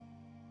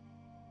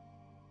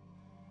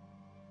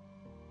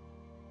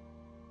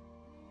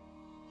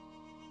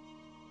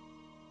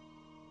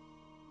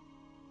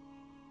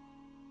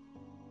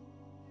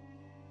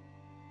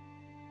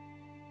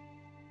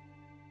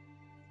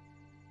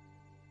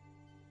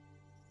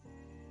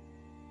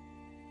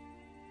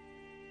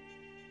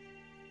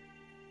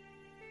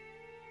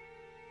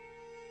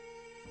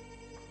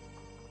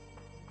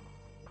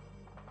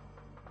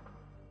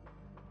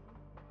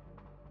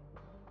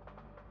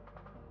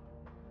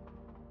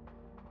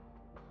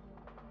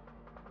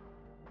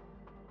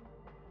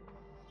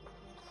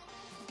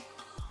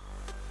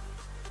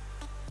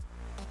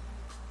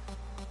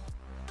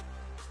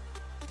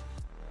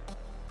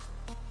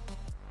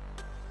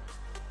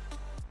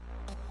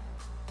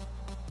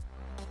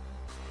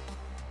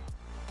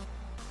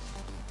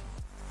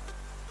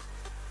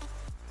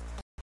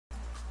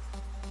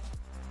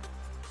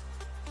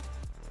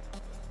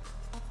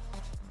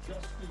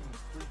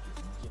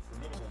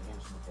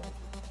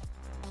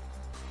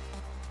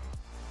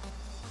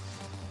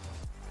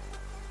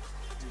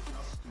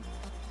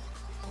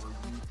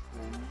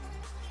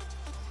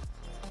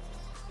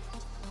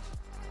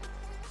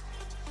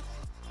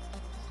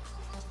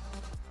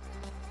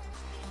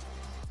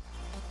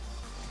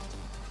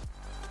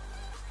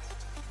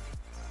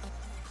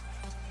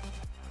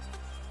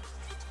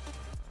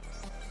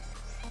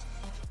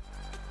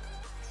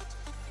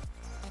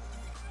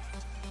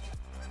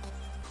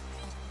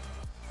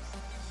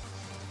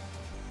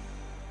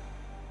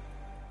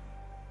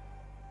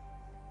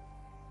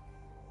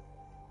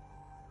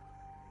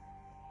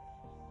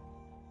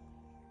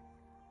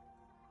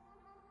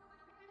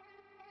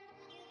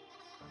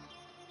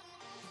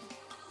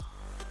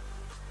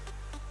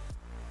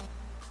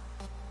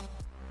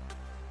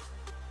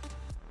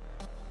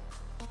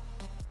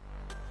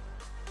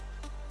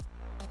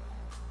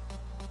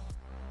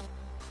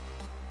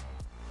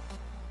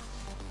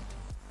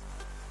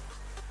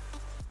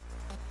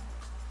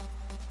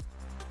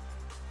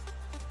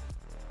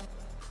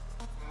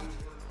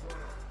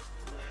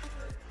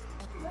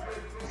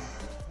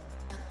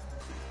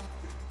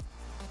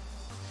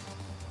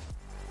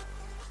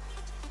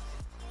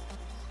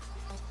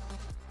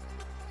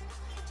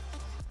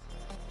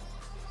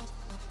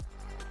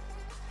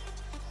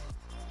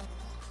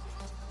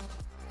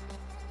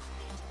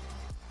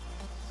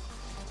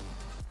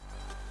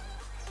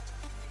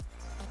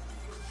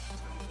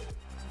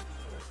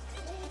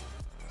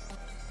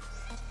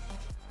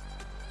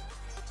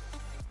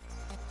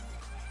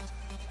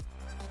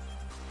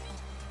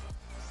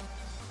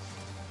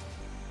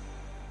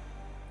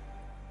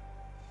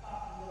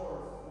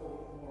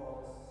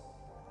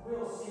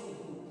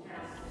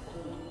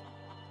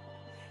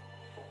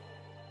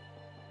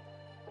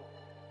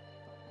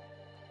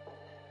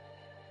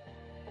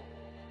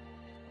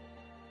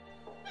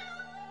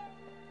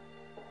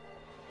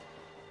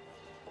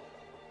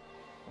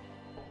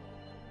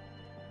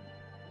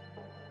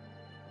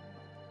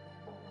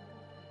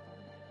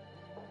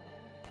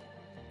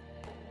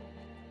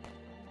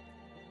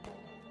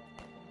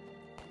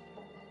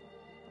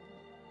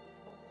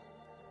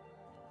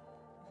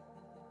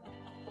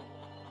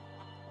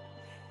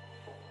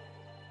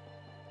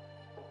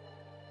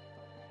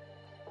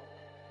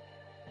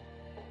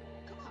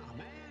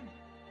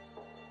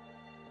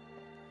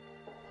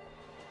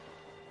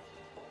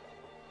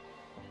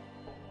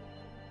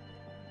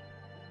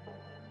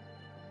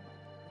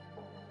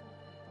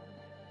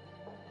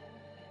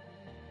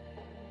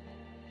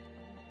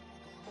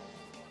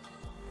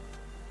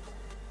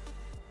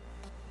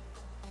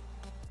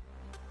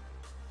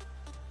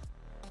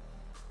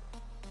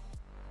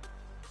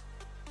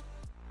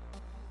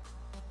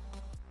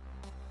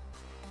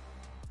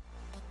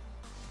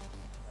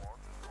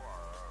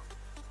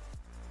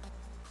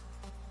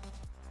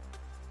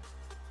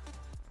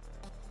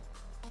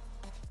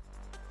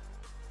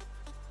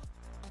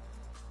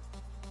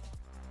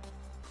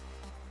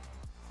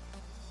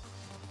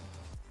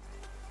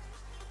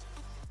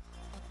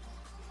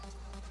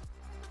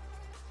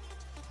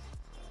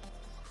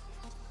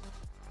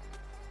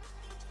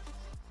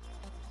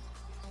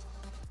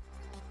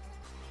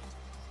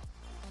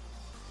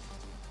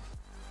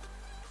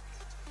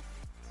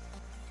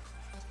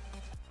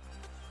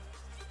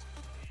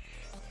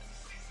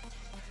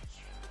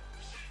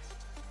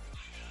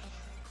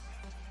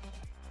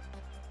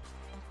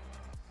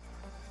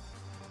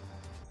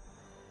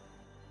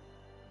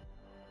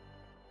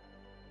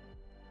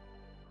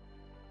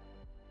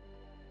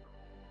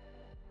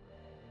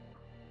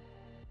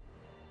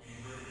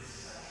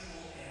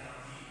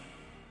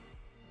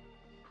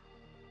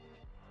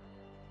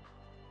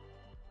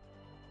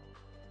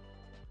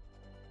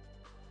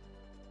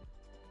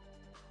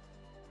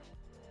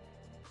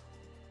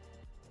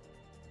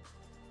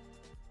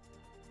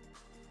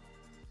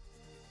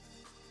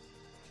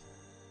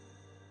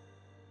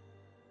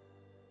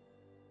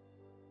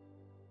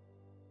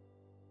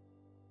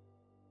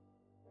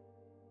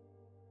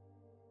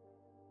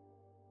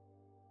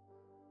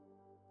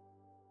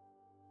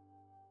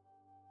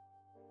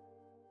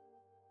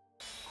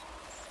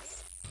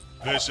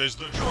This is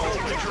the Troll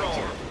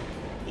Patrol.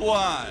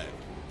 Live.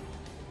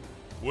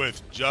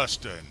 With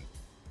Justin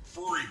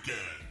Freakin'.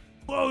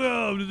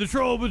 Welcome to the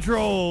Troll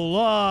Patrol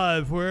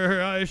Live,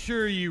 where I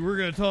assure you we're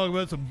going to talk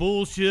about some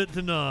bullshit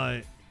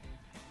tonight.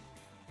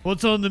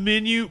 What's on the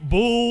menu?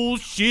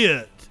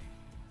 Bullshit.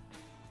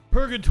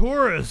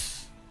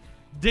 Purgatorus.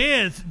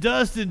 Dance.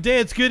 Dustin.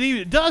 Dance. Good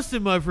evening.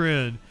 Dustin, my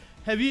friend.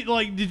 Have you,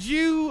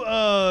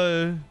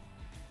 have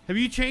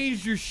you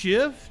changed your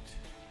shift?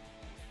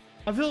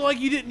 I feel like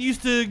you didn't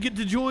used to get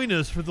to join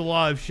us for the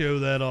live show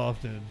that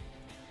often.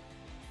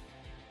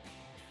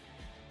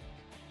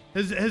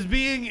 Has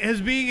being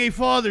a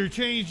father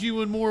changed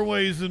you in more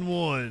ways than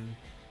one?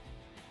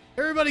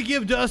 Everybody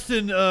give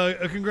Dustin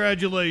a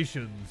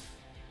congratulations.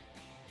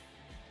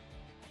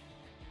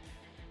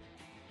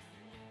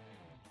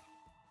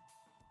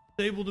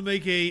 Able to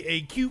make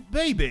a cute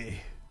baby.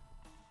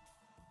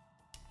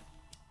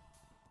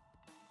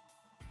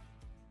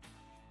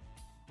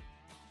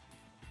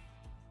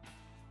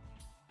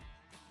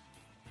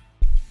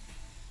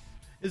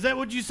 Is that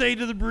what you say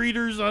to the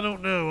breeders? I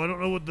don't know. I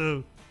don't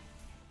know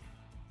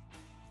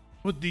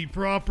what the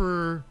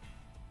proper...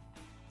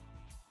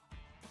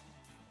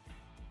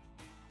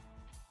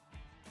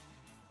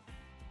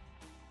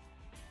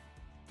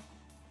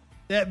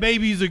 That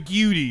baby's a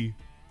cutie.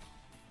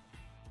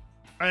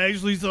 I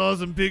actually saw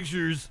some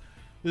pictures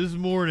this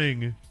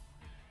morning.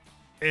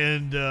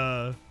 And,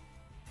 I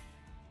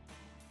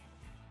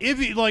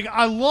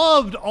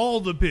loved all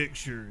the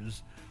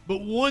pictures, but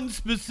one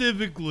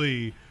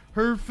specifically,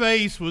 her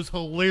face was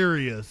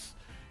hilarious.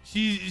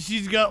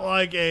 She's got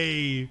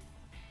a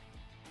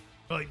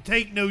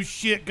take no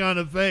shit kind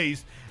of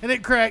face, and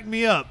it cracked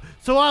me up.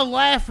 So I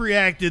laugh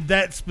reacted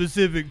that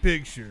specific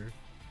picture.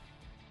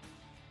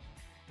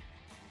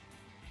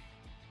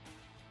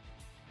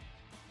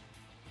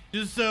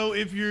 Just so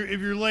if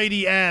your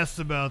lady asks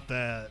about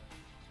that.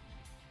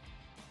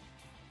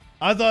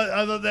 I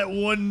thought that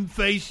one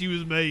face she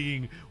was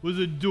making was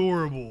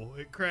adorable.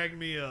 It cracked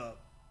me up.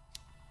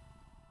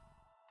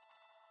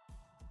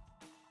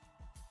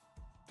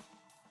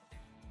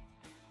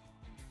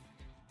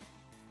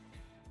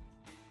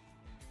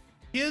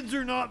 Kids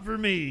are not for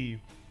me.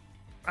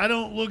 I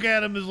don't look at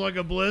them as like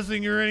a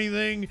blessing or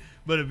anything,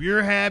 but if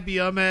you're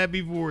happy, I'm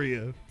happy for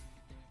you.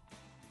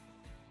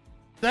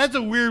 That's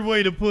a weird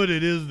way to put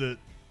it, isn't it?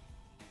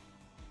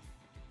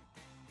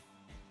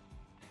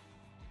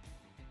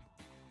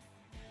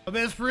 My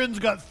best friend's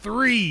got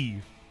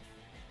 3.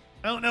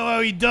 I don't know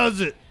how he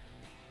does it.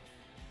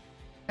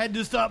 Had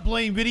to stop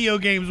playing video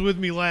games with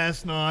me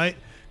last night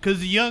because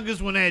the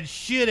youngest one had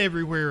shit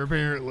everywhere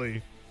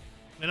apparently.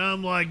 And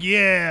I'm like,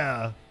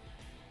 yeah.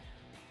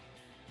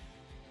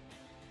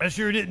 I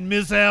sure didn't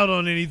miss out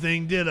on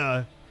anything, did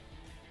I?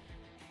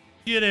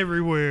 Shit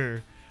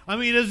everywhere. I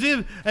mean, as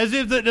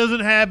if that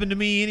doesn't happen to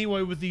me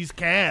anyway with these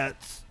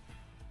cats.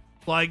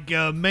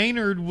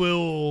 Maynard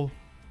will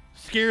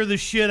scare the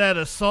shit out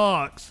of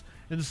Socks,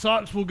 and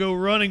Socks will go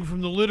running from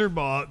the litter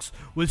box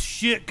with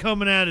shit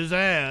coming out his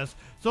ass.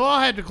 So I'll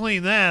have to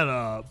clean that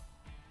up.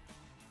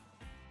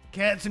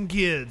 Cats and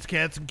kids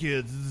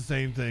is the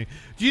same thing.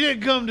 You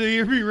didn't come to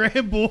hear me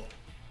ramble.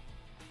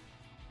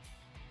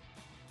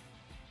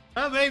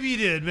 Oh, maybe you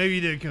did. Maybe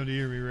you did come to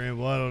hear me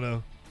ramble. I don't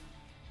know.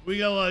 We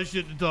got a lot of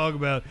shit to talk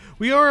about.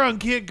 We are on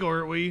Kick,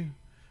 aren't we?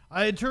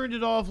 I had turned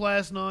it off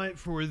last night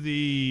for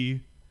the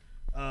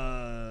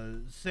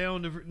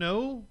sound of...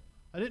 No,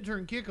 I didn't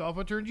turn Kick off.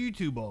 I turned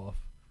YouTube off.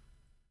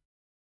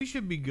 We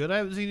should be good. I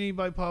haven't seen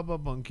anybody pop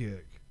up on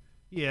Kick.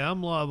 Yeah,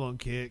 I'm live on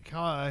Kick.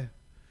 Hi.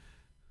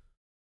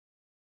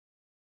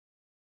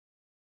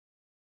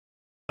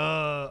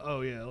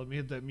 Oh yeah, let me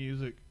hit that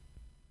music.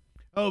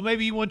 Oh,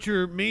 maybe you want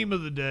your meme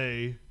of the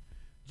day.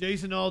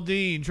 Jason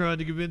Aldean trying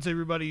to convince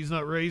everybody he's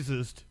not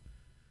racist,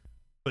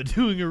 but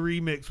doing a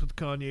remix with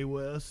Kanye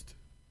West.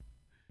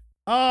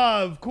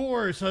 Ah, of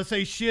course, I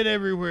say shit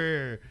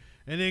everywhere.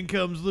 And then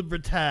comes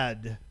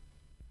Libertad.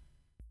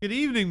 Good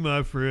evening,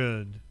 my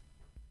friend.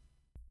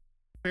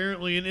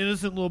 Apparently an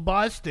innocent little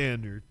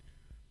bystander.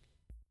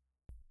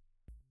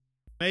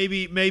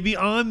 Maybe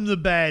I'm the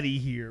baddie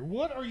here.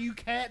 What are you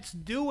cats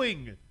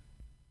doing?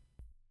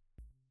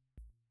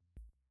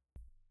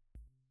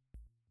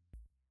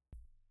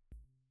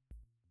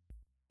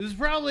 This is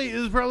probably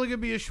gonna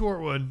be a short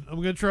one. I'm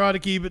gonna try to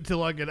keep it to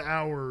like an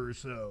hour or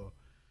so,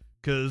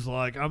 cause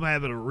I'm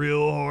having a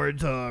real hard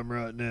time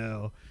right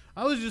now.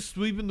 I was just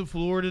sweeping the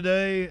floor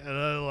today, and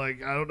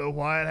I don't know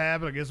why it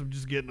happened. I guess I'm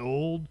just getting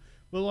old,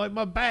 but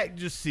my back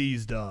just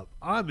seized up.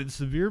 I'm in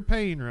severe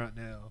pain right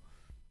now.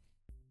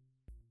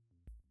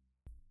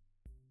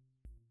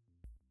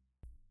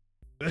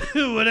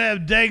 Would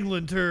have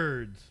dangling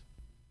turds.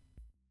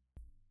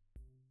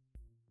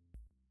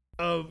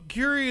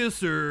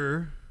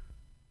 Curiouser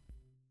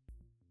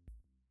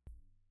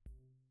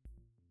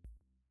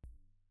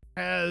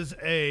has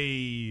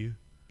a...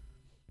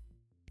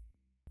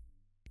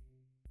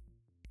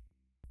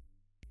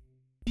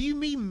 Do you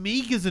mean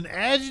meek as an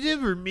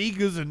adjective or meek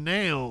as a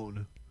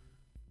noun?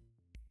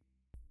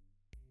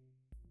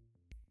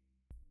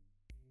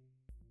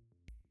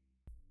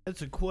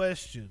 That's a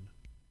question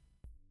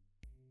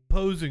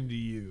posing to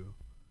you.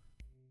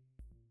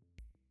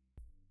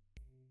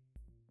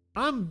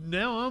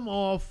 I'm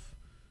off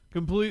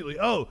completely.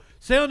 Oh,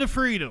 Sound of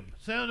Freedom.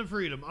 Sound of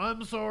Freedom.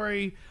 I'm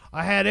sorry.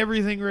 I had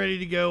everything ready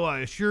to go,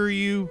 I assure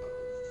you.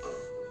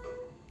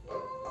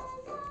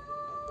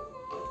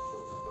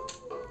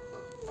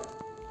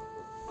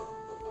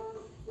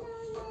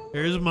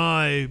 Here's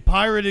my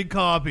pirated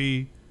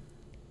copy.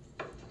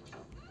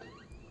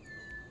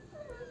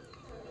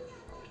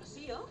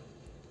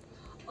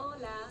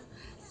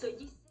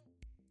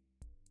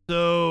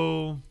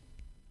 So,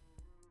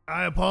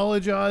 I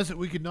apologize that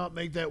we could not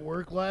make that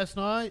work last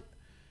night.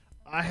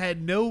 I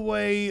had no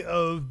way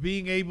of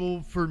being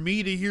able for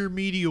me to hear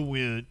Media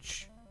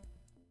Winch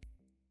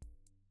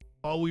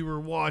while we were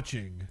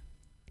watching.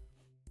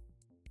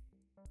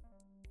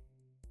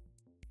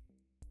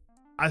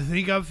 I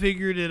think I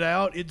figured it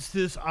out. It's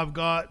this, I've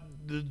got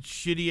the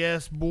shitty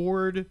ass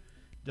board.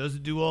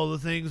 Doesn't do all the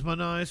things my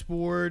nice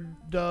board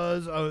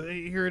does.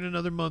 Here in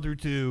another month or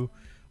two,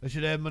 I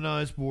should have my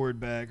nice board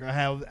back. I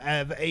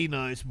have a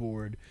nice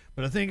board.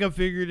 But I think I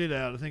figured it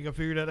out. I think I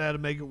figured out how to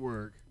make it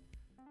work.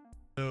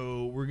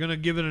 So we're going to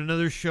give it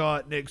another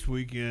shot next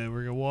weekend.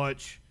 We're going to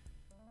watch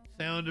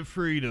Sound of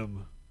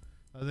Freedom.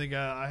 I think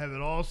I have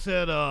it all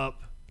set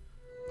up.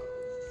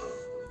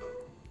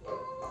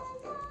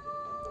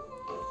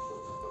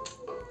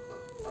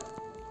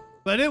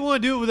 But I didn't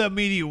want to do it without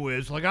Media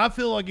Wiz. Like, I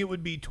feel like it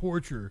would be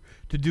torture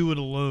to do it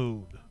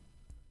alone.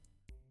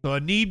 So I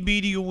need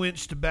Media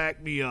Winch to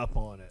back me up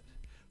on it.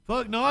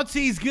 Fuck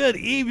Nazis, good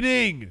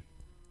evening.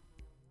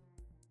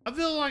 I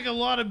feel like a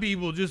lot of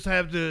people just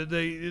have to,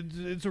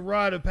 it's a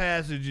rite of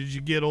passage as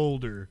you get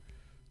older.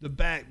 The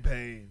back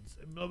pains.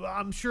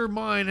 I'm sure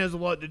mine has a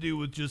lot to do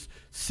with just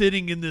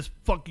sitting in this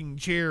fucking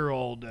chair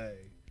all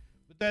day.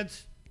 But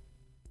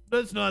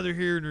that's neither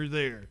here nor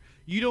there.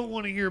 You don't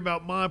want to hear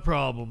about my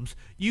problems.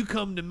 You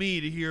come to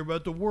me to hear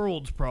about the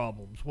world's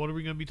problems. What are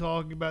we going to be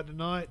talking about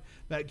tonight?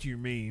 Back to your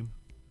meme.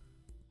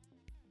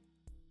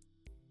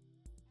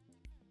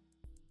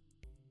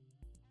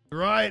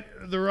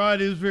 The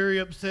right is very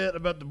upset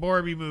about the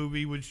Barbie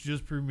movie, which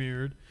just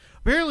premiered.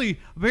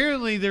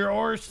 Apparently, there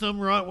are some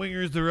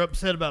right-wingers that are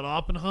upset about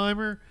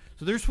Oppenheimer,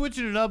 so they're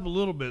switching it up a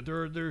little bit.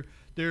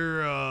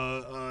 They're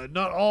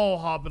not all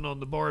hopping on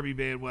the Barbie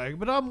bandwagon,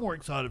 but I'm more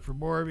excited for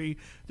Barbie.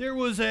 There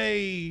was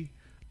a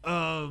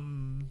let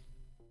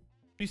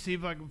me see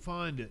if I can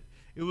find it.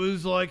 It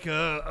was like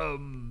a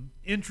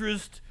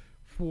interest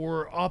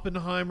for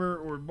Oppenheimer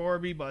or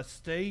Barbie by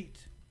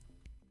state.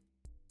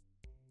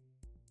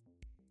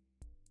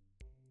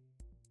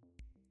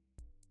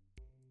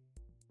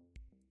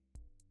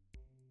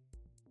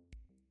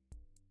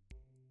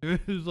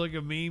 It was like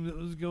a meme that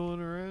was going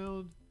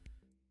around.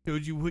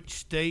 Showed you which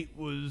state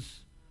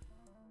was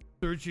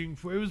searching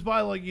for. It was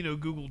by, like,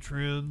 Google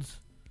Trends.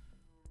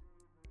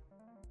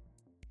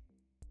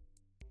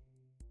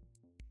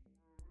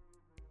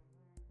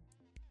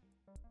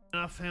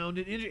 And I found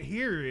it.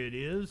 Here it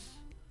is.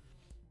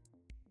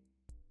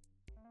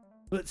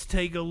 Let's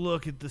take a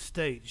look at the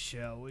states,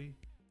 shall we?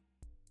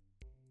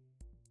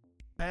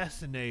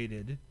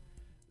 Fascinated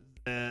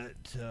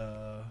that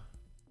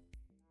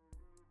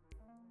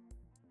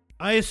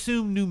I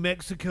assume New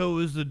Mexico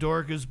is the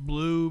darkest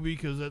blue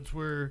because that's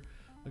where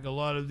like a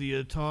lot of the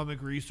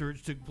atomic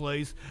research took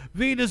place.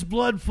 Venus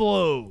blood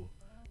flow.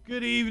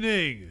 Good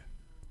evening.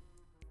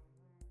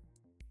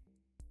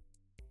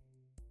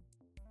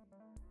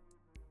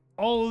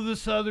 All of the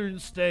southern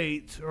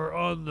states are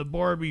on the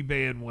Barbie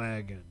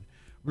bandwagon.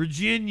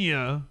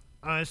 Virginia,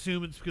 I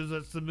assume it's because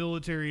that's the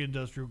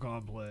military-industrial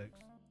complex.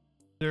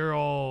 They're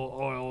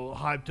all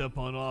hyped up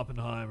on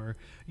Oppenheimer.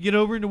 You get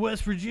over into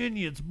West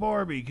Virginia, it's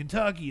Barbie.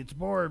 Kentucky, it's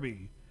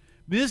Barbie.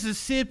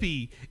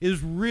 Mississippi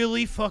is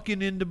really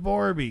fucking into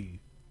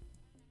Barbie.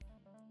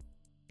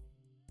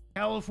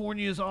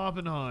 California is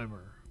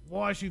Oppenheimer.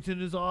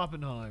 Washington is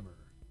Oppenheimer.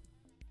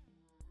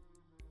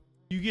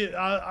 You get,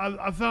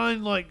 I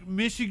find like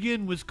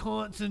Michigan,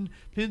 Wisconsin,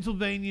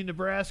 Pennsylvania,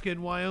 Nebraska,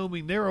 and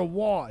Wyoming, they're a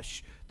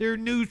wash. They're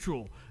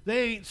neutral.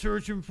 They ain't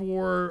searching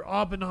for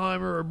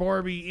Oppenheimer or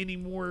Barbie any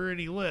more or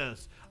any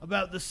less.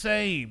 About the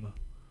same.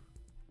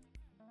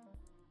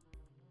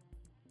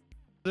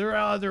 They're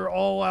either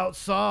all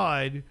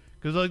outside,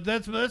 because like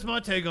that's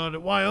my take on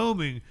it.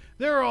 Wyoming,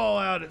 they're all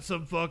out at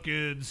some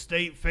fucking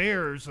state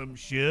fair or some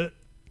shit.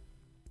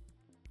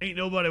 Ain't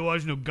nobody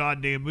watching no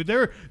goddamn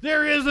movie.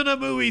 There isn't a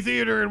movie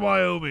theater in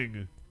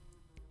Wyoming.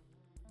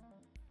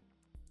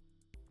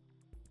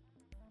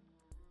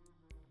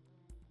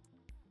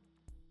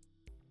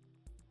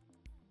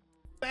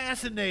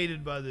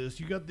 Fascinated by this.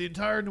 You got the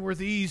entire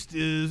Northeast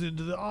is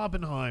into the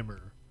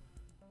Oppenheimer.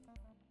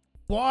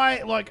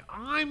 Why? Like,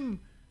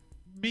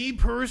 me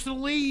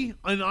personally,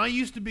 and I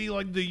used to be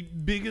like the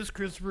biggest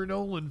Christopher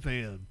Nolan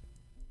fan.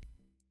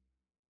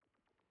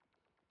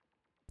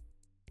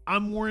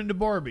 I'm more into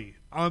Barbie.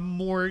 I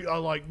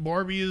like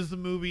Barbie is the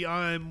movie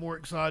I'm more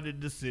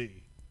excited to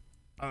see.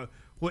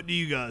 What do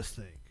you guys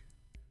think?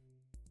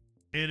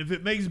 And if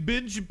it makes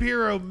Ben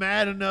Shapiro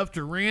mad enough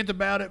to rant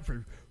about it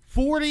for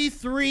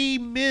 43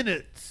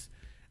 minutes.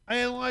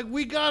 And like,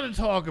 we gotta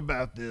talk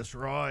about this,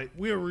 right?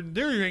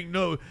 There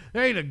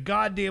ain't a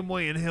goddamn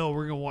way in hell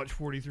we're gonna watch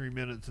 43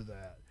 minutes of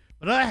that.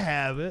 But I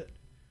have it.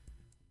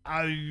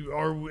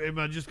 Am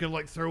I just gonna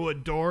like throw a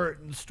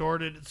dart and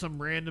start it at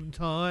some random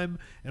time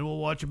and we'll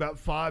watch about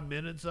 5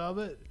 minutes of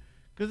it?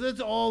 Because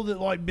that's all that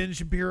like Ben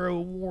Shapiro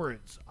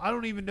warrants. I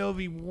don't even know if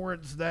he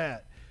warrants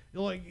that.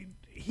 Like,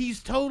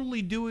 he's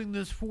totally doing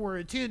this for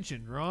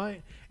attention,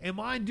 right? Am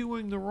I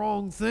doing the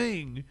wrong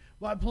thing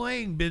by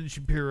playing Ben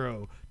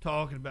Shapiro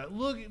talking about,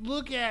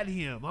 look at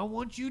him. I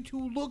want you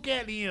to look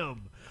at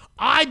him.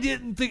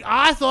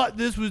 I thought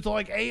this was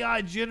like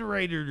AI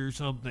generated or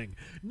something.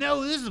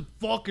 No, this is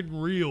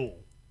fucking real.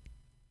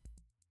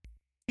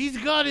 He's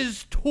got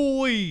his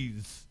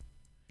toys.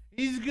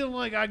 He's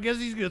gonna I guess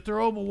he's gonna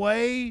throw them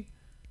away.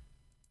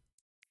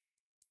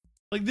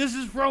 Like, this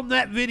is from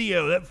that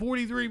video, that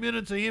 43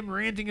 minutes of him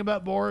ranting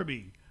about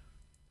Barbie.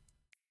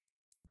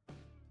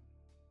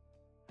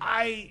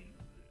 I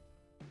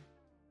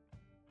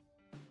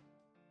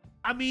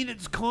mean,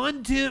 it's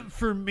content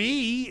for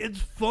me. It's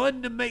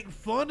fun to make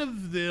fun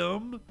of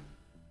them.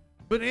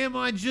 But am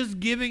I just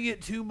giving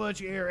it too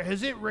much air?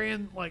 Has it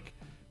ran, like,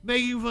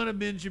 making fun of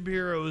Ben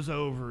Shapiro is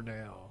over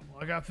now?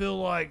 Like, I feel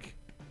like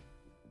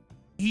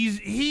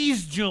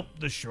he's jumped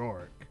the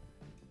shark.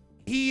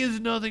 He is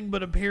nothing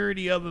but a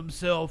parody of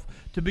himself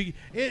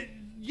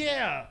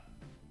yeah.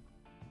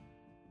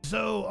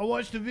 So I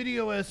watched a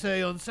video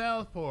essay on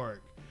South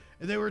Park,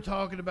 and they were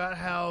talking about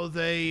how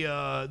they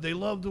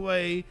loved the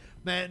way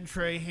Matt and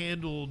Trey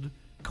handled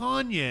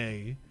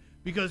Kanye,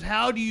 because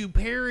how do you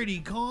parody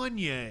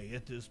Kanye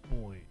at this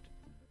point?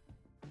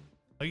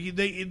 Like,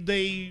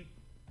 they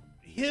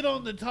hit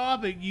on the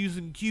topic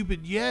using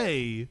Cupid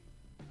Yay.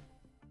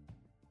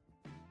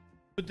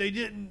 But they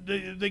didn't.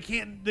 They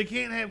can't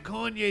have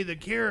Kanye the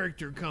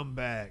character come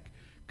back,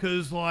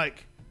 cause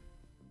like,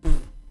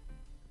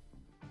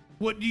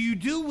 what do you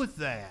do with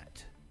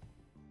that?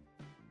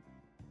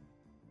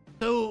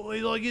 So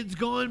like, it's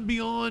gone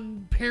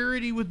beyond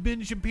parody with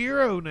Ben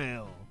Shapiro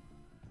now.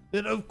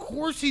 That of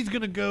course he's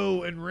gonna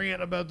go and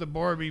rant about the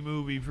Barbie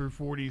movie for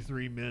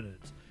 43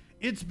 minutes.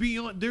 It's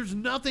beyond. There's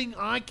nothing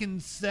I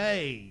can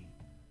say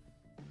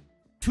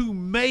to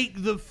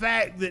make the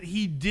fact that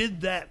he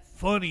did that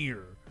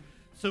funnier.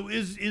 So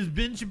is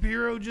Ben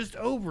Shapiro just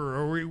over?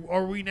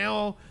 Are we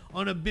now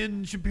on a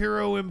Ben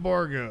Shapiro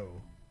embargo?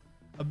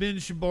 A Ben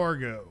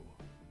Shabargo?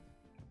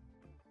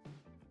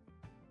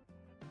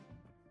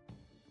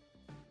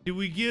 Did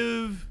we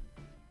give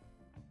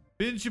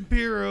Ben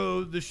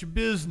Shapiro the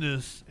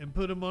shabusiness and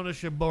put him on a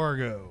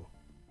Shabargo?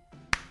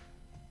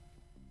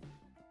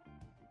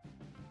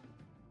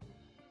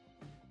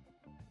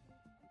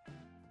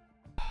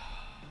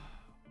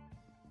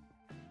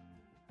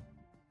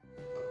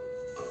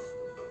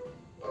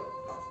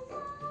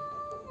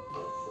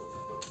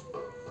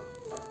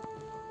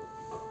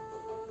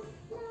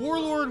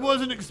 Warlord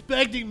wasn't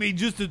expecting me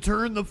just to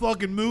turn the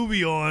fucking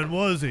movie on,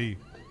 was he?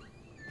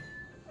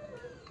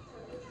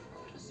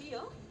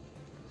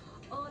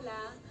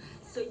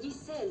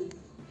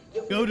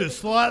 Go to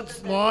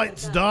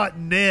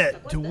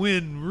slotslights.net to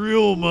win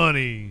real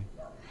money.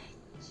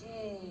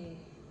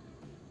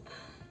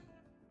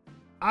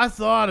 I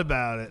thought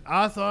about it.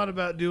 I thought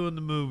about doing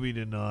the movie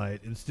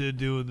tonight instead of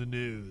doing the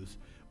news.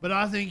 But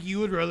I think you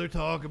would rather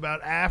talk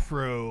about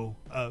Afro.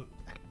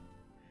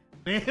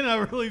 Man, I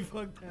really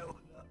fucked that one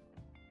up.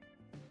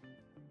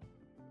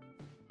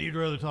 You'd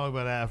rather talk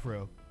about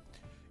Afro.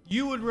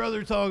 You would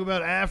rather talk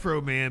about Afro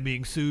Man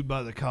being sued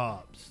by the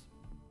cops.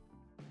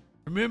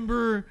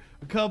 Remember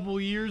a couple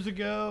years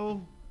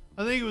ago?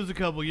 I think it was a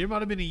couple years. It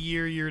might have been a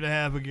year and a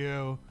half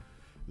ago.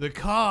 The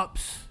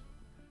cops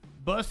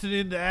busted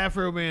into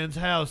Afro Man's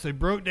house. They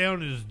broke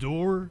down his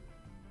door.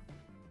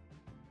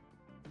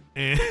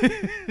 And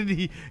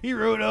he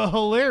wrote a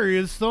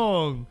hilarious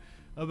song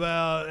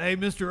about, hey,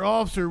 Mr.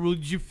 Officer,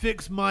 would you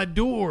fix my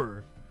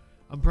door?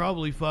 I'm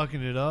probably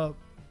fucking it up.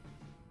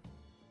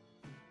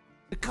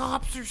 The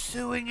cops are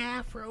suing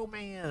Afro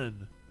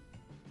Man.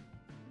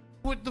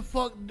 What the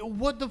fuck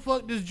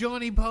does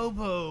Johnny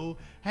Popo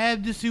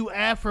have to sue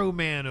Afro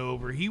Man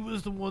over? He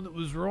was the one that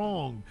was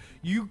wrong.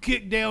 You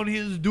kicked down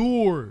his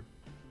door.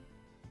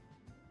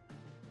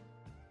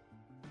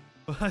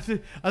 I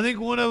think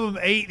one of them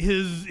ate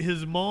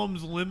his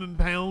mom's lemon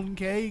pound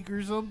cake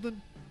or something.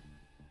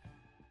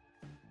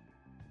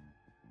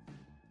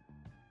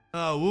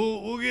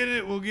 We'll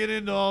get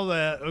into all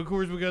that. Of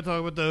course, we gotta talk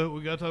about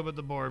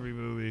the Barbie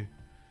movie.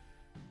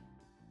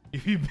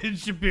 If you've been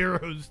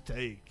Shapiro's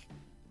take,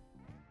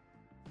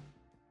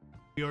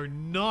 we are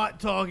not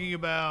talking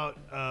about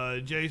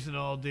Jason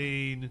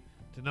Aldean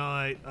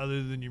tonight,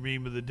 other than your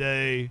meme of the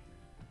day.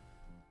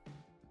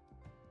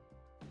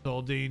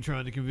 Aldean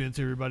trying to convince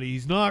everybody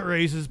he's not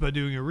racist by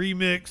doing a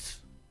remix.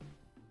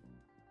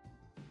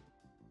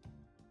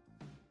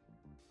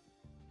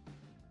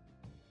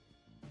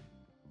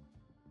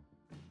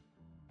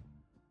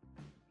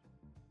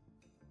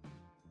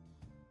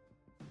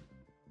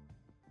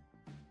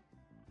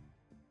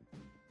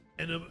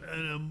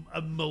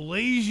 a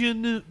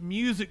Malaysian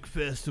music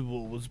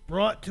festival was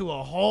brought to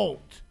a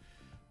halt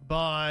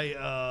by,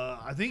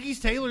 I think he's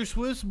Taylor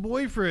Swift's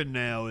boyfriend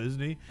now,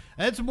 isn't he?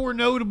 That's more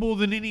notable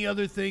than any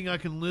other thing I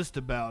can list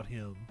about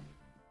him.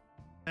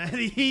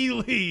 Maddie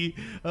Healy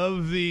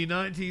of the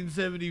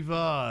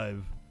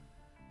 1975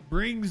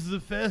 brings the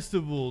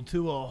festival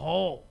to a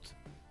halt.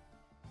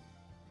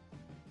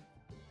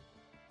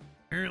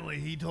 Apparently,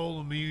 he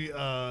told him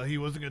he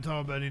wasn't going to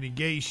talk about any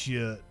gay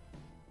shit,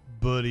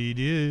 but he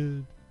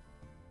did.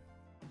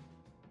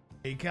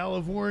 A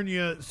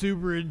California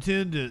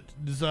superintendent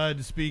decided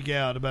to speak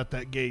out about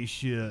that gay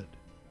shit.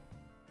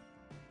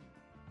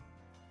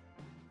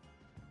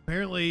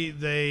 Apparently,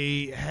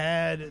 they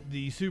had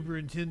the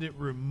superintendent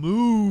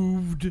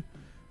removed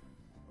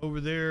over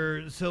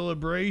their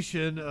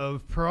celebration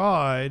of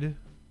Pride.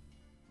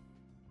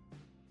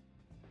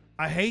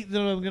 I hate that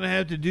I'm going to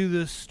have to do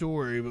this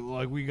story, but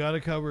like, we got to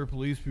cover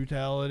police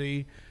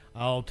brutality.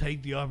 I'll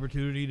take the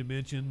opportunity to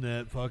mention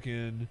that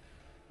fucking,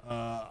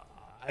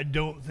 I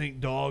don't think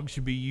dogs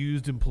should be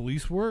used in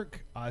police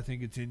work. I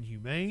think it's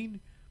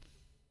inhumane.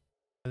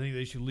 I think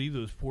they should leave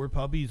those poor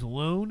puppies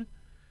alone.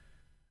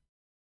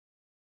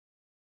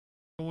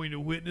 Going to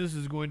witness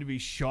is going to be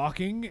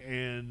shocking,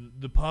 and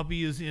the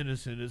puppy is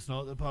innocent. It's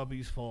not the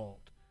puppy's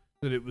fault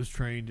that it was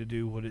trained to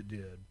do what it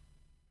did.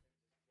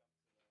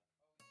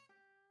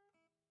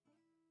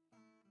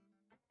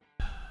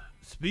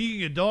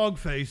 Speaking of dog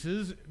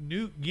faces,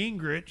 Newt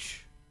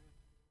Gingrich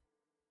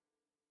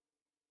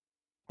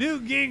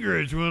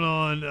went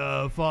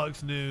on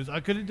Fox News. I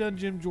could have done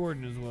Jim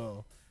Jordan as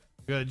well.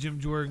 Got a Jim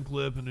Jordan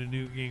clip and a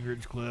Newt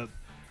Gingrich clip,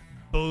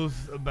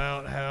 both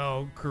about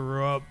how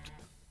corrupt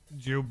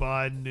Joe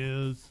Biden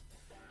is.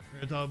 We're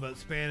going to talk about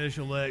Spanish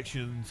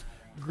elections,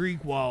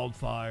 Greek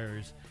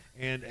wildfires,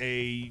 and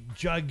a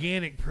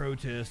gigantic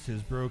protest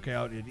has broke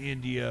out in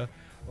India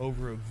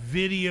over a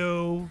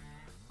video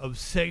of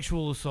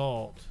sexual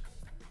assault.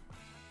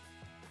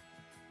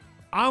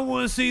 I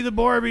want to see the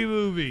Barbie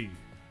movie.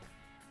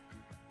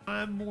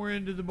 I'm more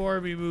into the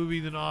Barbie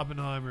movie than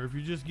Oppenheimer. If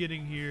you're just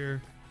getting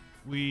here,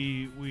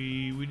 we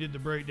did the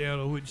breakdown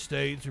of which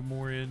states are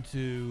more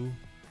into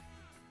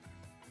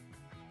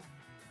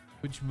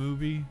which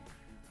movie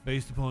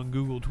based upon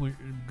Google Twins.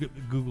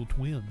 Google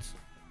Twins.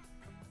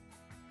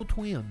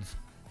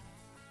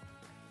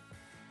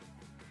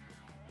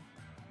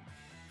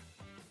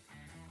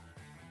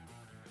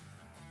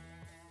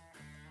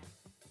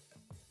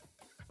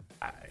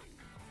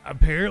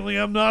 Apparently,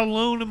 I'm not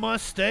alone in my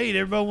state.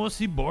 Everybody wants to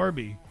see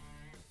Barbie.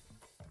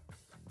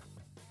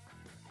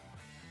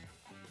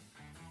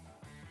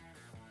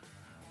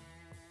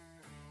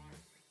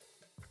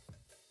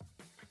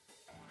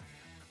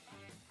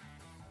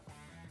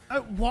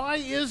 Why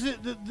is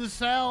it that the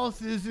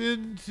South is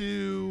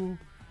into...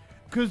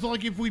 Because,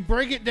 like, if we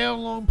break it down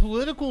along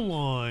political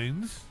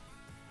lines,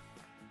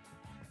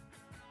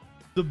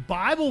 the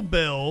Bible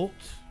Belt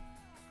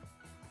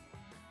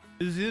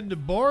is into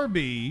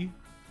Barbie,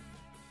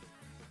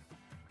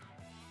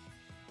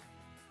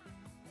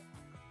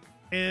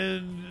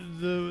 and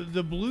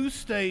the blue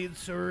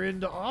states are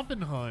into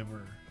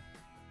Oppenheimer.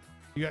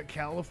 You got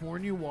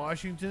California,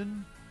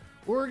 Washington,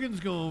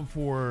 Oregon's going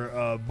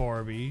for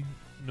Barbie,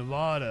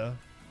 Nevada,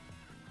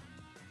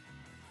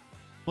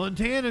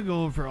 Montana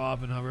going for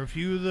Oppenheimer. A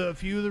few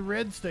of the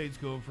red states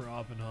going for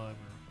Oppenheimer.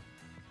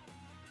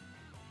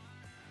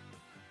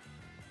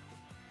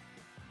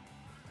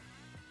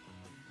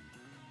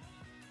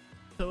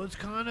 So it's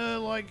kind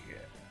of like,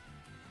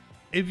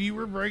 if you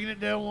were breaking it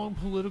down along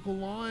political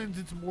lines,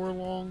 it's more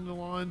along the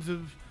lines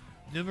of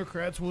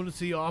Democrats want to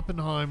see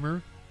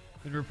Oppenheimer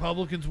and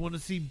Republicans want to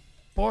see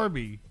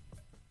Barbie.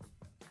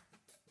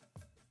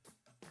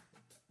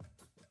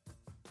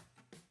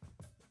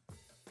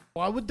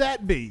 Why would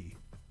that be?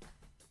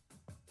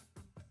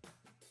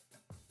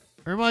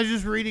 Or am I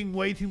just reading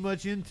way too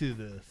much into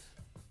this?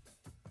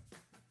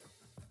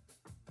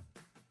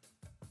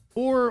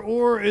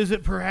 Or is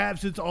it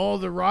perhaps it's all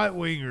the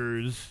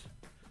right-wingers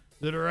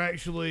that are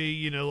actually,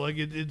 you know, like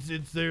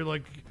it's there,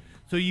 like,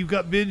 so you've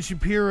got Ben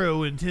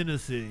Shapiro in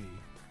Tennessee,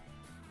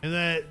 and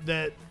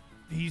that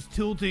he's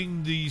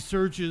tilting the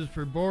searches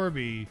for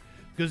Barbie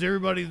because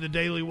everybody in the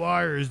Daily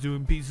Wire is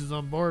doing pieces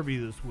on Barbie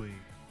this week.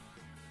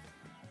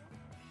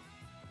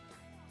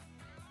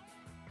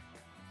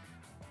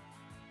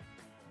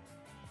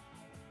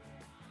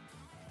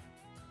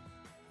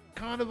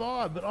 Kind of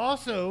odd, but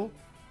also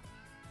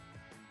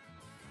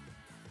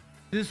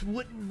this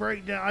wouldn't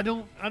break down.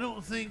 I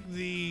don't think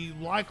the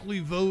likely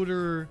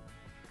voter,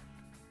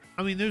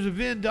 I mean, there's a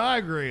Venn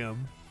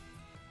diagram.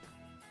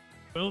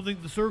 I don't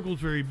think the circle's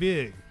very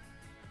big.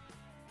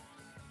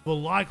 A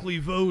likely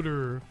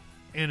voter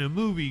and a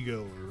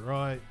moviegoer,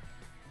 right?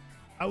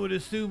 I would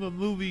assume a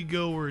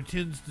moviegoer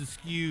tends to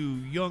skew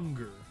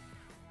younger.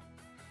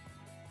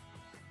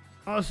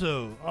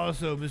 Also,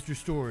 Mr.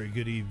 Story,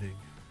 good evening.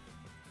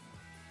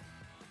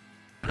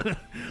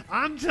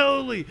 I'm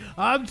totally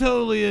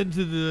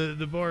into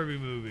the Barbie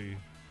movie.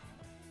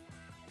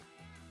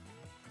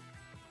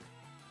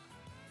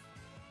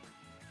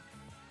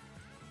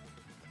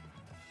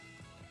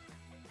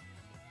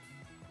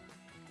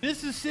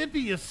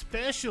 Mississippi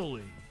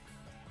especially.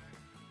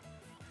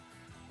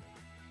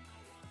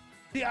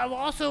 See,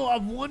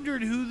 I've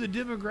wondered who the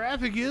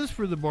demographic is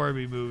for the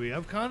Barbie movie.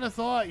 I've kind of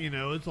thought,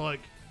 it's like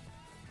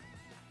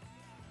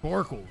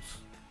Sparkles.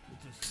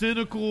 It's a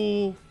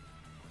cynical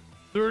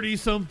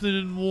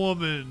 30-something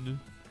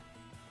woman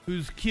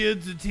whose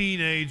kid's a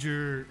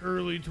teenager,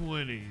 early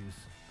 20s.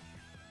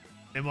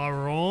 Am I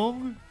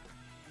wrong?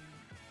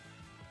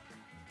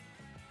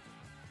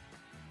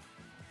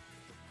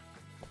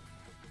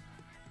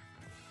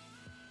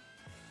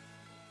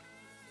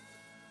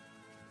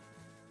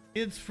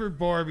 It's for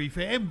Barbie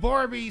fans. And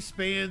Barbie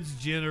spans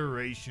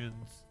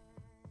generations.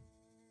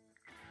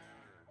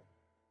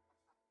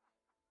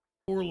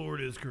 Warlord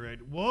is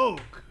correct.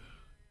 Woke.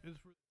 It's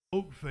for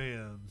woke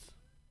fans.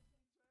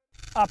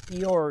 Up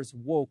yours,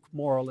 woke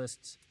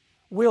moralists.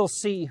 We'll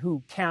see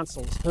who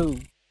cancels who.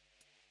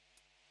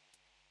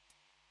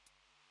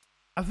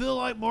 I feel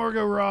like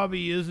Margot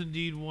Robbie is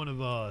indeed one of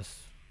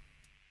us.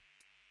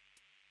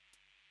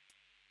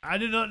 I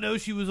did not know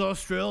she was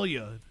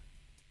Australian.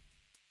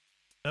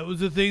 That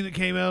was the thing that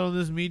came out on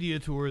this media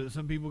tour, that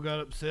some people got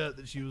upset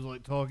that she was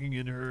like talking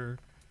in her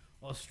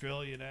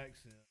Australian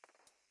accent.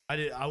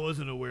 I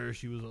wasn't aware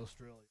she was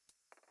Australian.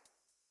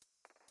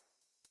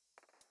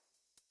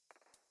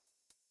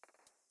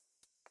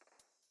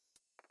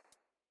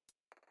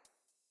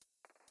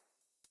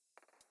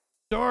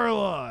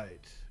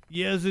 Starlight.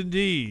 Yes,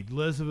 indeed.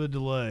 Less of a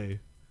delay.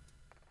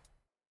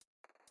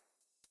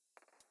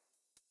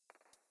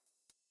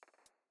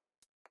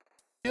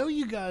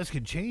 You guys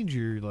can change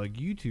your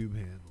YouTube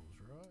handles,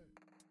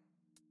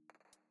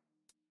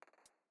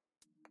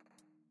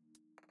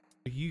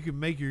 right? You can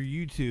make your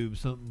YouTube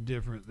something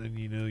different than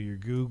your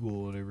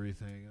Google and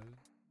everything.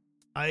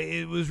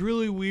 It was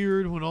really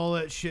weird when all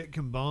that shit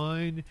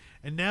combined,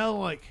 and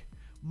now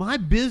my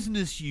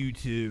business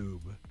YouTube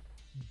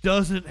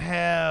doesn't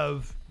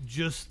have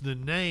just the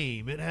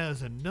name, it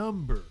has a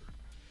number.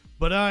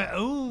 But I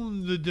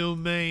own the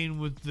domain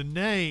with the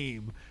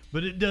name,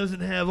 but it doesn't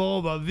have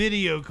all my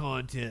video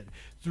content.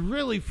 It's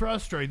really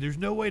frustrating. There's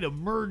no way to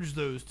merge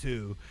those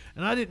two.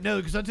 And I didn't know,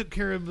 because I took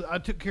care of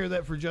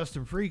that for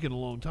Justin Freakin' a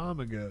long time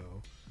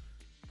ago.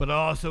 But I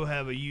also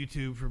have a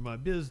YouTube for my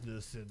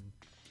business, and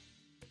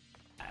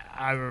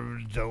I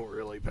don't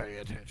really pay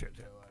attention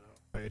to it. I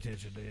don't pay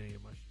attention to any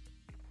of my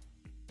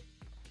shit.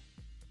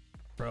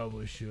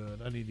 Probably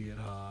should. I need to get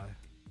high.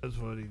 That's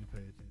what I need to pay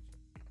attention.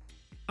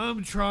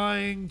 I'm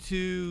trying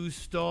to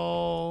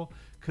stall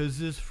because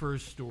this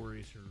first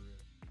story's horrific.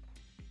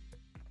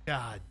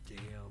 God damn.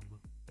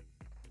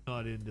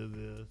 Not into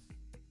this.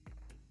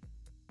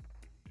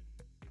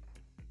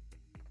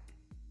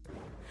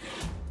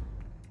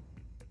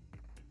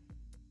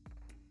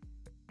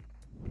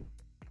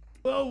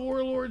 Well,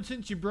 Warlord,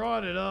 since you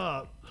brought it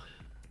up,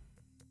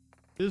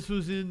 this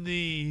was in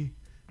the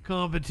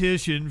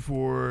competition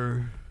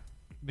for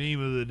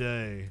meme of the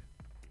day.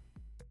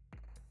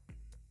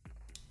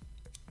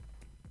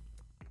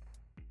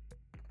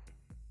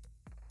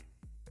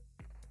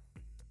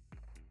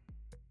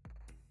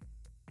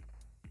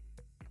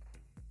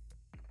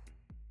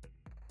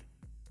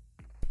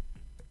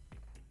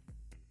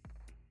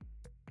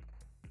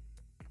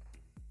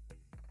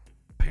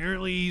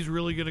 Apparently he's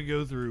really going to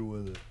go through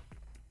with it.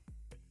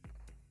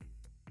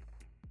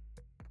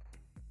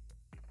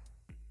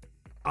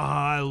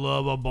 I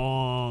love a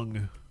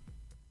bong.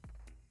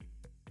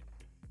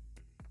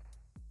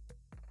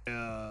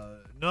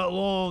 Not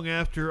long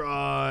after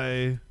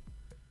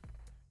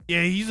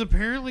he's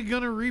apparently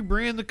going to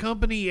rebrand the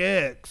company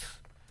X.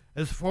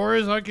 As far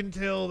as I can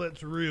tell,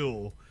 that's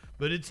real.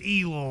 But it's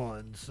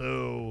Elon,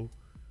 so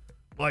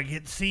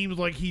it seems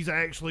like he's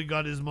actually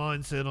got his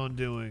mindset on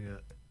doing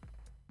it.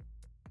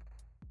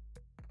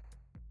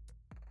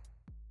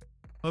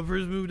 When I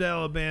first moved to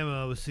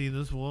Alabama, I was seeing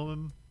this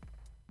woman.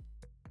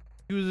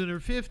 She was in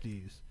her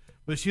 50s.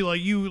 But she,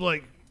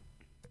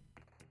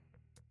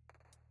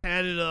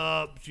 had it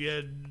up. She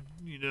had,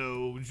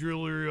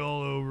 jewelry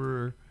all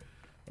over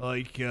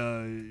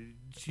her.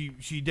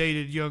 She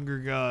dated younger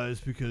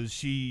guys because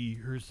she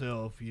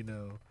herself, she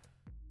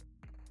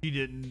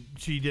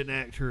didn't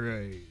act her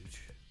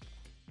age.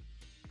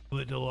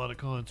 Went to a lot of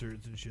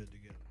concerts and shit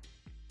together.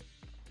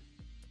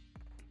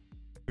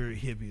 Very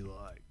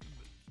hippie-like.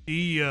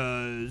 She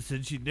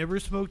said she'd never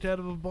smoked out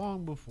of a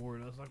bong before,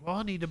 and I was like, well,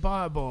 I need to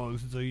buy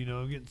bongs, and so,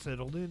 I'm getting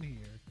settled in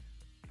here.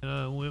 And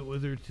I went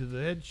with her to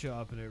the head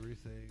shop and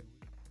everything.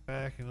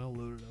 Back, and I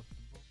loaded up the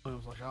bong. I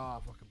was like, I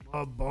fucking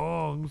love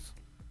bongs.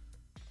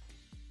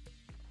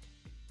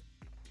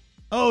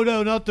 Oh,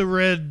 no, not the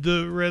red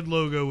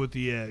logo with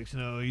the X.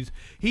 No,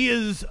 he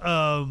is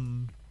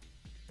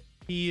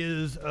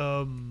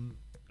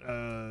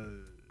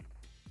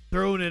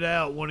throwing it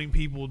out, wanting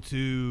people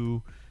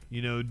to,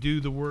 do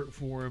the work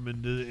for him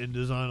and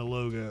design a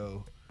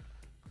logo.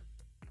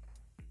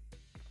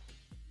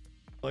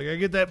 I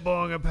get that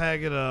bong, I pack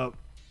it up.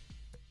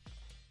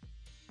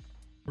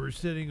 We're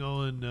sitting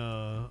on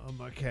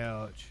my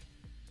couch.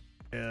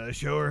 I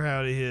show her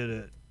how to hit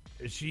it.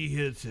 And she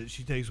hits it.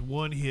 She takes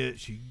one hit.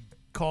 She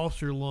coughs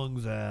her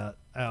lungs out.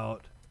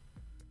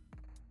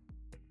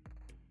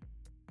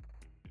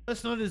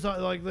 That's not his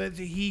like that.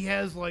 He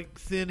has like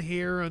thin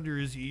hair under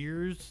his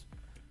ears.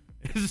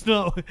 It's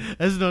not.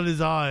 That's not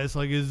his eye. It's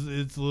like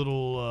his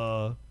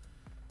little.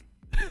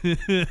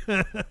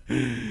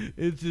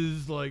 It's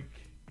his like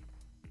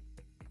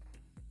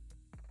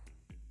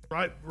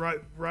right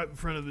in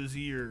front of his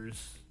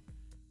ears.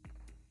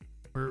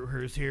 Where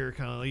his hair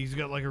he's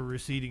got like a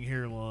receding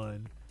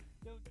hairline.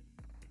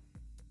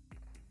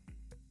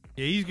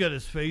 Yeah, he's got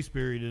his face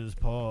buried in his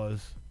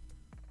paws.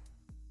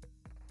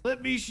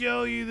 Let me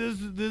show you this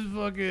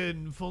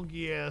fucking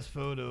funky ass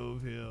photo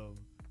of him.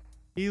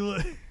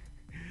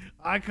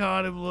 I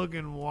caught him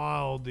looking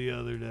wild the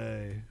other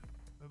day.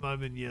 It might have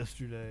been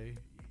yesterday.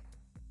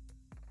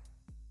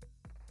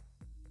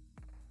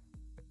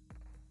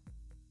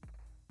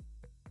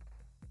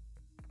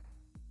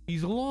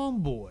 He's a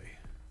long boy.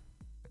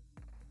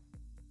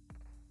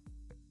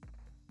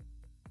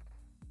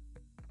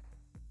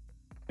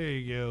 There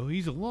you go.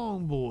 He's a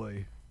long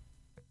boy.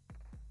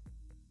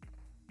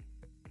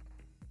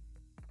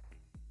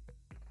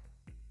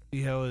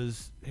 See how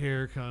his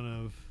hair kind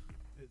of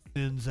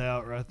thins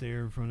out right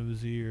there in front of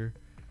his ear.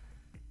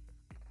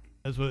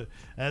 That's what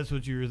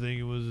you were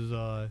thinking was his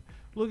eye.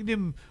 Look at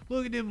them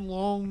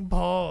long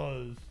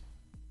paws.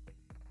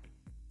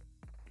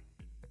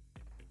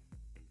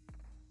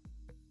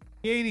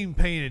 He ain't even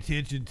paying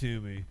attention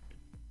to me.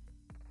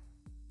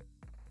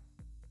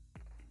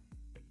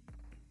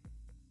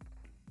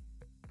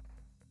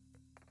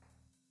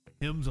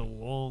 Him's a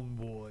long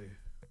boy.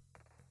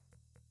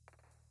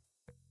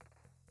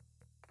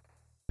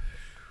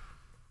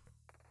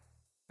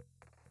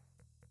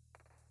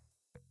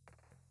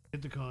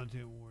 Hit the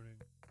content warning.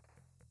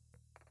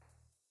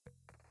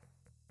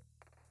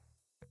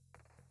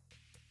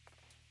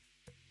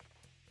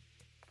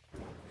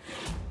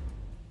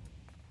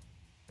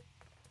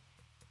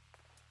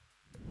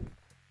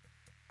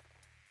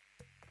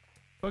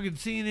 Fucking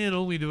CNN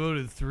only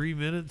devoted 3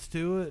 minutes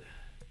to it.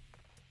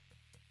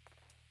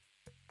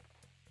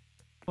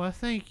 Why,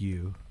 thank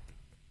you.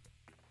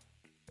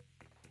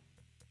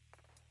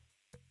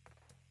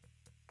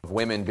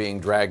 Women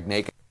being dragged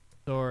naked.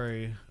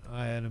 Sorry,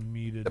 I had him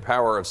muted. The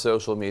power of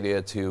social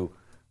media to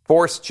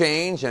force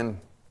change and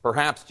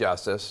perhaps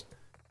justice.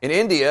 In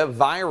India,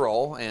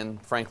 viral and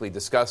frankly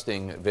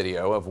disgusting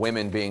video of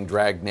women being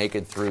dragged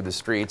naked through the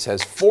streets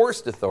has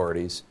forced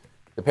authorities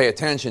to pay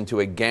attention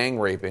to a gang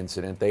rape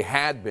incident they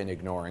had been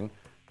ignoring.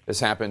 This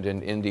happened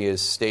in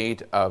India's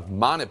state of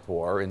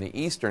Manipur in the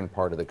eastern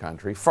part of the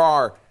country,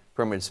 far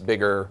from its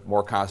bigger,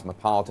 more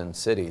cosmopolitan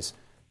cities.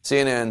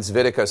 CNN's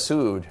Vidika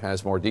Sood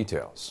has more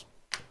details.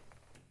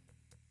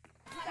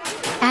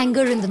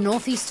 Anger in the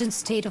northeastern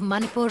state of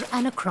Manipur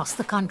and across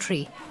the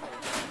country.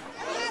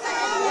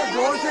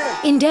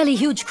 In Delhi,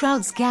 huge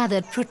crowds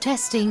gathered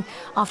protesting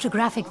after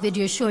graphic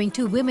videos showing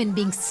 2 women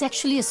being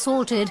sexually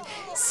assaulted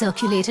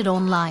circulated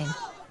online.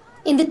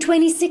 In the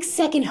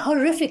 26-second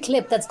horrific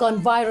clip that's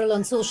gone viral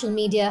on social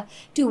media,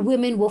 2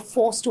 women were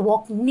forced to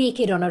walk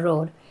naked on a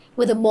road,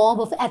 with a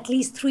mob of at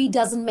least 3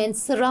 dozen men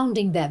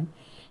surrounding them.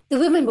 The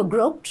women were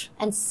groped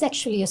and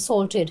sexually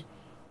assaulted.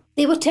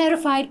 They were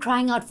terrified,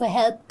 crying out for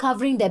help,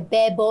 covering their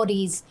bare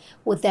bodies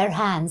with their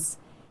hands.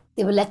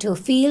 They were led to a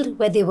field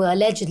where they were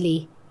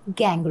allegedly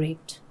gang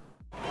raped.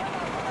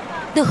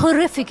 The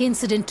horrific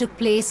incident took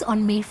place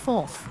on May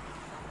 4th.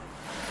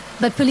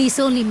 But police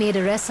only made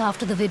arrests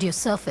after the video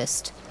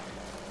surfaced.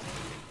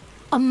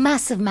 A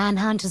massive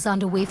manhunt is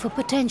underway for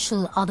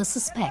potential other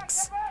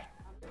suspects.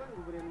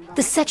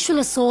 The sexual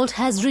assault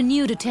has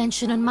renewed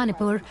attention in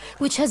Manipur,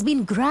 which has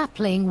been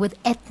grappling with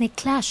ethnic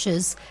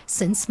clashes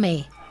since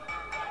May.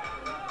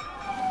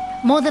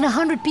 More than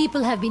 100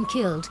 people have been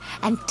killed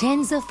and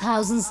tens of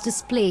thousands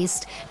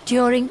displaced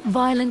during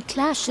violent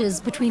clashes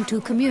between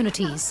 2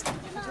 communities.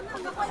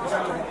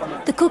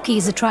 The Kuki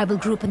is a tribal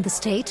group in the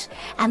state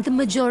and the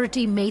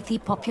majority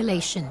Meithei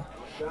population.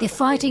 They're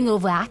fighting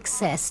over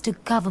access to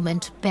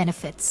government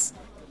benefits.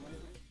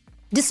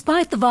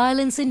 Despite the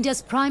violence,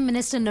 India's Prime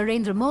Minister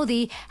Narendra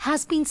Modi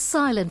has been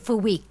silent for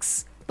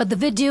weeks. But the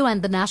video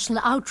and the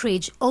national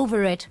outrage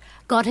over it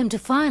got him to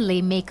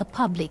finally make a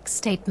public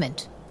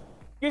statement.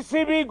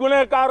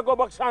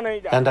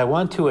 And I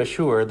want to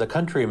assure the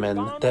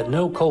countrymen that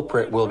no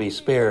culprit will be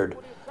spared.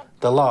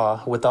 The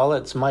law, with all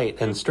its might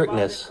and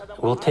strictness,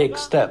 will take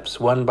steps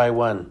one by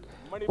one.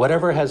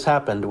 Whatever has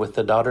happened with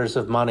the daughters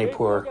of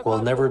Manipur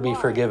will never be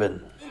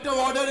forgiven. The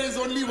order is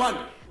only one.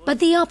 But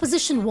the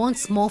opposition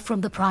wants more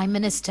from the Prime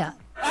Minister.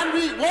 And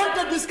we want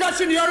a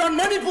discussion here on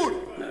Manipur.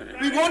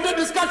 We want a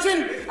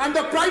discussion, and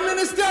the Prime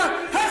Minister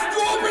has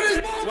to open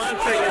his mouth.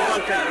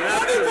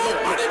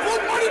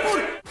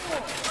 Manipur.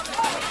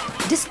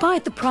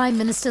 Despite the Prime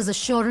Minister's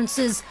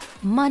assurances,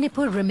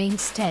 Manipur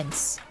remains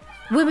tense.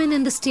 Women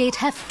in the state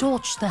have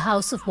torched the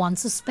house of one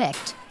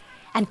suspect.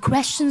 And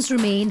questions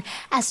remain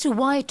as to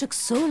why it took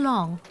so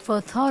long for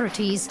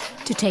authorities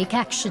to take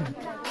action.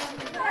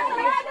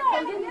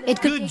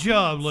 Good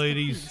job,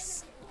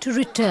 ladies. To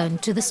return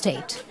to the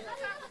state.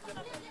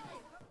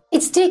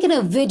 It's taken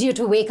a video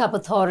to wake up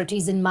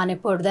authorities in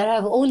Manipur. There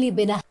have only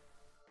been a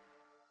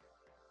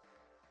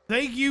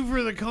Thank you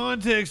for the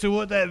context of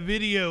what that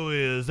video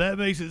is. That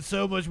makes it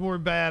so much more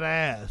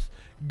badass.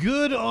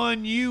 Good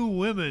on you,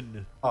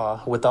 women.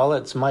 Law, with all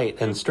its might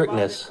and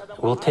strictness,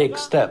 will take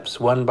steps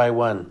one by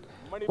one.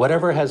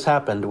 Whatever has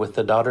happened with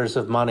the daughters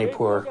of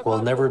Manipur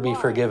will never be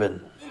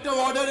forgiven. The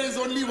order is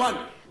only one.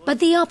 But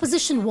the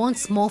opposition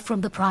wants more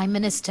from the Prime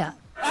Minister.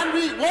 And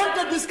we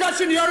want a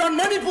discussion here on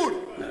Manipur.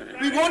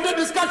 We want a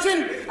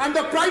discussion, and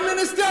the Prime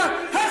Minister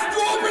has to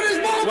open his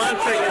mouth. One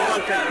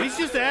second. He's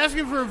just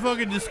asking for a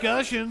fucking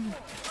discussion.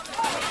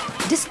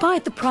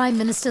 Despite the Prime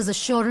Minister's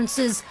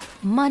assurances,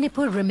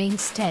 Manipur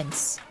remains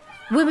tense.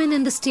 Women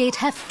in the state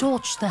have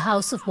torched the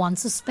house of one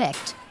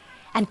suspect,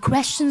 and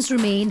questions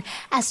remain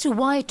as to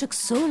why it took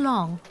so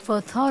long for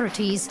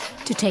authorities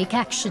to take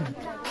action.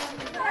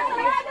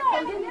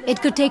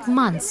 It could take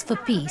months for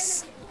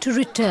peace to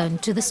return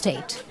to the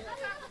state.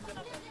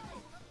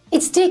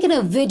 It's taken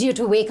a video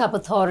to wake up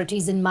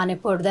authorities in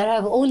Manipur. There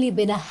have only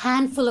been a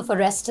handful of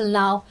arrests till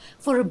now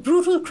for a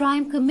brutal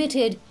crime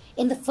committed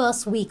in the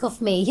first week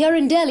of May. Here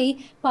in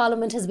Delhi,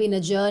 Parliament has been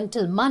adjourned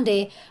till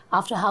Monday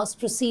after House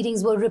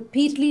proceedings were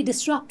repeatedly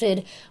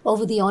disrupted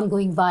over the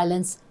ongoing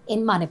violence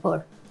in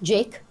Manipur.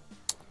 Jake?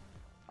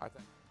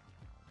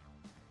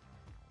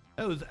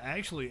 That was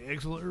actually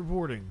excellent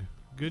reporting.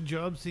 Good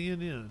job,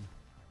 CNN.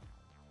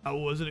 I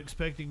wasn't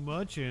expecting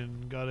much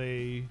and got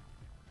a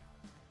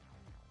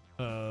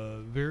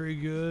very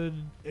good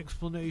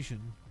explanation.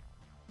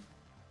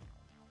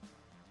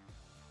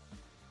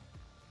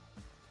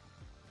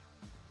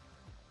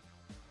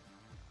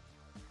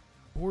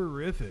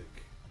 Horrific.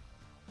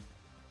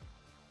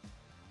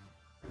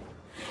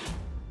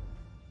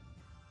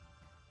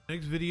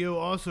 Next video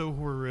also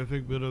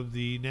horrific, but of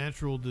the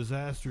natural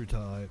disaster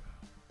type.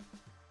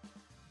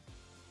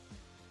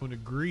 Going to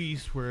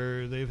Greece,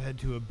 where they've had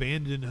to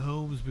abandon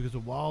homes because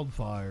of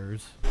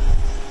wildfires.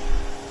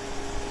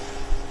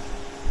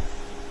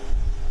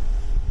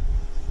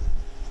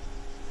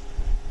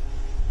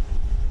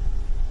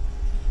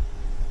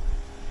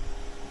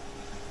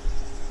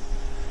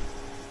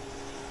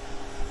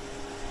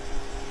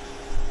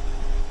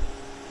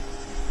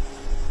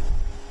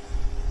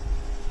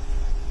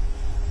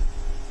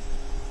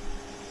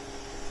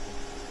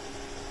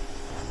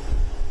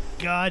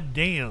 God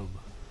damn.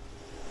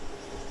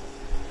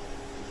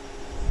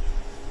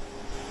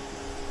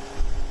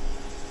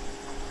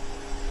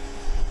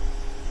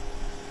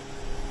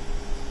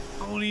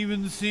 I don't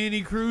even see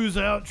any crews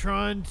out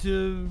trying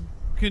to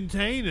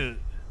contain it.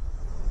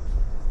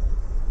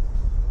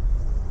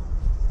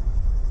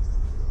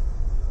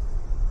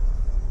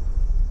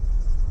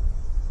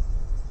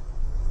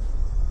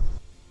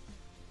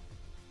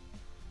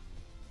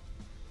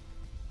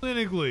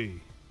 Clinically,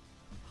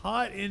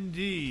 hot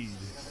indeed.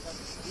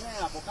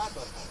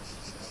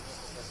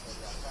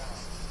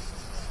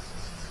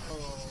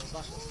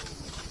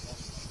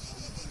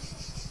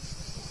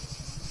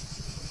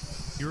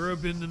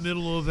 Europe in the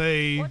middle of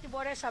a... Ό,τι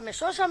μπορέσαμε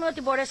σώσαμε,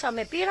 ό,τι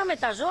μπορέσαμε πήραμε,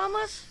 τα ζώα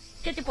μας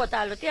και τίποτα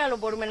άλλο. Τι άλλο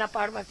μπορούμε να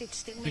πάρουμε αυτή τη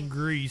στιγμή? In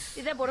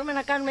Greece. Δεν μπορούμε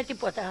να κάνουμε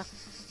τίποτα.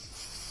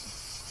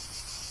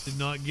 Did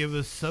not give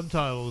us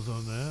subtitles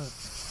on that.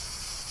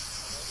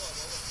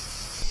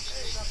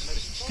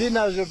 Τι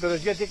να ζω,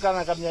 γιατί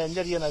κάνα καμιά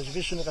ενέργεια να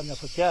σβήσουν καμιά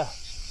φωτιά.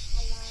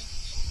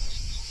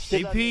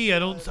 AP, I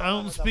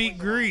don't speak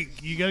Greek.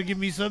 You gotta give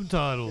me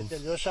subtitles.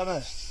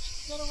 Τελειώσαμε.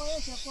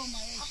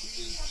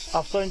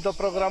 Αυτό είναι το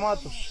πρόγραμμά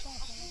τους.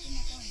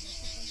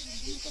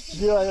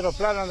 2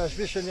 αεροπλάνα να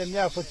σβήσουν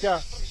μια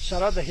φωτιά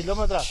 40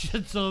 χιλιόμετρα.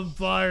 Shit's on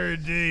fire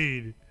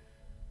indeed.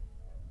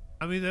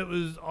 I mean, that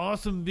was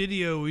awesome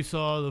video. We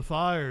saw the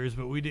fires,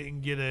 but we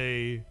didn't get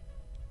a...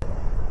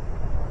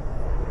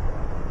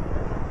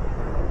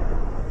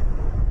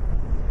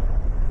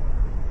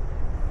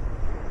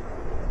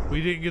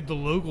 We didn't get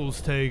the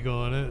locals' take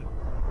on it.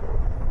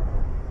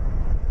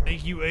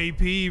 Thank you,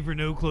 AP, for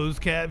no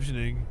closed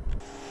captioning.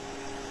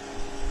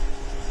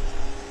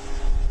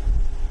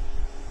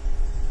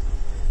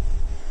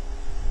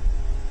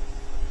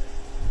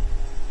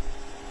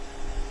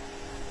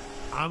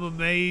 I'm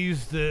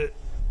amazed that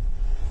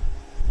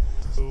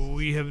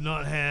we have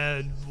not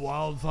had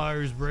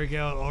wildfires break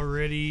out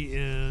already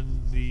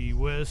in the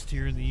West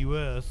here in the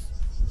U.S.,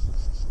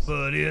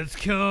 but it's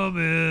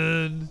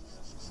coming.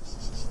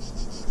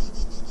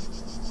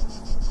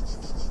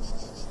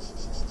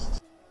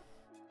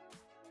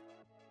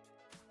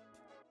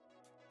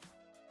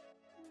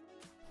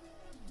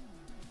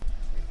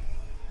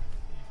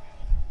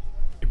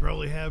 They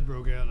probably have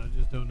broke out, I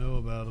just don't know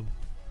about them.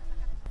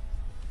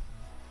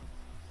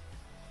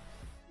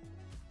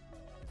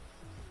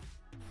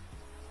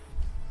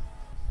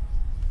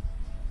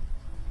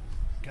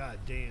 God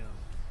damn.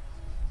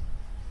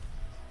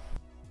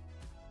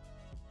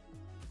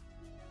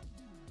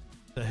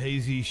 The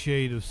hazy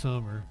shade of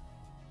summer.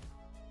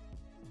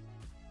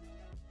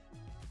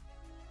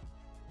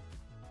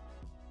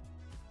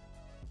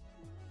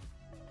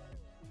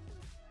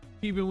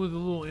 Keeping with a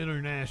little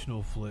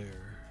international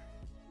flair.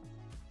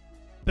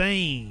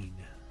 Spain.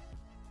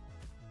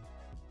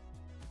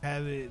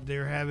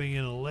 they're having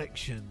an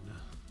election.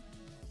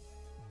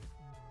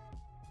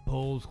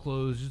 Polls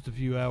closed just a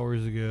few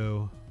hours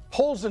ago.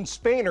 Polls in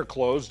Spain are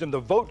closed and the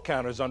vote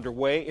count is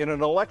underway in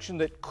an election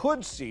that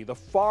could see the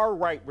far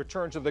right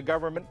return to the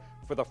government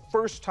for the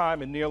first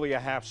time in nearly a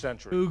half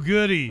century. Ooh,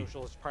 goody.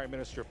 Socialist Prime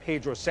Minister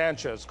Pedro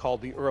Sanchez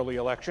called the early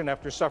election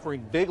after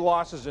suffering big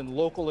losses in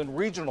local and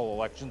regional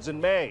elections in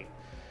May.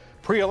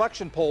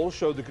 Pre-election polls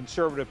showed the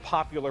Conservative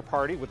Popular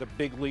Party with a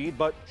big lead,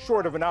 but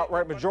short of an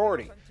outright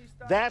majority.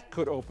 That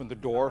could open the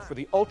door for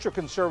the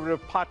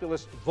ultra-conservative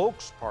populist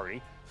Vox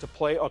Party to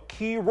play a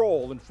key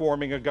role in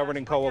forming a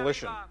governing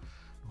coalition.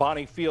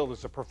 Bonnie Field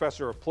is a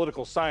professor of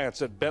political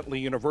science at Bentley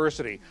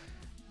University.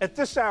 At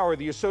this hour,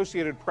 the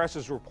Associated Press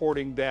is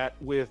reporting that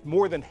with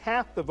more than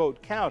half the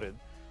vote counted,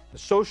 the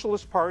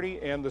Socialist Party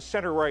and the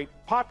center-right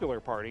Popular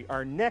Party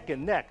are neck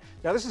and neck.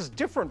 Now, this is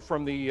different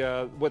from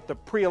what the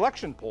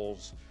pre-election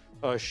polls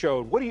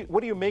showed. What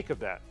do you make of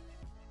that?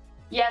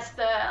 Yes,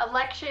 the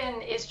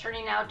election is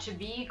turning out to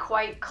be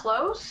quite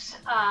close.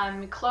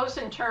 Close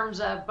in terms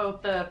of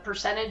both the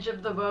percentage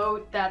of the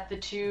vote that the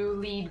two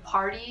lead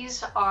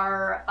parties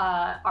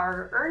are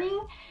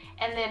earning,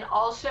 and then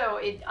also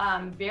it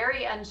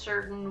very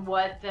uncertain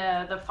what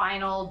the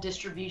final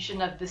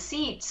distribution of the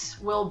seats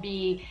will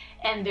be,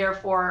 and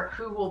therefore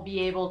who will be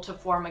able to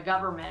form a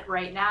government.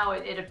 Right now,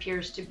 it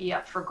appears to be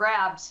up for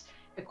grabs.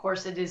 Of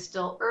course, it is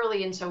still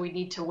early, and so we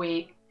need to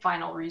wait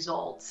final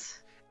results.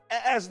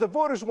 As the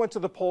voters went to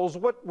the polls,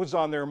 what was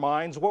on their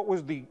minds? What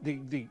was the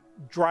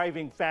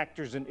driving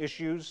factors and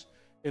issues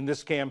in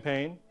this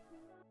campaign?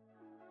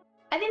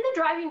 I think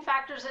the driving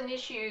factors and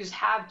issues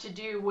have to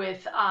do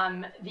with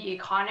the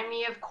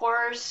economy, of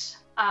course.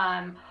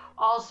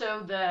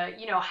 Also,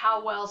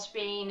 how well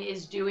Spain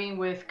is doing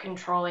with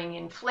controlling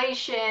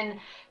inflation.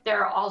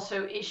 There are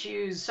also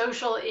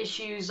social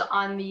issues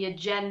on the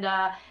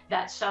agenda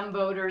that some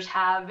voters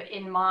have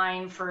in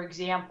mind. For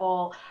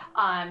example,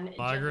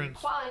 gender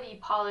equality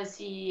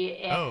policy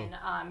and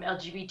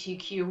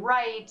LGBTQ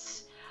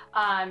rights.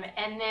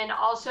 And then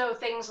also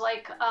things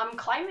like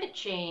climate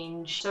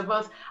change. So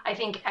both, I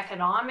think,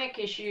 economic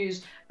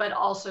issues, but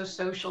also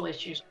social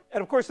issues.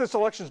 And of course, this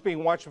election is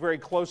being watched very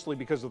closely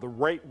because of the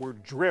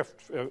rightward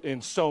drift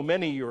in so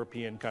many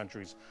European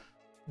countries.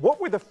 What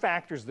were the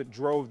factors that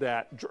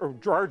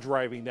are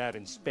driving that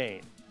in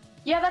Spain?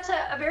 Yeah, that's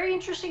a very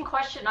interesting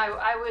question.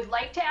 I would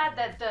like to add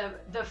that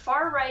the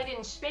far right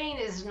in Spain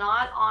is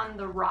not on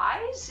the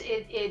rise.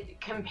 It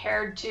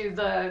compared to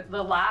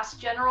the last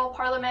general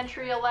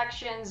parliamentary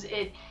elections,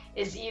 it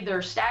is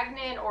either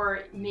stagnant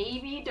or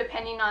maybe,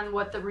 depending on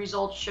what the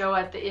results show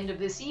at the end of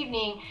this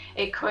evening,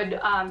 it could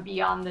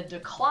be on the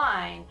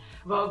decline.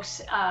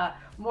 Vox,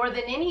 more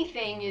than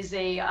anything, is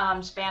a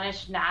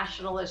Spanish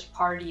nationalist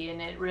party,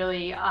 and it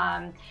really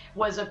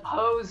was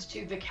opposed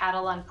to the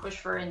Catalan push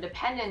for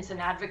independence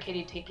and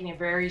advocated taking a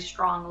very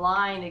strong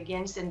line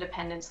against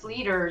independence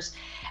leaders.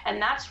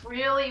 And that's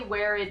really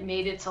where it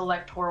made its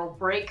electoral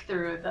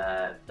breakthrough.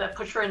 The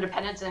push for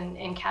independence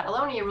in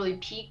Catalonia really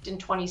peaked in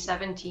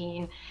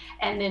 2017,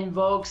 and then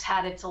Vox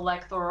had its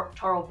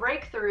electoral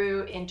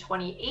breakthrough in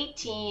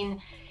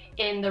 2018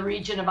 in the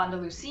region of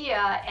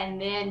Andalusia, and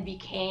then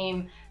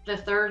became the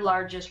third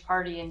largest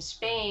party in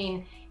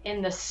Spain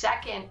in the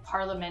second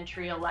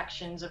parliamentary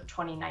elections of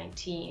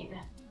 2019.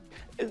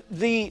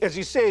 As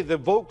you say, the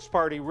Vox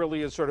party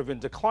really is sort of in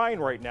decline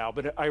right now,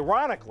 but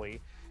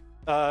ironically,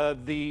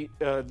 the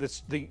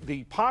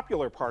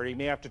Popular Party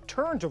may have to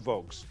turn to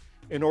Vox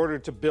in order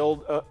to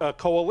build a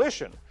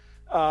coalition.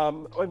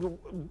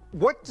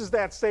 What does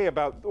that say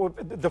about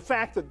the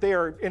fact that they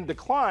are in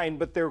decline,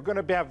 but they're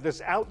going to have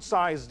this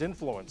outsized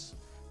influence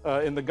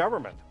in the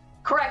government?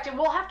 Correct, and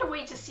we'll have to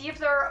wait to see if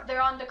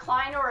they're on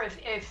decline or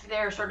if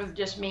they're sort of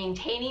just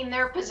maintaining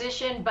their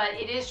position. But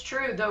it is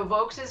true, though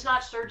Vox is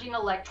not surging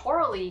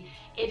electorally,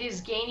 it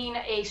is gaining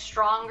a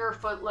stronger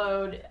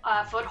foothold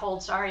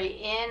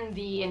in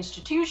the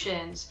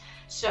institutions.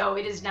 So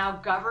it is now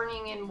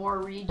governing in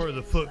more regions. For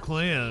the Foot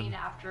Clan.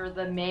 After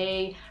the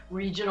May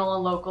regional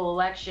and local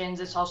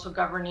elections, it's also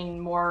governing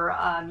more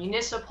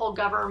municipal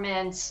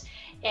governments,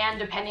 and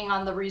depending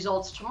on the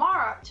results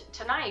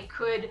tonight,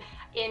 could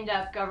end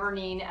up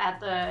governing at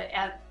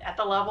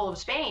the level of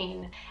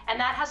Spain. And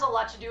that has a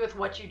lot to do with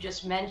what you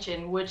just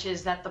mentioned, which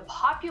is that the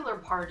Popular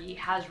Party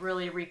has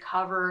really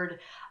recovered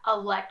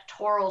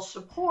electoral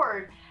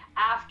support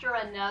after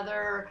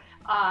another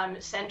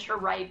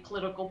center-right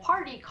political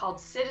party called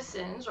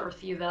Citizens, or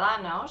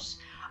Ciudadanos,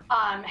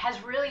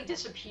 has really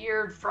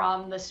disappeared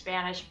from the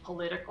Spanish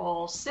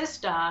political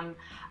system.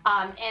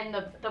 And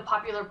the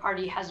Popular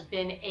Party has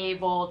been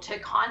able to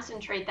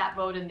concentrate that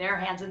vote in their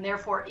hands and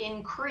therefore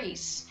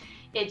increase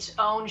its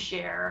own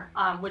share,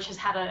 which has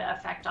had an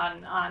effect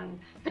on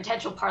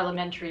potential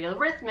parliamentary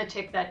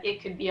arithmetic that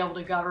it could be able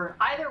to govern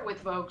either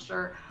with Vox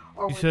or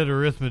you said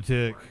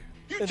arithmetic.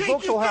 And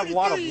Vox will have a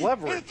lot of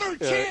leverage.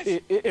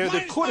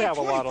 They could have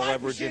a lot of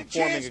leverage in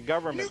forming a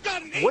government.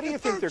 What do you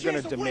think they're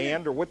going to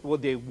demand, or what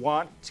would they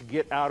want to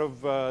get out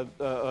of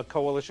a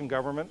coalition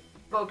government?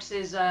 Vox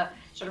is a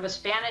sort of a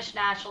Spanish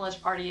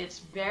nationalist party. It's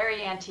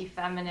very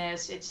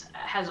anti-feminist. It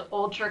has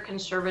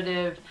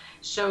ultra-conservative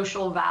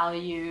social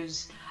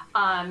values.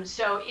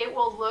 So it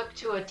will look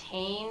to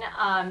attain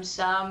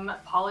some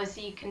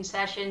policy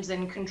concessions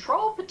and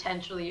control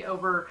potentially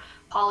over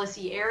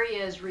policy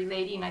areas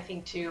relating, I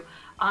think, to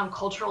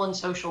cultural and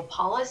social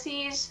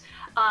policies.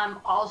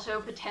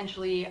 Also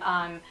potentially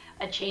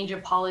a change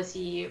of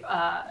policy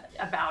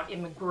about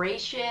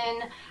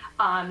immigration.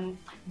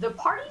 The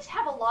parties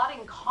have a lot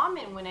in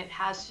common when it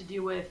has to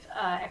do with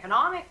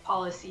economic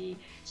policy,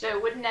 so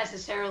it wouldn't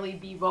necessarily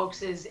be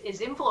Vox's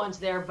influence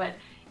there, but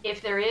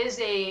if there is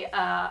a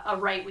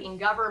right-wing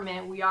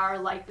government, we are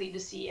likely to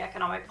see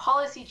economic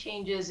policy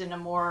changes in a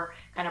more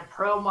kind of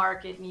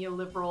pro-market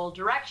neoliberal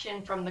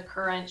direction from the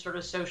current sort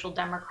of social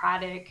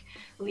democratic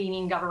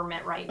leaning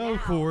government right now.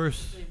 Of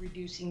course.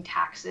 Reducing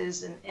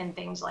taxes and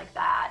things like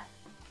that.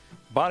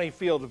 Bonnie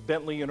Field of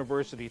Bentley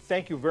University,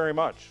 thank you very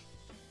much.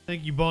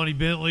 Thank you, Bonnie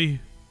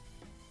Bentley.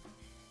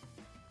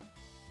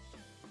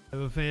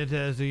 Have a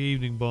fantastic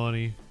evening,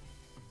 Bonnie.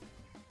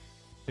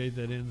 Appreciate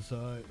that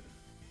insight.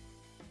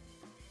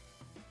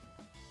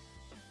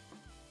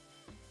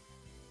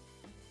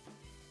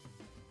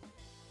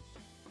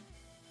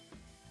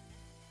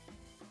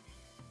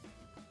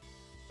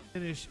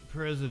 Spanish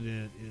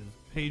president is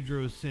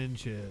Pedro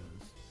Sanchez.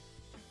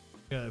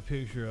 Got a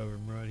picture of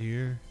him right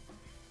here.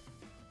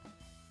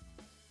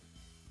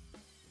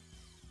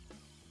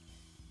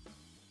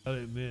 I'll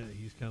admit,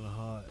 he's kind of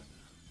hot.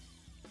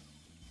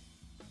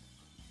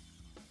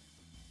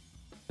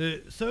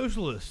 The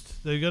socialists.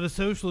 They've got a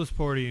socialist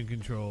party in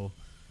control.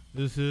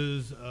 This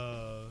is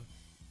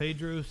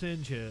Pedro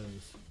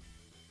Sanchez.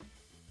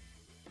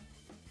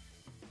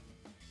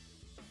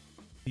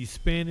 The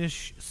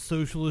Spanish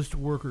Socialist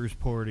Workers'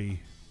 Party.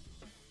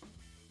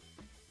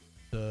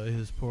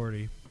 His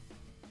party.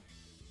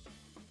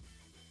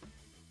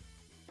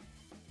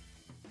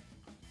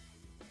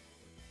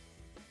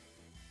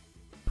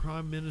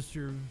 Prime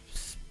Minister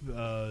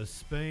of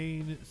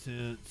Spain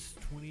since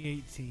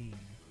 2018.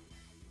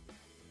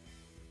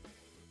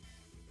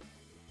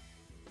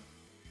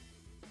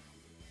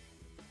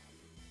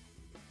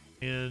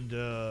 And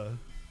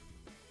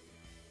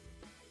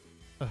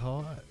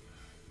hot.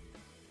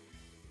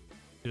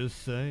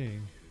 Just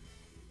saying.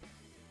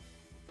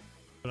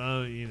 But I,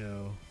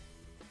 live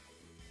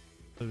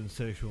in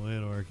sexual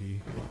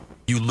anarchy.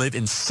 You live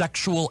in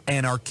sexual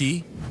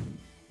anarchy?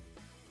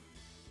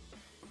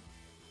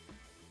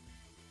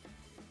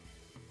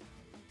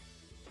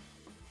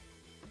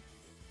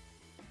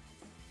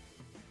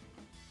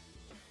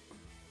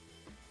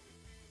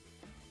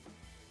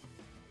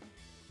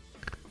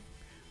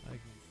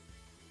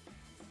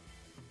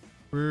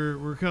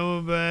 We're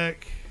coming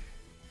back.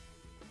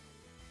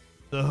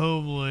 The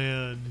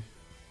homeland.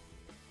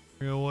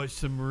 We're gonna watch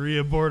some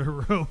Maria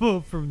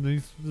Bartiromo from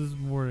this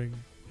morning.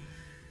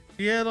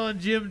 She had on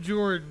Jim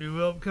Jordan, who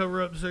helped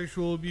cover up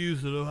sexual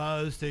abuse at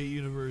Ohio State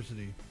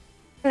University.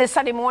 This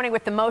Sunday morning,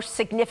 with the most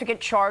significant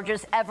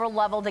charges ever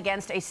leveled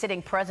against a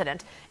sitting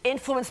president,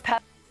 influence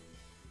peddling.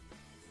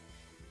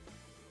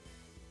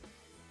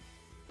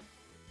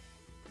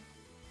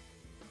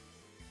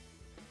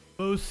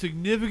 Most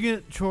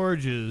significant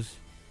charges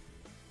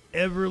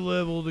ever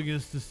leveled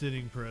against the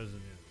sitting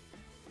president.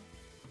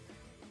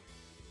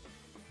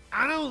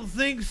 I don't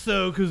think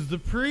so, because the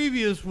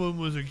previous one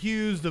was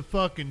accused of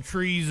fucking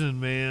treason,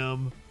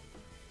 ma'am.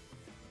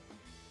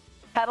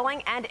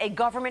 Peddling and a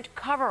government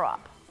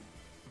cover-up.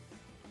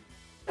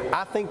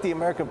 I think the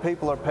American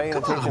people are paying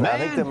attention. I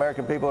think the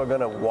American people are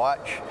going to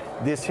watch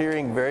this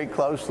hearing very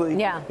closely.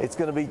 Yeah. It's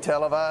going to be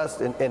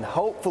televised, and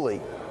hopefully...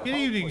 Good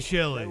evening,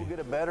 Shelley. We'll get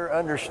a better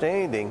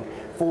understanding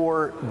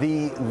for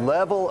the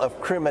level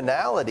of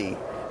criminality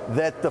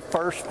that the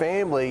First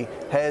Family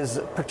has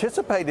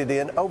participated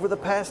in over the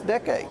past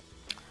decade.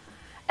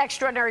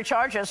 Extraordinary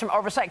charges from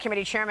Oversight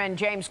Committee Chairman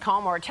James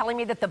Comer telling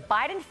me that the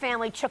Biden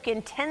family took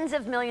in tens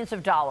of millions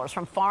of dollars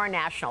from foreign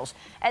nationals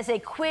as a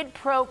quid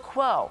pro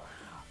quo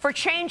for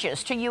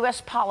changes to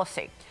U.S.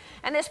 policy.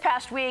 And this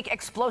past week,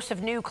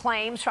 explosive new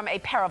claims from a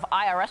pair of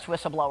IRS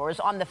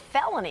whistleblowers on the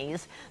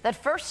felonies that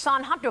first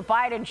son Hunter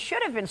Biden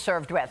should have been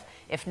served with,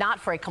 if not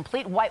for a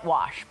complete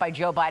whitewash by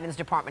Joe Biden's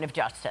Department of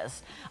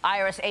Justice.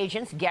 IRS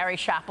agents Gary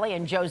Shapley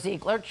and Joe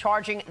Ziegler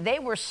charging they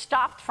were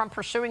stopped from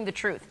pursuing the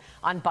truth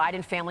on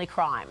Biden family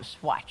crimes.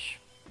 Watch.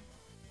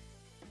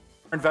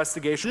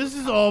 Investigation. This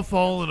is all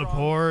falling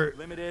apart.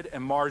 Limited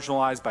and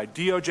marginalized by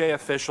DOJ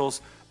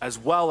officials as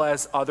well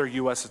as other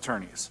U.S.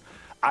 attorneys.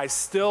 I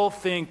still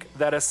think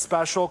that a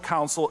special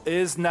counsel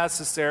is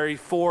necessary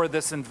for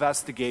this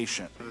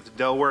investigation. The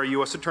Delaware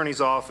U.S.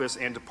 Attorney's Office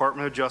and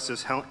Department of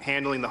Justice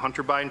handling the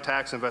Hunter Biden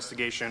tax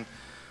investigation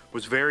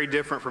was very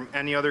different from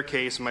any other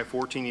case in my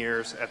 14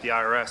 years at the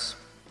IRS.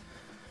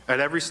 At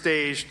every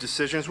stage,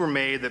 decisions were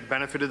made that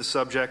benefited the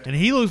subject. And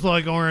he looks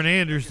like Arn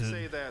Anderson. I can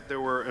say that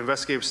there were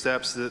investigative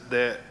steps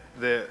that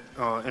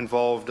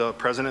involved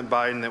President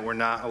Biden that were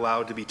not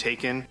allowed to be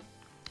taken.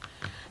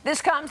 This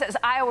comes as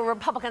Iowa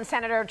Republican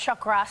Senator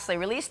Chuck Grassley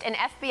released an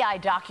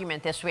FBI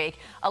document this week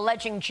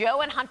alleging Joe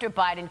and Hunter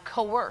Biden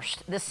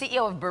coerced the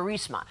CEO of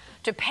Burisma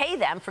to pay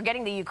them for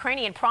getting the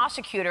Ukrainian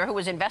prosecutor who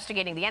was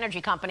investigating the energy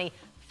company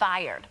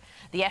fired.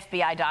 The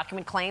FBI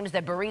document claims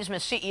that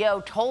Burisma's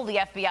CEO told the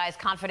FBI's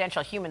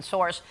confidential human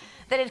source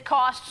that it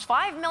costs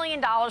 $5 million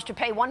to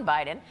pay one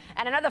Biden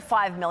and another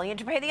 $5 million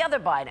to pay the other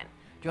Biden.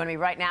 Joining me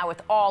right now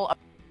with all of...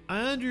 I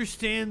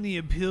understand the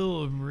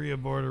appeal of Maria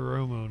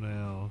Bartiromo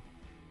now.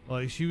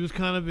 Like, she was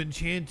kind of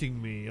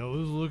enchanting me. I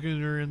was looking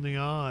at her in the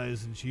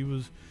eyes, and she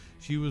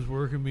was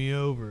working me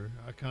over.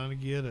 I kind of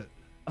get it.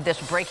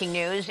 This breaking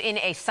news in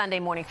a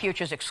Sunday Morning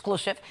Futures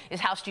exclusive is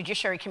House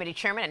Judiciary Committee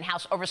Chairman and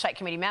House Oversight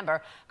Committee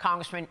member,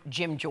 Congressman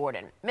Jim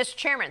Jordan. Mr.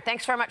 Chairman,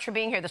 thanks very much for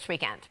being here this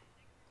weekend.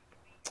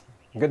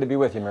 Good to be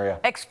with you, Maria.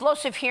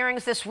 Explosive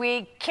hearings this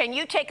week. Can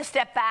you take a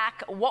step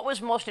back? What was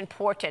most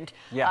important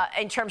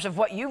in terms of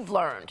what you've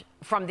learned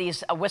from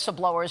these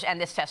whistleblowers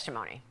and this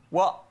testimony?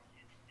 Well,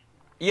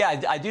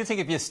 yeah, I do think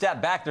if you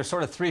step back, there's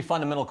sort of three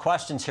fundamental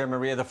questions here,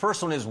 Maria. The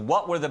first one is,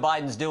 what were the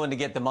Bidens doing to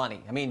get the money?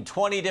 I mean,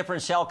 20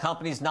 different shell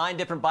companies, 9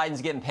 different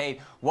Bidens getting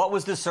paid. What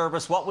was the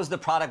service? What was the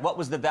product? What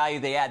was the value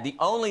they add? The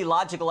only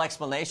logical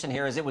explanation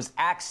here is it was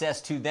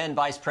access to then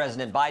Vice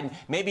President Biden,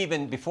 maybe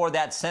even before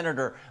that,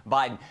 Senator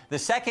Biden. The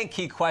second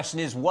key question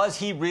is, was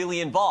he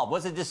really involved?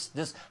 Was it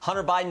this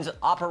Hunter Biden's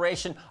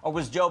operation, or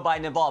was Joe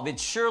Biden involved?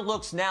 It sure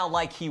looks now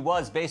like he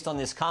was, based on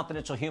this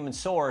confidential human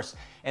source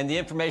and the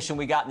information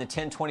we got in the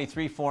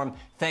 1023 form,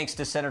 thanks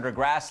to Senator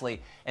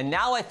Grassley. And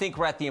now I think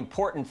we're at the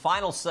important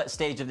final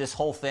stage of this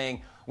whole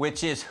thing,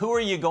 which is, who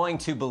are you going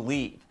to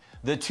believe?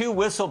 The two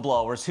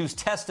whistleblowers whose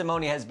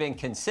testimony has been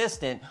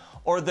consistent,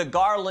 or the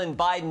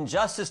Garland-Biden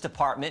Justice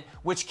Department,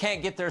 which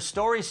can't get their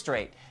story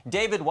straight?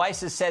 David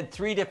Weiss has said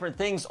 3 different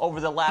things over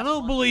the last... I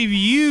don't believe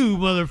you,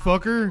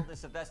 motherfucker.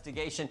 This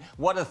investigation,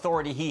 what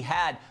authority he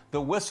had.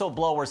 The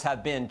whistleblowers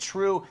have been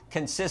true,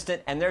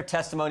 consistent, and their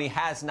testimony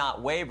has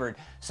not wavered.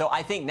 So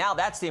I think now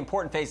that's the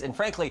important phase. And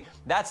frankly,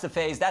 that's the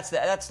phase, that's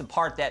the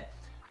part that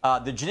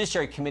the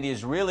Judiciary Committee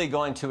is really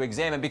going to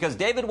examine, because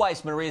David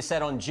Weiss, Maria,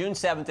 said on June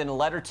 7th in a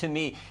letter to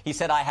me, he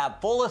said, I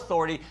have full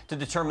authority to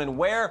determine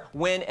where,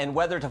 when, and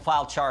whether to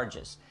file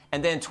charges.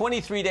 And then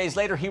 23 days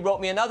later, he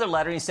wrote me another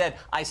letter. He said,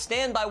 I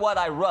stand by what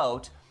I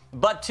wrote,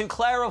 but to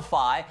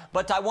clarify,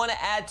 but I want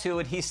to add to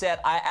it, he said,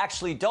 I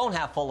actually don't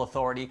have full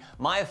authority.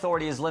 My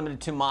authority is limited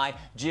to my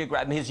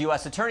his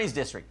U.S. Attorney's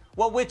District.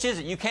 Well, which is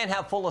it? You can't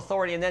have full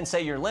authority and then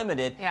say you're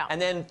limited. Yeah.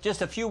 And then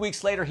just a few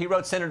weeks later, he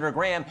wrote Senator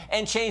Graham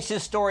and changed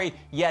his story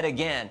yet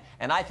again.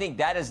 And I think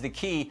that is the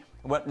key,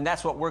 and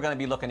that's what we're going to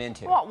be looking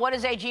into. Well, what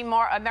does AG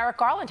Merrick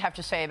Garland have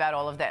to say about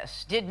all of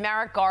this? Did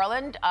Merrick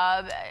Garland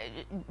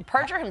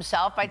perjure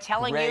himself by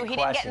telling you he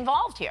didn't get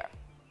involved here?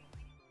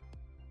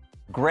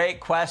 Great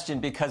question,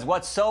 because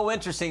what's so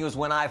interesting was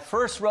when I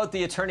first wrote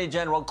the Attorney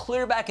General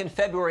clear back in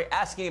February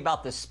asking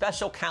about the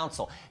special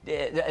counsel.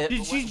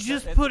 Did she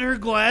just put her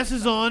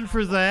glasses on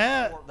for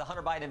that? For the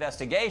Hunter Biden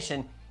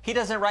investigation, he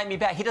doesn't write me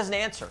back. He doesn't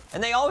answer.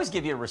 And they always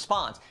give you a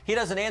response. He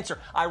doesn't answer.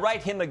 I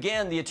write him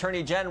again, the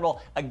Attorney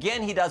General.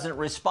 Again, he doesn't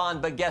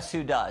respond, but guess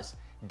who does?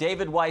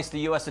 David Weiss, the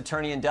U.S.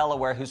 Attorney in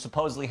Delaware, who's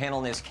supposedly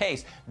handling this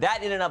case.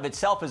 That in and of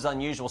itself is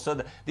unusual.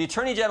 So the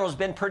Attorney General has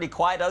been pretty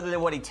quiet, other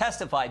than what he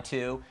testified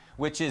to,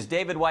 which is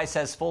David Weiss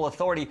has full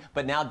authority,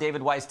 but now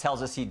David Weiss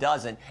tells us he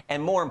doesn't.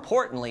 And more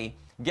importantly,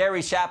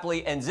 Gary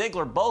Shapley and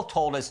Ziegler both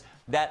told us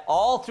that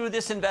all through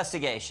this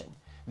investigation,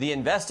 the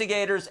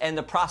investigators and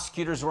the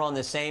prosecutors were on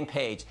the same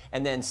page.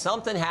 And then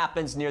something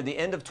happens near the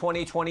end of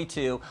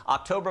 2022,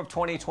 October of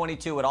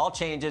 2022, it all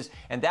changes,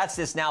 and that's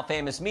this now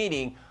famous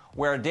meeting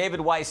where David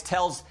Weiss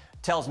tells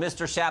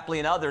Mr. Shapley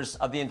and others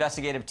of the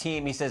investigative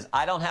team, he says,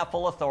 I don't have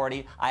full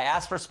authority. I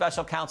asked for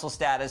special counsel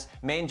status.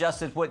 Main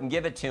Justice wouldn't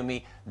give it to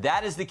me.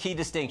 That is the key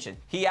distinction.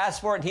 He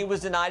asked for it and he was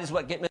denied, is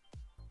what get me.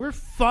 We're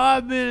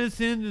 5 minutes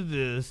into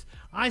this.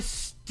 I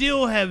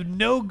still have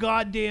no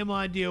goddamn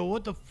idea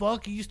what the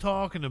fuck he's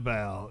talking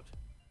about.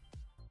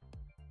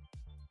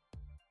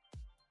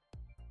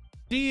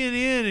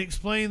 CNN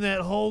explained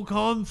that whole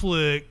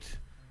conflict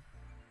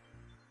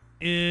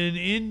in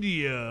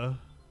India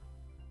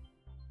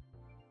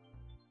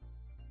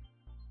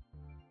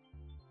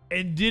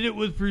and did it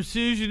with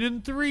precision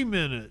in 3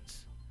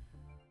 minutes.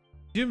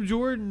 Jim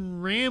Jordan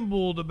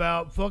rambled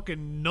about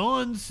fucking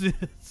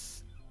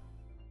nonsense.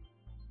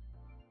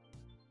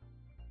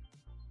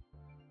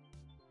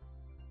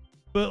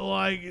 But,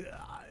 like,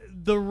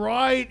 the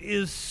right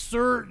is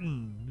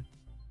certain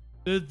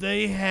that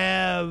they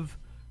have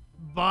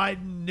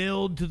Biden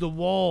nailed to the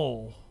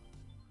wall.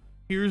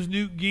 Here's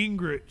Newt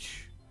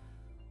Gingrich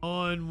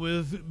on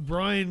with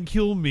Brian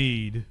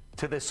Kilmeade.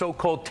 To the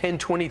so-called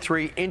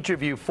 1023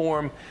 interview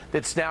form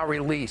that's now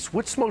released.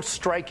 What's most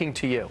striking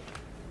to you?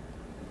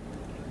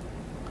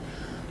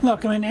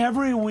 Look, I mean,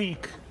 every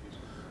week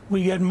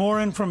we get more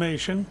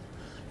information.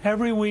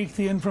 Every week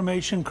the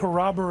information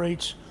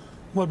corroborates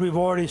what we've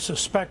already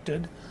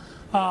suspected.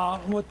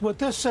 What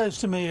this says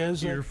to me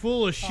is you're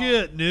full of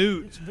shit,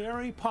 Newt. It's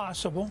very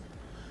possible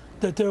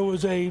that there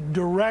was a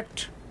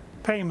direct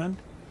payment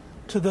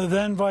to the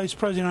then Vice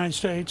President of the United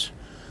States.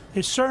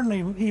 It's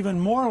certainly even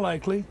more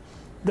likely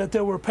that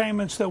there were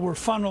payments that were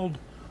funneled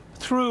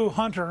through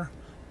Hunter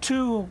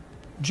to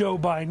Joe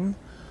Biden.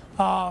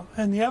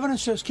 And the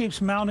evidence just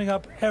keeps mounting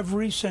up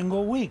every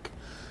single week.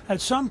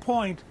 At some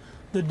point,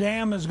 the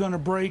dam is going to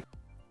break.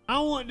 I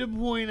want to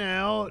point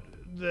out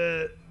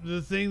that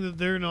the thing that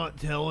they're not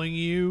telling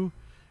you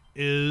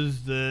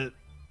is that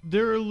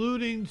they're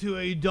alluding to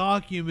a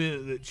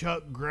document that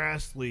Chuck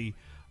Grassley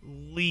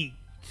leaked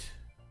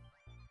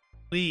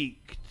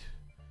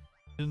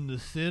in the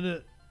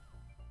Senate.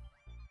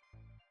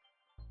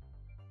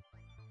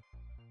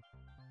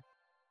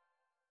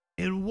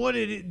 And what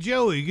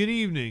Joey, good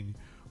evening.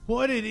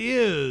 What it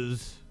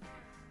is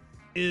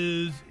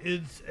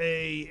it's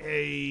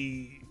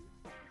a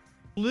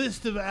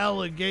list of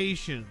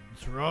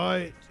allegations,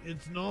 right?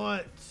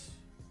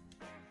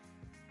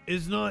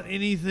 It's not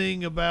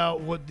anything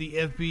about what the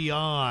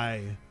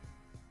FBI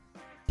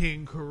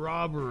can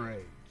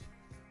corroborate.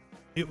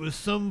 It was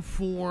some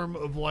form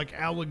of like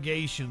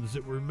allegations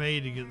that were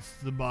made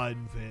against the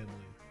Biden family.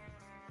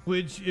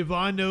 Which, if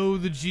I know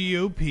the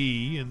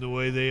GOP and the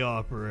way they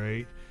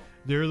operate,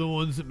 they're the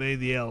ones that made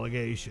the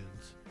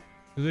allegations.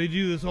 They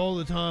do this all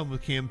the time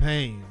with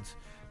campaigns.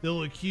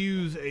 They'll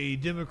accuse a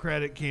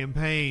Democratic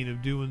campaign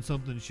of doing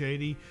something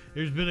shady.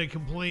 There's been a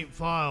complaint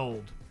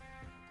filed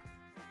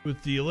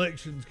with the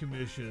Elections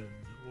Commission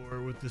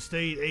or with the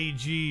state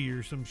AG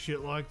or some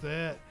shit like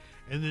that.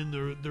 And then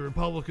the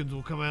Republicans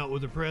will come out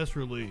with a press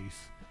release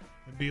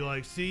and be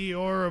like, see,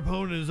 our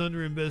opponent is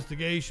under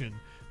investigation.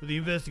 But the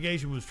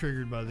investigation was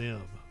triggered by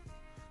them.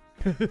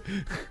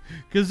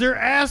 Because they're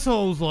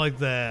assholes like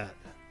that.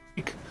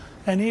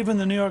 And even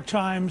the New York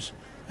Times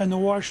and the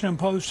Washington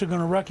Post are going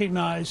to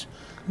recognize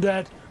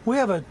that we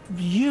have a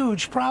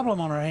huge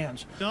problem on our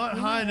hands. Not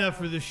high enough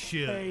for this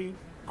shit. A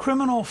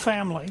criminal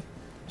family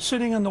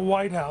sitting in the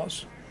White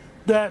House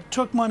that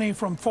took money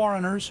from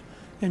foreigners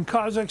in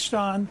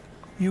Kazakhstan,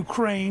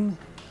 Ukraine,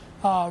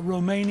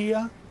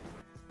 Romania,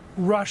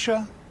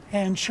 Russia,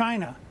 and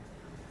China.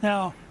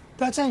 Now,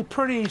 that's a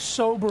pretty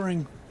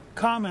sobering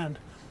comment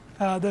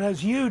that has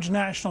huge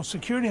national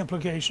security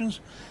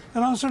implications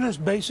and also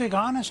just basic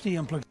honesty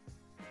implications.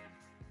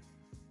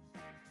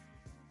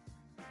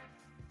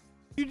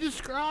 You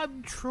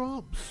described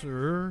Trump,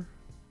 sir.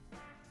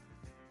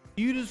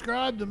 You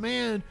described the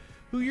man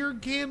who you're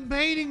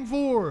campaigning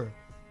for.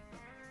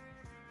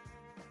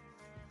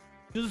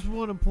 Just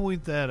want to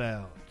point that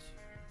out.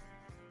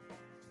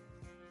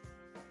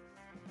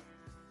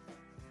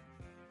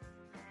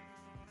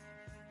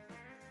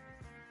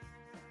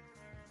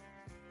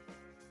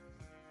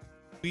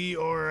 We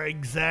are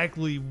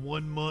exactly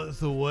 1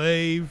 month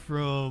away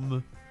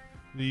from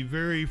the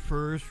very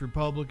first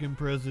Republican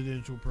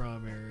presidential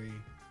primary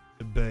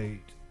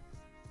debate.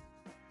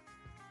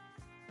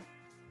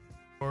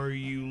 Are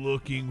you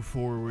looking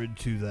forward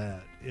to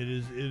that? It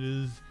is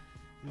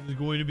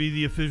going to be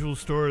the official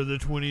start of the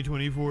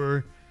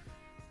 2024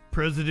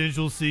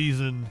 presidential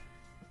season.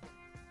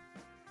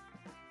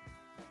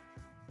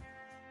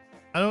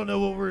 I don't know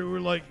what we're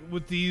like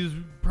with these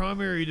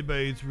primary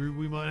debates.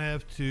 We might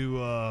have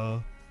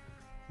to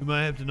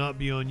not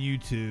be on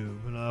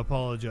YouTube, and I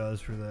apologize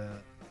for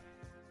that.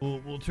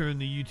 We'll turn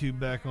the YouTube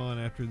back on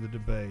after the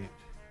debate.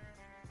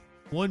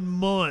 1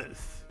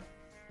 month.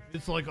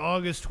 It's like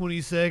August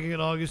 22nd,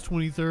 August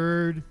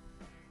 23rd.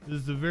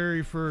 This is the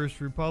very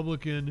first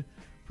Republican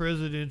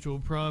presidential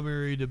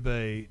primary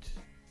debate.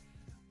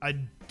 I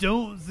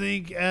don't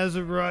think, as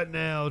of right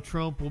now,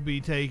 Trump will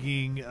be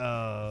taking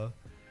part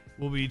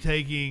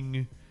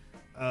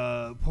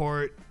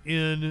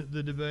in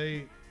the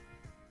debate.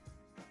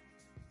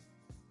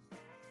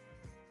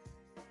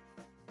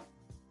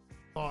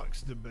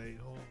 Fox debate.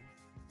 Hold on.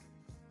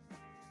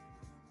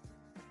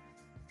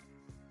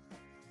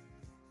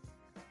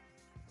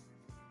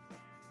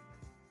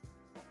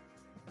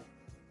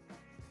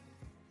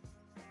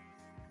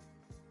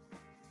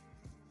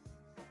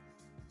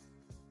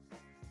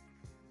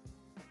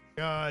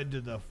 Guide to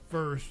the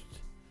first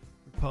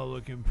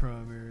Republican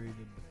primary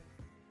debate.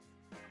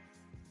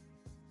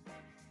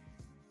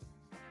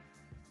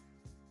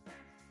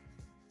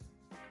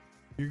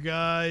 Your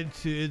guide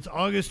to, it's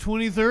August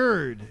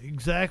 23rd,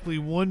 exactly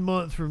 1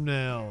 month from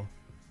now.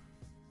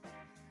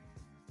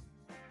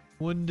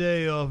 1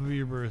 day off of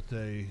your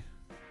birthday.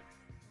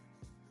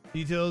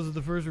 Details of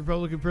the first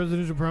Republican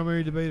presidential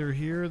primary debate are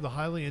here. The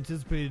highly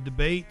anticipated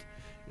debate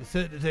is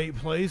set to take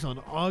place on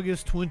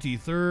August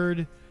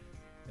 23rd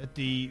at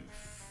the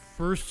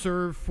First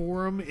Serve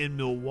Forum in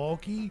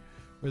Milwaukee,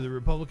 where the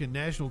Republican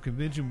National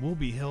Convention will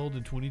be held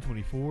in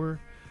 2024.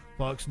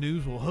 Fox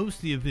News will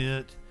host the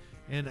event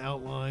and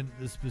outline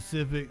the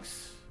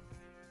specifics.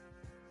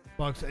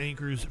 Fox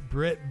anchors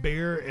Brett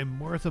Baier and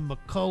Martha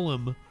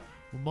McCullum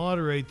will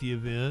moderate the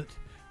event.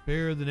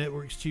 Baier, the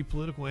network's chief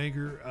political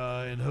anchor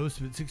and host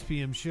of its 6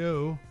 p.m.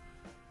 show.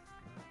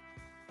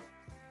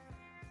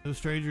 No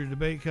stranger to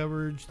debate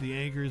coverage. The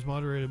anchor has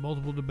moderated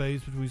multiple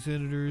debates between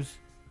senators.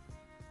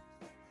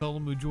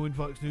 McCullum, who joined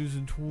Fox News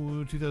in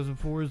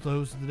 2004, is the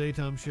host of the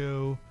daytime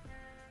show.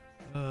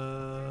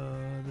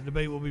 The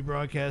debate will be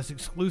broadcast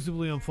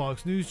exclusively on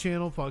Fox News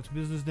Channel, Fox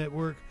Business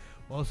Network.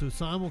 We'll also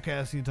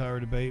simulcast the entire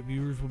debate.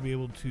 Viewers will be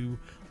able to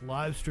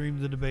live stream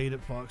the debate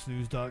at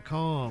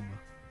foxnews.com.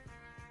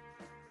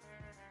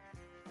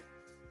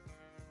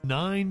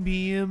 9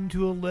 p.m.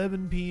 to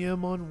 11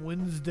 p.m. on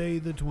Wednesday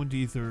the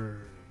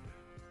 23rd.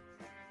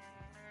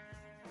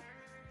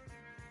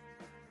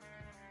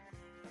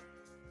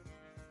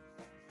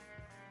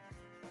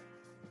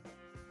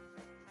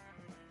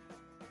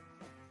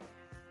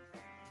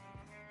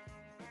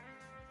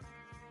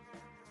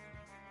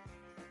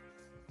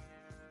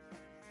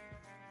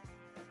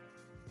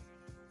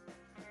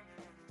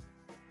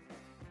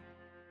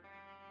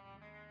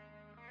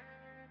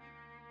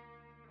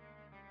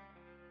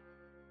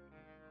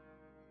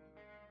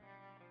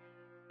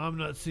 I'm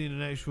not seeing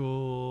an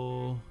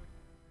actual...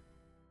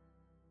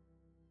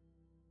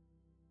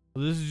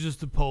 This is just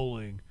the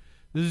polling.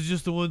 This is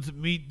just the ones that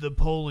meet the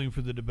polling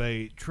for the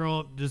debate.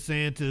 Trump,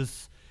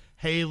 DeSantis,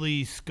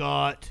 Haley,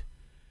 Scott,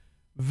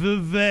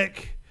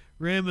 Vivek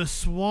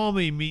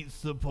Ramaswamy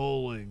meets the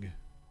polling.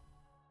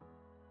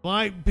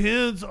 Mike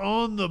Pence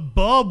on the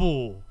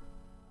bubble.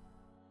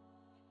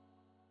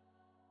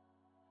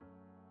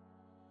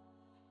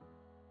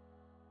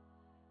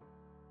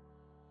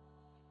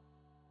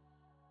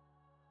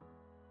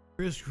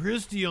 Chris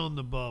Christie on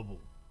the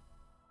bubble.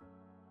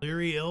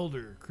 Larry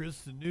Elder,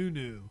 Chris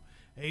Sununu,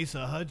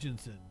 Asa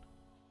Hutchinson.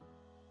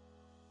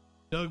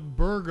 Doug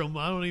Burgum,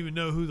 I don't even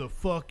know who the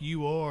fuck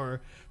you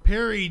are.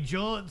 Perry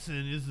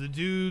Johnson is the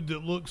dude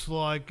that looks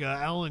like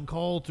Alan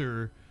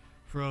Coulter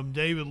from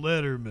David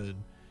Letterman.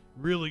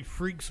 Really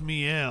freaks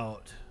me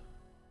out.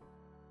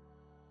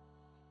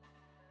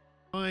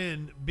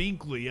 Ryan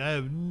Binkley, I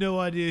have no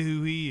idea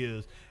who he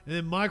is. And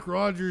then Mike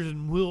Rogers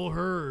and Will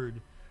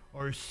Hurd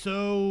are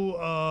so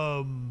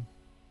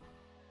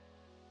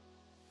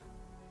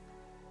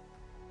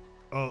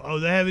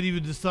they haven't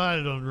even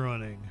decided on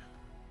running.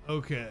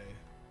 Okay.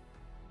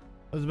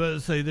 I was about to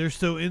say they're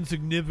so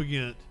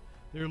insignificant.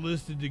 They're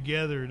listed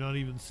together, not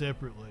even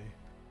separately.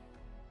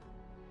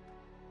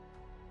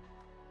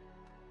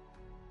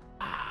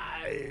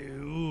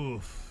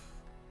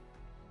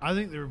 I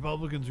think the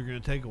Republicans are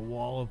going to take a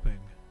walloping.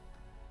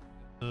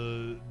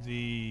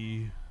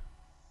 The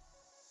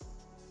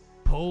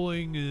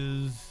polling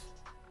is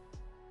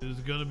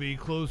going to be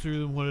closer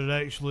than what it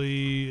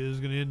actually is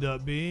going to end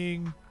up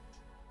being.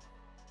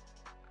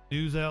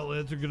 News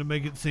outlets are going to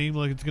make it seem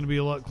like it's going to be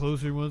a lot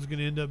closer than what it's going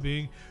to end up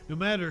being, no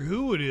matter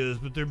who it is.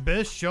 But their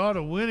best shot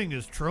of winning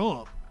is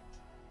Trump.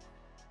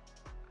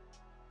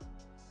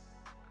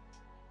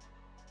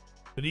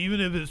 But even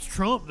if it's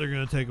Trump, they're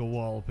going to take a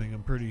walloping,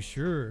 I'm pretty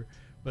sure.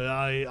 But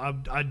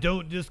I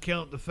don't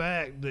discount the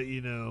fact that,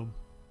 you know,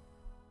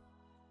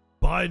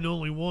 Biden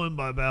only won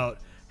by about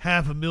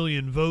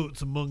 500,000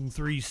 votes among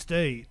 3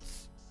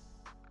 states.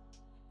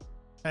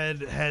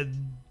 Had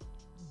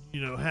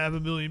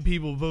 500,000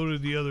 people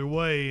voted the other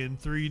way in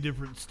 3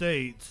 different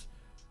states,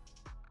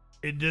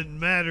 it didn't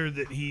matter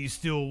that he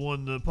still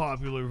won the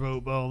popular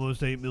vote by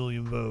almost 8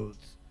 million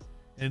votes.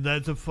 And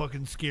that's a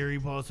fucking scary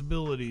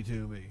possibility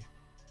to me.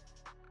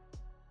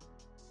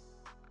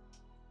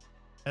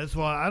 That's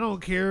why I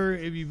don't care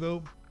if you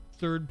vote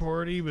third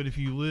party, but if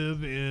you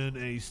live in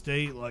a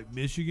state like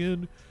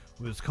Michigan,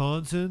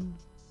 Wisconsin,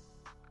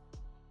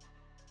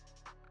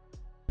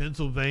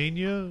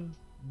 Pennsylvania,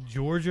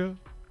 Georgia,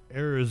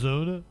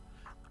 Arizona,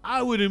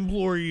 I would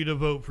implore you to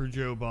vote for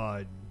Joe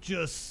Biden.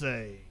 Just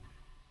saying.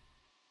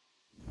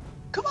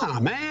 Come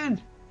on,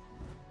 man.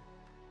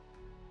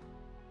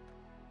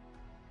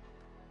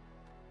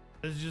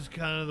 That's just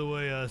kind of the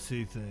way I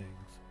see things.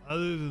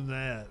 Other than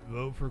that,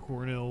 vote for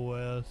Cornel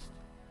West.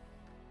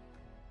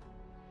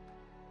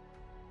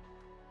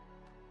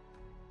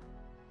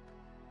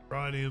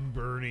 Right in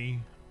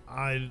Bernie.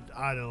 I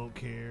don't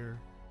care.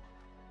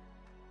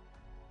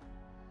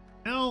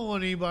 I don't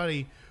want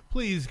anybody.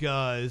 Please,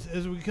 guys,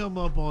 as we come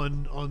up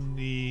on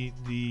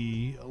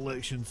the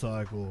election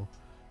cycle,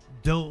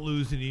 don't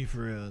lose any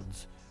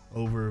friends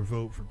over a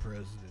vote for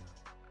president.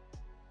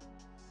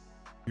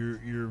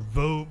 Your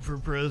vote for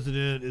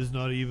president is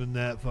not even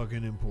that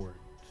fucking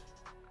important.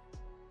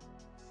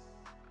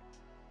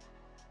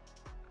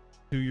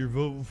 Who you're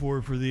voting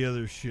for the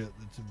other shit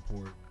that's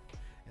important.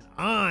 And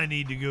I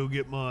need to go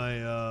get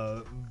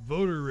my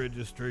voter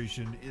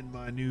registration in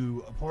my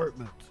new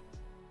apartment.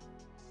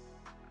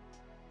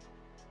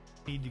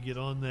 Need to get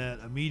on that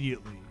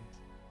immediately.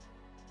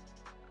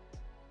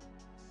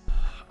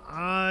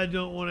 I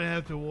don't want to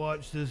have to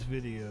watch this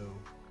video.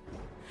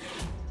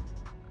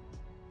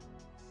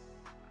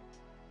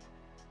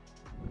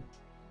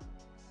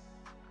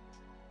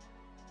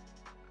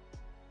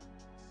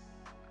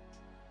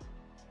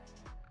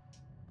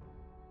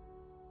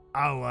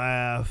 I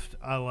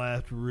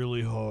laughed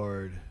really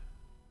hard.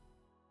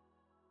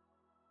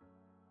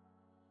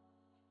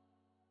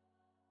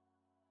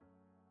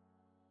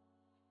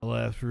 I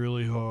laughed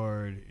really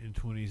hard in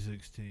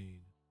 2016.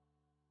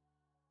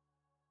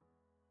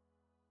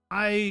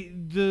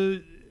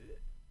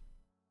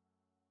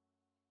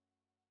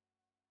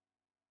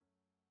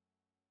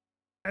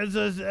 As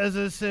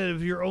I said,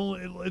 if you're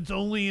it's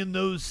only in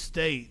those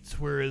states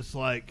where it's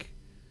like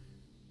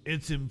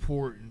it's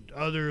important.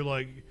 Other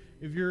like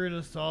if you're in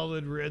a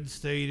solid red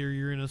state or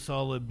you're in a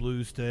solid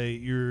blue state,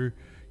 your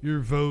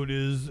vote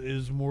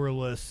is more or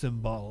less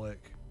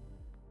symbolic.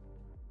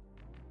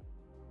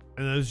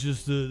 And that's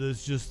just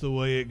the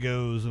way it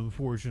goes,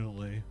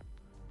 unfortunately.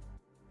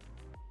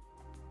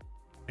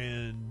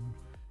 And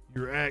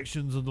your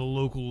actions on the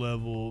local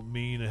level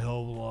mean a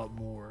hell of a lot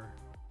more.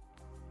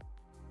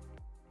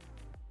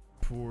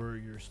 For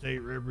your state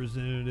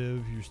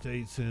representative, your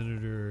state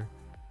senator,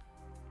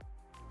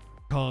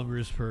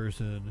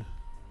 congressperson.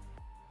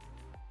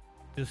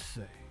 Just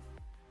say,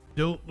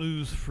 don't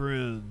lose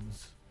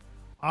friends.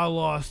 I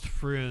lost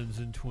friends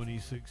in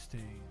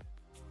 2016.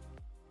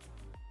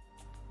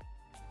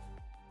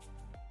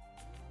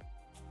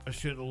 I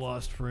shouldn't have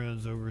lost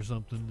friends over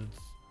something that's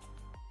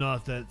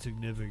not that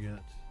significant.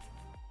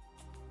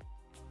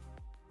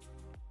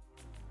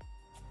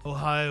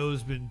 Ohio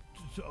has been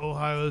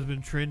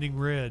trending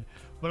red,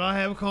 but I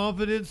have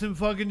confidence in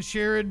fucking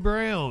Sherrod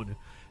Brown.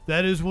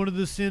 That is one of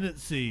the Senate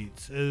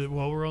seats.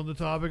 While we're on the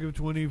topic of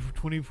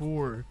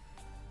 2024,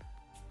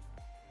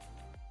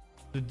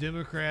 the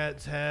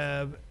Democrats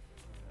have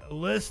a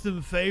less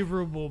than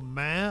favorable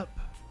map,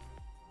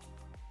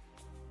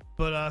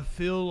 but I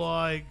feel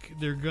like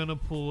they're gonna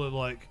pull it.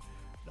 Like,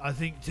 I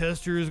think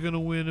Tester is gonna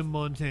win in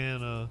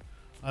Montana.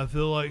 I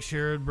feel like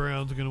Sherrod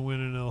Brown's gonna win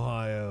in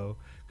Ohio.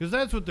 Because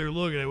that's what they're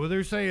looking at. When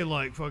they're saying,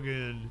 like,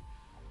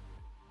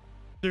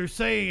 they're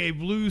saying a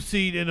blue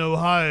seat in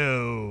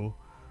Ohio.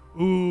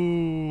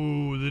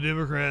 Ooh, the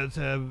Democrats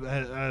have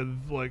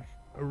like,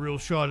 a real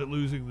shot at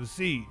losing the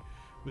seat.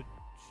 But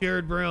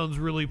Sherrod Brown's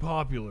really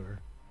popular.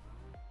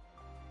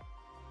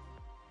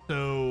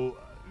 So,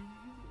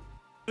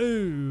 I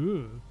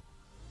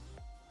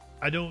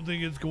don't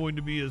think it's going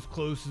to be as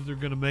close as they're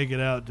going to make it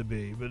out to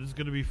be. But it's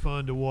going to be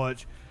fun to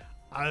watch.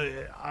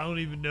 I don't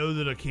even know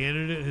that a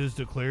candidate has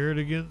declared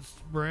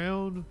against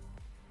Brown,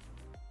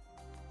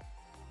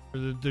 or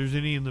that there's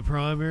any in the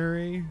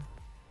primary on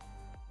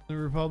the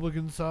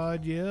Republican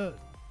side yet.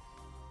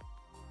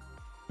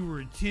 We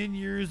were 10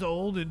 years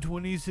old in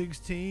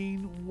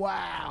 2016.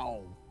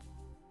 Wow.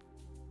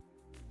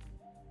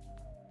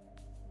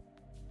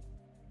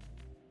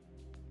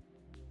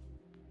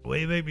 Way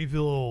you make me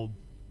feel old.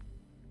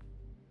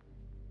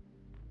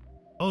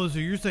 Oh, so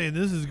you're saying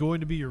this is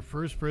going to be your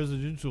first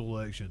presidential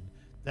election?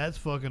 That's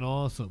fucking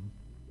awesome.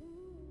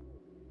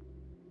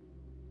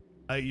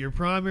 Your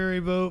primary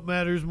vote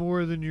matters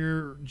more than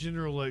your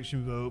general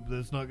election vote, but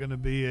that's not going to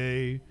be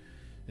an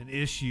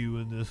issue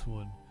in this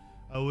one.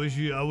 I wish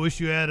you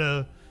had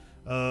a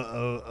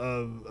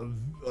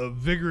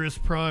vigorous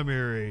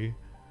primary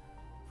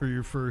for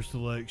your first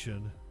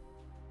election.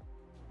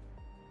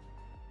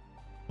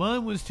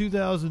 Mine was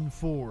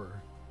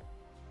 2004.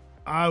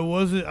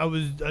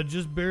 I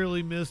just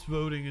barely missed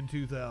voting in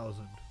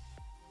 2000.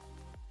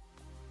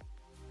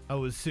 I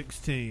was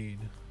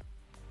 16.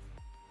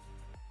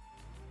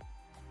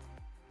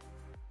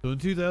 So in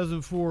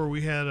 2004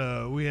 we had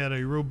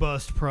a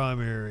robust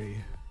primary.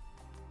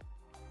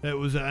 I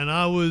was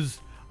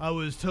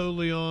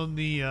totally on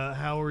the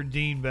Howard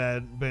Dean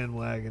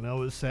bandwagon. I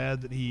was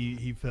sad that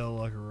he fell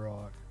like a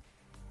rock.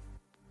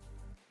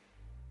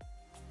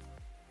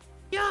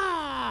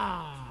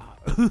 Yeah.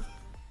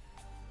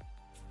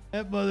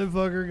 That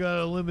motherfucker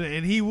got eliminated,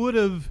 and he would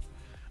have.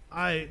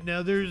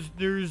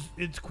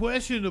 It's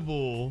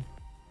questionable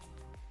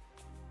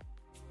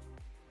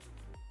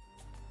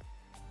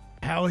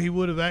how he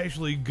would have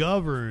actually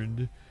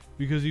governed,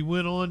 because he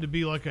went on to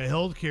be like a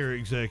healthcare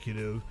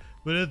executive,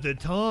 but at the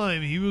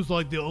time he was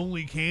like the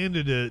only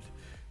candidate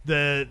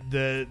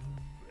that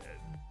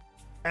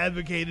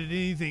advocated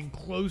anything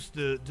close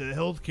to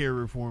healthcare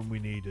reform we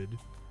needed.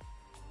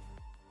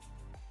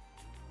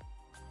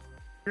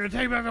 You're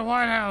gonna take back the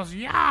White House,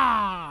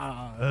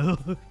 yeah.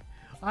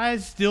 I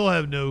still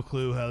have no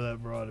clue how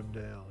that brought him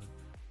down.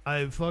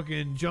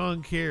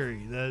 John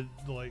Kerry, that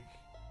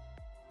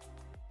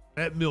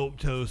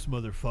milquetoast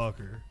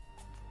motherfucker.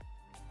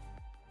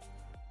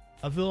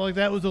 I feel like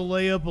that was a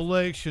layup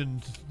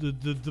election.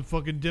 The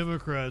fucking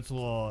Democrats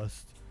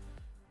lost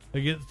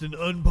against an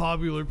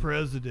unpopular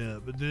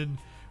president, but then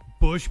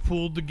Bush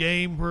pulled the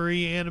game where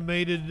he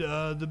animated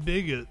the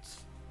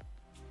bigots.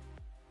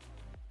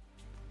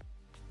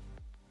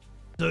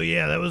 So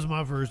yeah, that was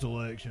my first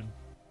election.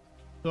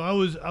 So I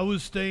was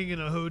staying in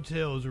a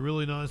hotel. It was a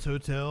really nice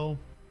hotel,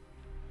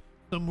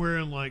 somewhere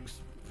in like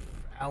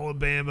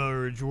Alabama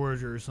or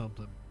Georgia or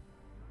something.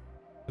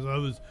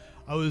 Because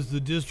I was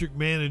the district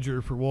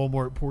manager for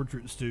Walmart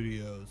Portrait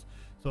Studios.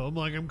 So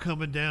I'm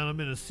coming down. I'm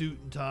in a suit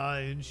and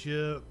tie and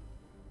shit.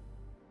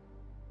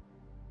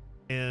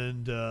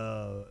 And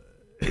the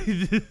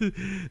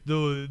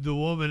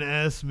woman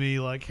asked me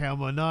like how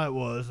my night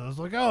was. I was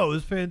like, oh, it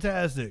was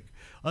fantastic.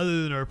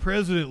 Other than our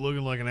president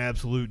looking like an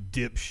absolute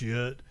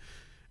dipshit.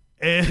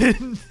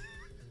 And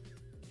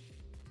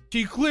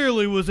she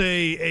clearly was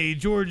a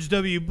George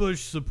W.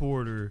 Bush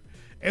supporter.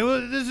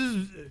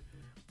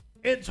 And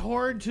it's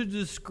hard to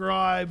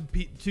describe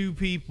to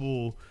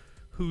people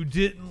who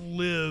didn't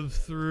live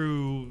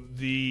through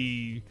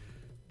the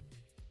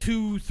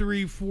 2,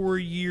 3, 4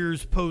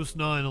 years post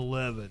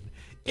 9/11.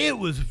 It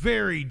was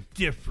very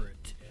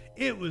different.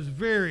 It was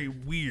very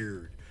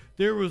weird.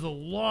 There was a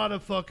lot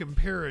of fucking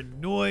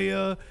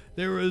paranoia.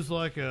 There was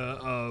like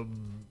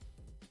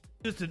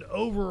just an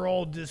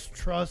overall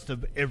distrust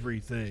of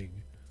everything.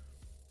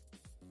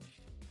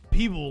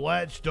 People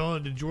latched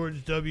on to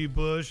George W.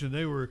 Bush, and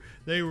they were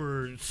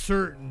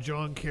certain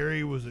John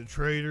Kerry was a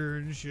traitor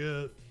and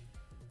shit.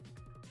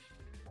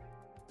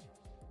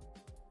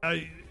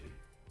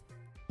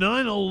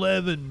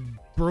 9/11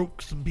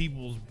 broke some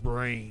people's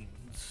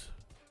brains,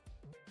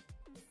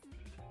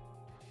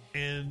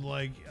 and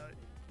like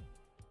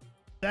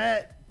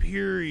that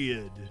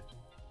period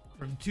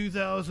from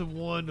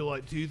 2001 to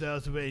like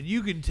 2008, and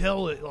you can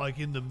tell it like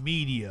in the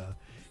media.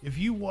 If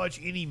you watch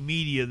any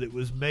media that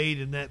was made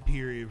in that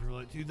period from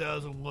like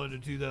 2001 to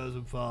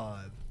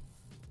 2005,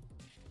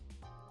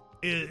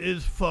 it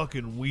is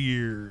fucking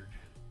weird.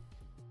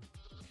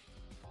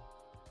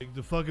 Like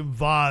the fucking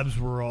vibes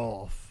were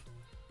off.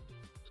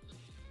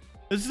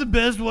 This is the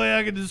best way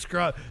I can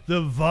describe.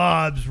 The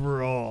vibes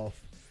were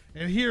off.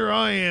 And here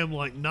I am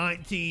like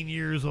 19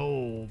 years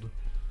old.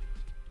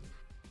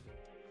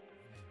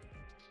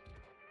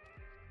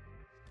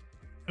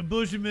 The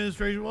Bush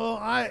administration, well,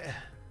 I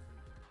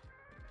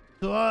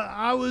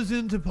was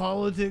into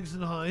politics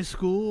in high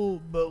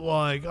school, but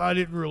like I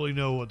didn't really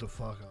know what the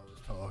fuck I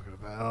was talking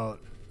about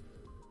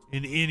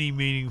in any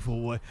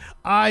meaningful way.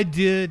 I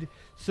did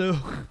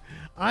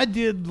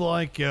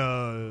like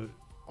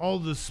all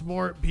the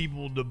smart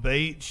people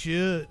debate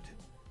shit,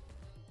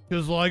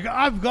 because like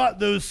I've got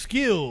those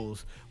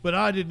skills, but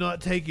I did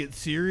not take it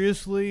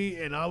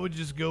seriously, and I would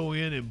just go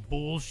in and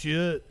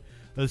bullshit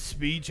a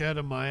speech out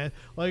of my ass.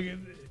 Like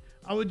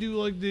I would do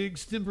like the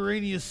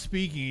extemporaneous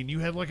speaking, and you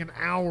had like an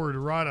hour to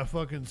write a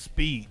fucking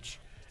speech,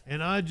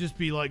 and I'd just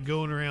be like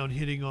going around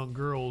hitting on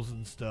girls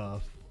and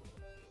stuff.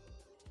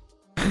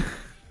 and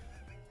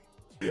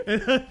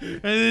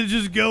then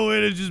just go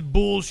in and just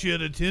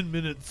bullshit a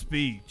 10-minute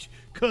speech,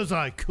 cause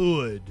I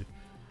could.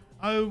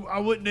 I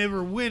would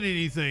never win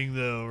anything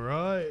though,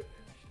 right?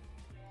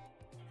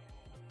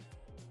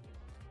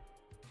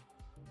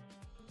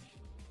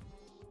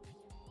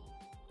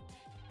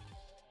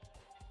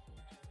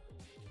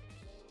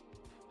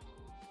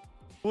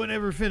 I would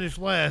never finish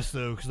last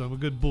though, because I'm a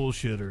good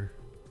bullshitter.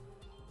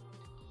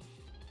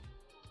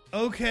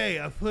 Okay,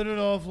 I put it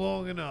off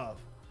long enough.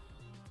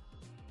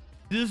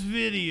 This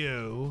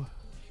video,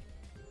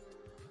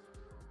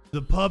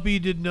 the puppy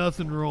did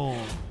nothing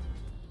wrong.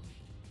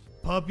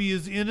 Puppy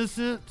is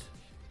innocent.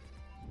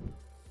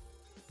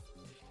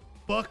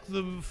 Fuck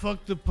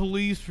the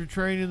police for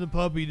training the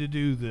puppy to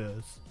do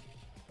this.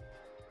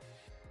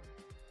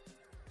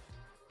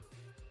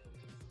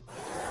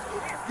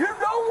 You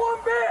know one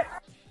bit.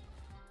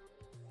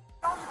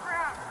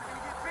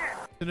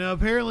 So now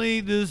apparently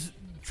this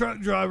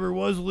truck driver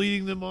was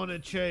leading them on a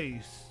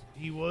chase.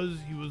 He was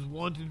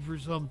wanted for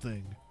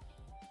something.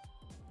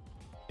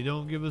 They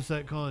don't give us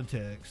that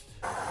context.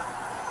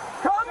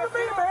 Come to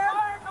me, man.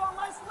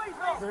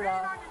 Do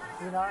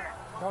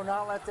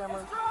not let them.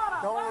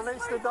 Don't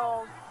release the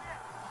dog.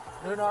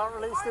 Do not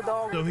release the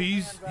dog. So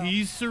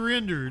he's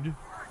surrendered.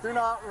 Do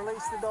not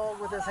release the dog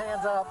with his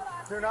hands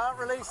up. Do not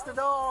release the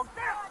dog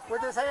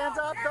with his hands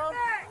up. Don't.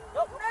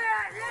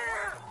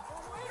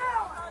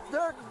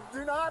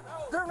 Do not.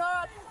 Hey,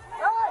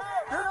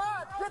 do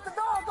not. Get the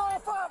dog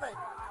off of it.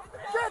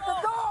 Get the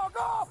dog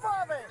off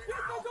of it.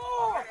 Get the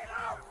dog.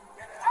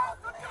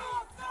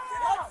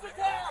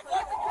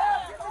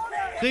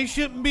 They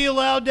shouldn't be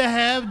allowed to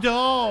have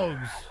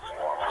dogs.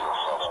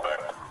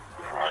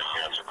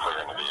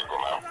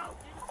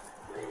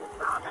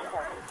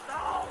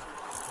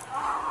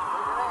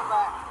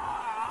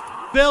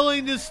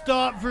 Failing to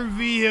stop for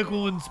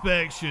vehicle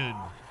inspection.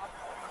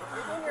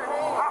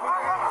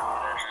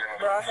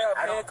 Bro, I have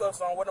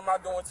handcuffs on. What am I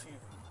doing to you?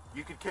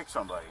 You could kick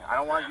somebody. I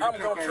don't want you to I'm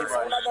kick gonna anybody. kick.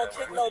 I'm not gonna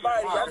kick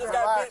nobody. I just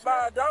got bit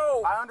by a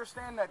dog. I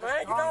understand that.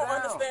 Man, you calm don't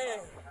down.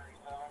 understand.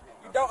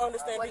 You don't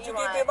understand. Did you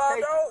get bit by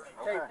a dog?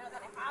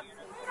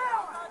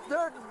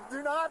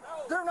 Do not.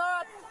 Hey,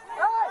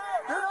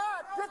 do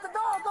not. Get the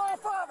dog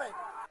off of it.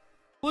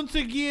 Once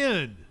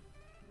again,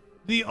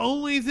 the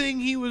only thing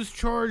he was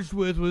charged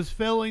with was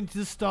failing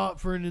to stop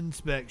for an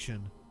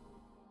inspection.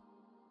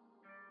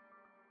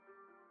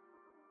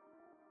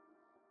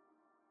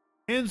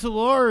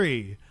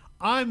 Ancillary,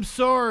 I'm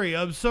sorry.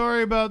 I'm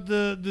sorry about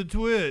the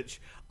Twitch.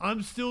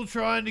 I'm still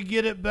trying to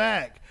get it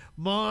back.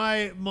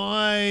 My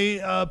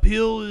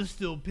appeal is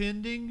still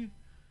pending.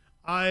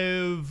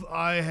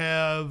 I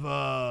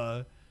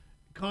have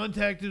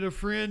contacted a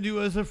friend who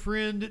has a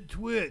friend at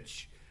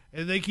Twitch,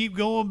 and they keep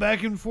going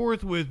back and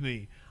forth with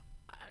me.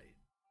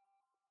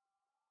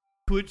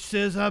 Twitch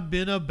says I've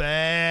been a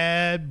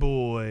bad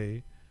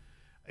boy.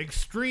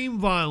 Extreme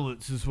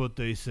violence is what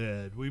they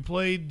said. We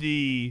played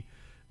the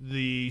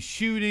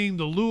shooting,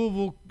 the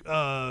Louisville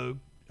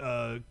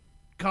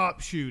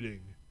cop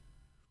shooting.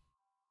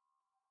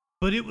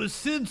 but it was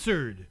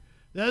censored.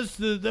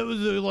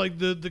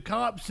 The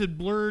cops had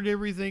blurred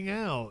everything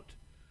out.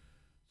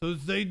 So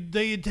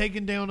they had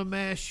taken down a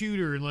mass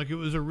shooter, and like it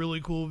was a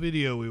really cool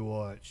video we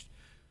watched.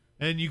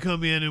 And you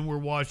come in and we're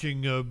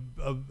watching a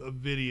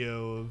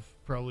video of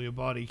probably a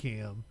body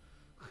cam.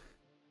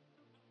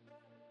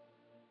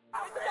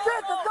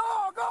 Get the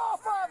dog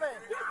off of it!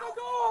 Get the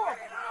dog!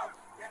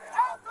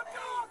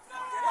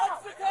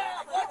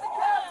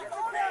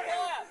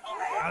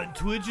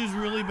 Twitch is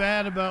really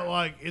bad about,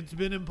 like, it's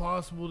been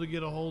impossible to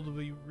get a hold of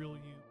a real you.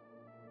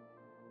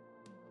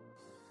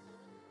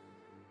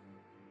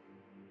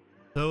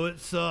 So it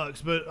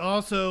sucks, but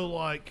also,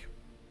 like,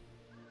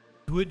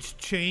 Twitch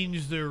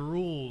changed their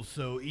rules,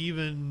 so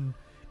even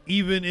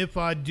if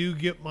I do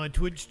get my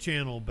Twitch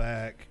channel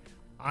back,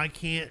 I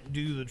can't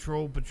do the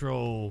Troll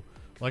Patrol.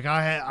 Like,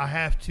 I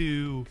have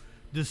to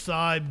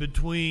decide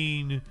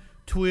between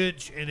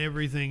Twitch and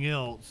everything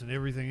else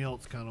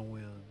kind of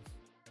wins.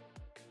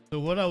 So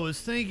what I was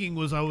thinking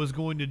was I was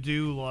going to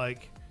do,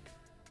 like,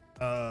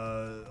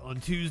 on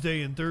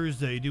Tuesday and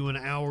Thursday, do an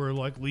hour,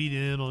 like, lead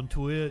in on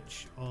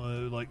Twitch,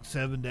 like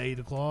 7 to 8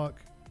 o'clock.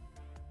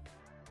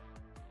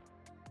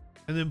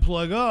 And then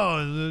plug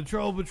on the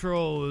Troll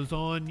Patrol is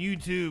on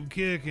YouTube,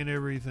 Kick, and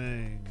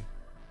everything.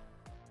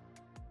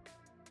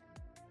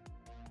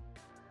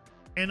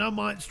 And I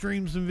might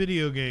stream some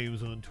video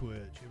games on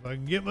Twitch. If I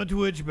can get my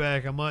Twitch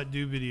back, I might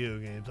do video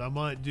games. I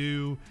might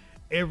do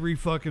every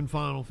fucking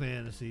Final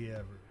Fantasy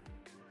ever.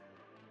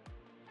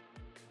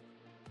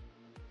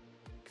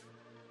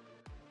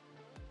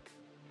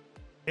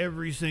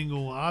 Every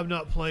single one. I've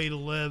not played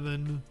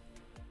 11.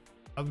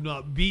 I've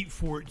not beat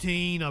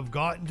 14. I've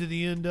gotten to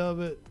the end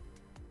of it.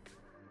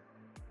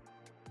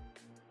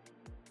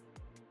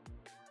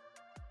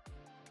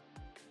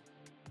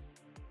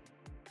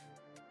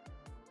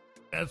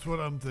 That's what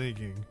I'm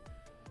thinking.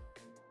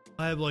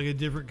 I have like a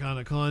different kind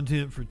of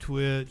content for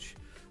Twitch.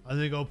 I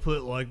think I'll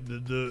put like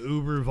the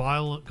uber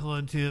violent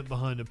content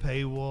behind a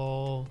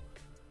paywall.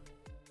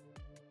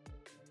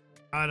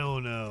 I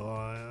don't know.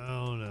 I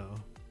don't know.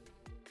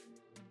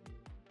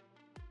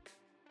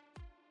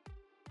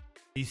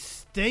 A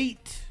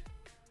state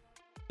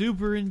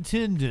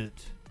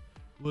superintendent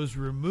was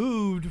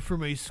removed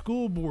from a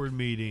school board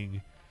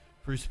meeting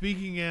for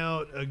speaking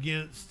out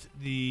against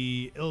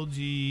the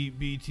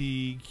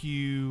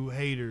LGBTQ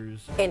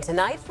haters. In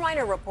tonight's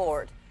Reiner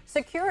Report,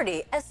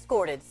 security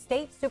escorted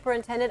State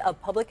Superintendent of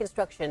Public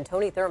Instruction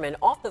Tony Thurmond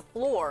off the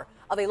floor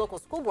of a local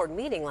school board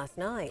meeting last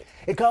night.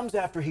 It comes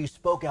after he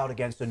spoke out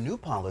against a new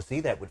policy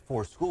that would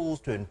force schools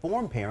to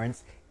inform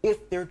parents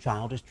if their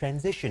child is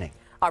transitioning.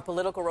 Our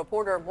political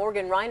reporter,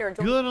 Morgan Reiner.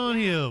 Good on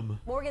him.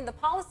 Morgan, the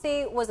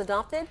policy was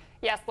adopted?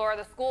 Yes, Laura,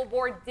 the school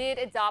board did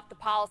adopt the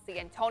policy,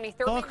 and Tony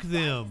Thurmond tried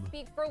to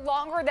speak for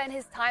longer than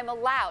his time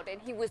allowed,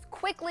 and he was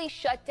quickly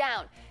shut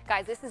down.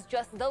 Guys, this is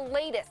just the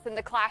latest in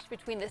the clash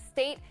between the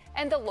state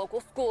and the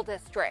local school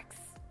districts.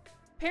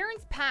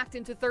 Parents packed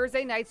into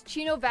Thursday night's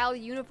Chino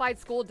Valley Unified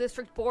School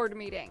District Board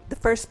meeting. The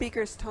first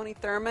speaker is Tony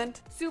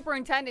Thurmond.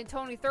 Superintendent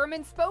Tony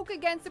Thurmond spoke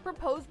against a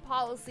proposed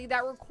policy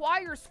that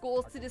requires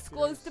schools to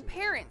disclose to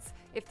parents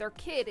if their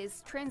kid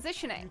is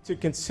transitioning. To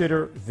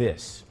consider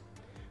this,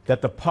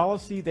 that the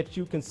policy that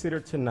you consider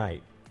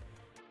tonight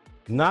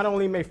not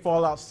only may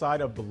fall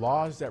outside of the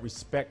laws that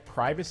respect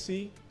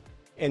privacy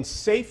and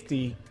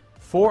safety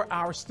for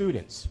our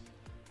students,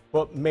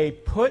 but may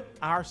put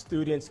our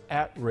students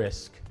at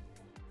risk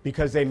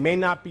because they may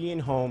not be in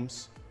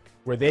homes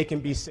where they can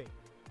be safe.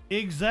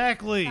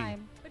 Exactly.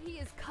 But he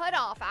is cut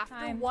off after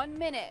 1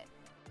 minute.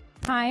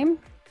 Time.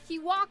 He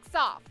walks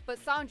off, but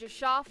Sanja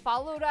Shah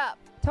followed up.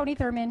 Tony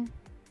Thurmond.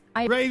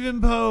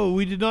 Raven Poe,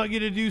 we did not get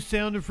to do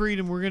Sound of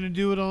Freedom. We're going to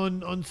do it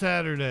on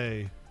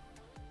Saturday.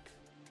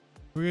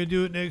 We're going to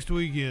do it next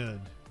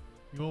weekend.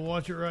 You want to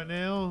watch it right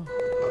now?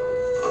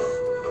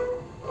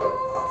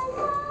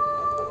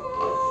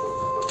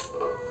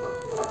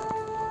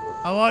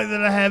 I like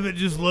that I have it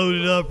just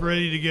loaded up,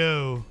 ready to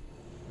go.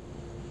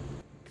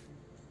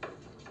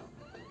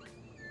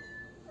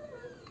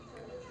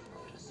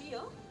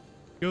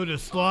 Go to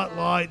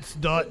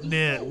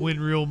slotlights.net,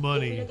 win real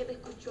money.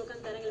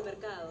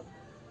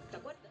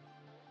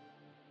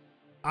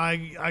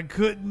 I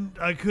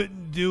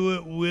couldn't do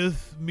it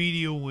with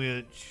Media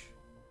Winch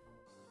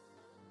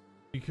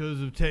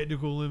because of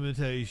technical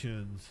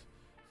limitations.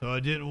 So I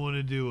didn't want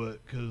to do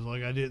it because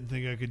I didn't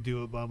think I could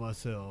do it by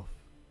myself.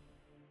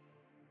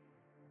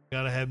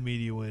 Gotta have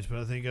Media Winch, but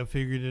I think I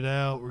figured it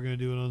out. We're gonna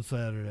do it on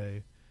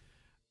Saturday.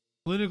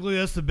 Clinically,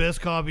 that's the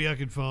best copy I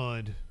could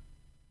find.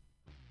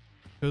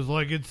 Cause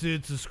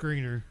it's a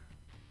screener.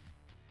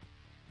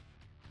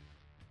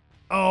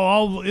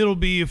 Oh, it'll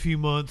be a few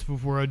months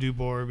before I do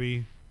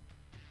Barbie.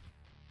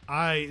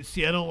 I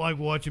don't like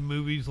watching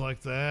movies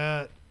like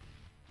that,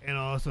 and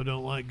I also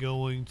don't like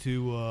going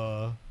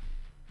to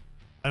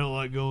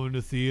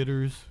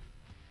theaters.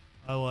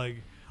 I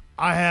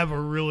have a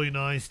really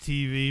nice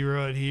TV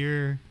right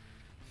here,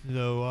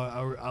 so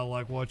I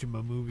like watching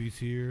my movies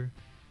here.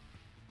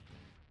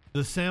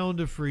 The Sound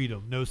of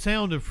Freedom. No,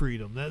 Sound of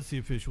Freedom. That's the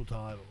official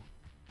title.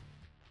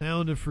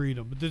 Sound of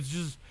Freedom. But there's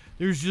just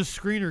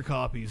screener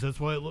copies. That's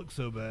why it looks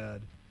so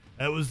bad.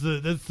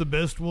 That's the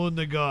best one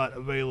they got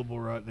available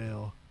right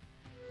now.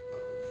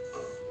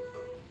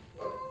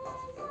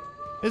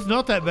 It's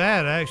not that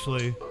bad,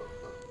 actually.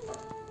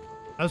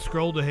 I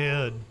scrolled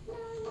ahead.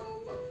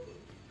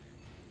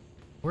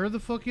 Where the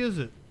fuck is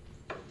it?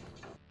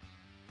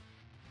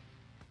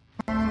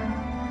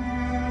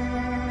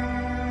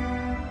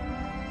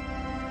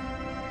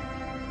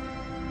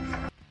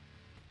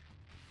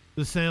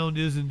 The sound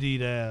is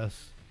indeed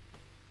ass.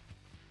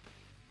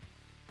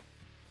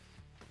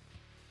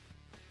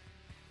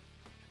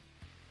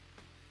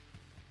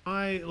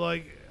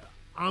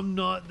 I'm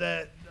not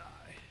that.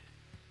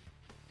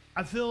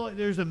 I feel like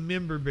there's a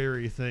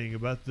memberberry thing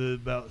about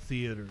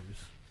theaters.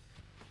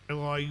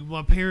 And like,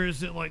 my parents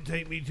didn't like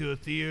take me to a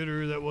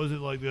theater. That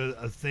wasn't like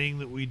a thing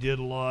that we did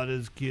a lot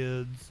as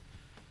kids.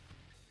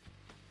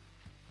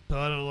 So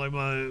I don't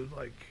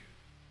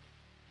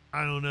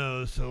I don't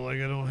know. So like,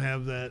 I don't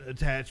have that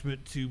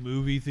attachment to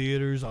movie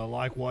theaters. I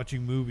like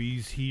watching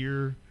movies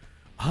here.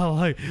 I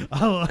like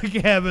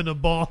having a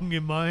bong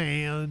in my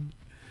hand.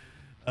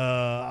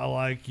 I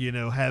like,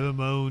 having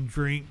my own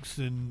drinks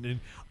and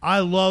I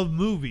love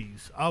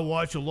movies. I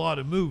watch a lot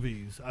of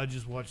movies. I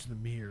just watch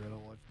them here. I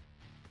don't watch.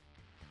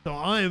 So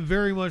I am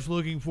very much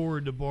looking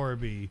forward to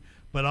Barbie,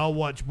 but I'll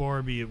watch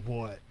Barbie at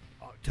what?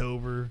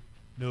 October,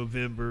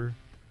 November,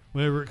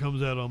 whenever it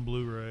comes out on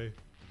Blu-ray.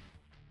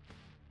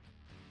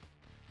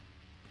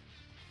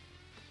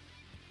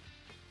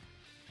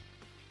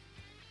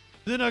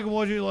 Then I can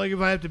watch it, like, if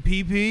I have to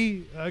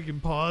pee, I can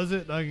pause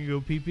it and I can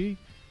go pee.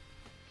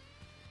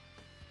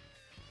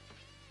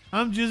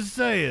 I'm just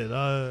saying,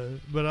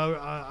 but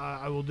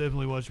I will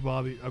definitely watch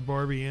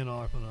Barbie and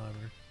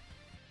Oppenheimer.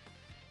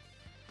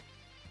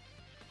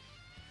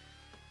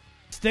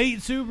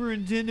 State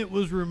superintendent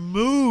was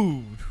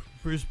removed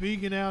for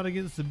speaking out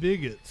against the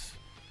bigots.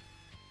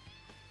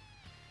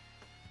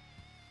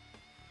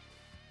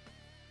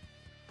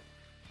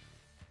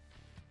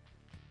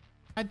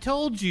 I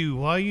told you,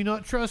 why you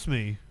not trust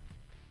me?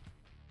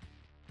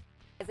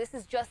 This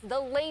is just the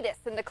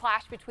latest in the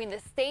clash between the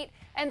state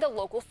and the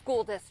local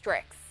school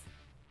districts.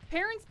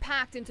 Parents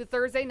packed into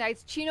Thursday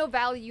night's Chino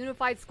Valley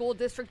Unified School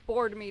District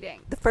Board meeting.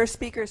 The first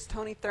speaker is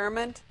Tony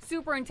Thurmond.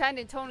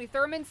 Superintendent Tony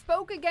Thurmond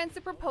spoke against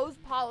a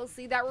proposed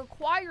policy that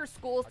requires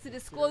schools to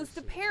disclose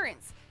to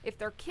parents if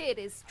their kid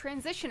is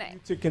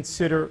transitioning. To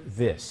consider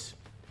this,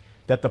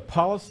 that the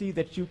policy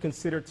that you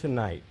consider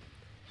tonight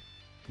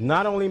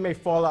not only may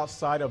fall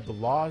outside of the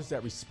laws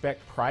that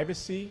respect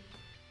privacy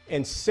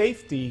and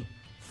safety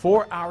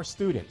for our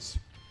students,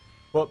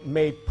 but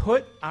may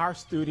put our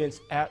students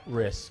at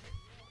risk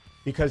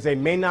because they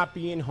may not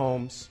be in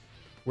homes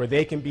where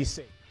they can be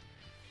safe.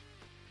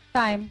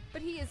 Time.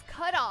 But he is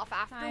cut off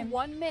after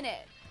 1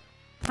 minute.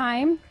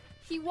 Time.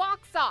 He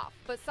walks off,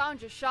 but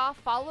Sandra Shaw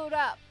followed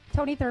up.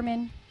 Tony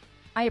Thurmond,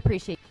 I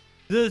appreciate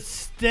the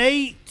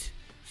state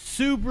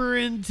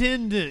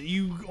superintendent.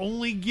 You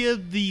only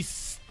give the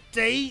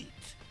state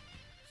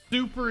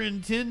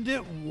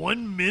superintendent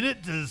 1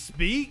 minute to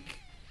speak?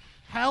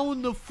 How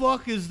in the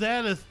fuck is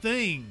that a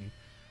thing?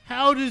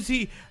 How does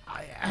he?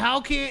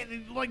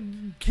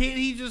 Can't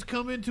he just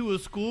come into a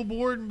school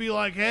board and be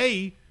like,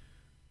 hey,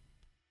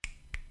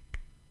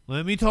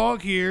 let me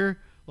talk here?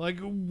 Like,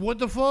 what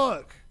the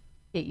fuck?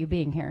 you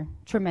being here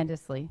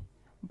tremendously.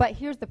 But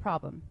here's the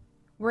problem.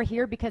 We're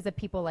here because of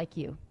people like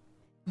you.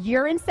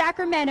 You're in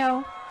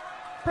Sacramento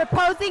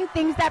proposing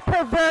things that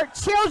pervert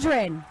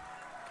children.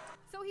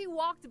 So he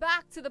walked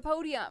back to the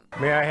podium.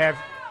 May I have,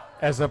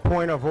 as a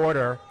point of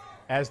order,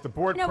 as the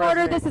board president...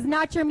 Order, this is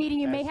not your meeting.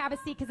 You may have a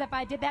seat, because if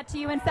I did that to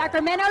you in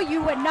Sacramento,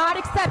 you would not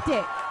accept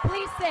it.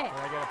 Please sit. May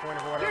I get a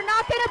point of order? You're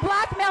not going to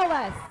blackmail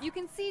us. You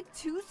can see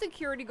 2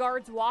 security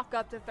guards walk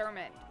up to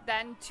Thurmond.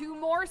 Then 2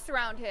 more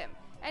surround him,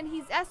 and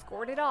he's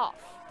escorted off.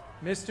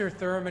 Mr.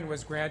 Thurmond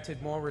was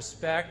granted more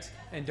respect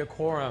and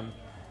decorum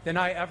than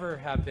I ever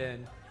have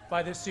been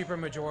by the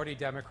supermajority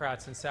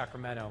Democrats in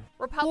Sacramento.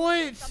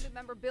 Republican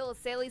Assemblymember Bill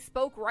Asaley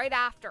spoke right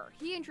after.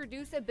 He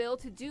introduced a bill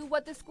to do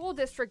what the school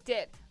district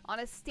did on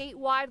a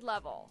statewide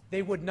level.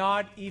 They would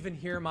not even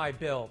hear my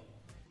bill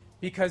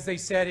because they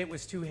said it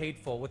was too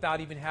hateful without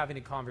even having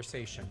a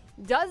conversation.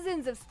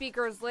 Dozens of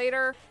speakers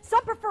later,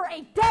 some prefer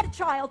a dead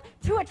child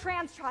to a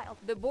trans child.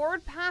 The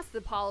board passed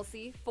the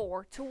policy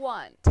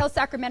 4-1. Tell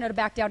Sacramento to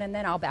back down, and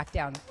then I'll back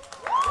down.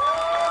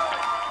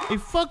 Hey,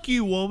 fuck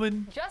you,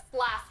 woman. Just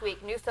last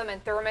week, Newsom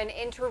and Thurmond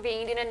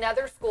intervened in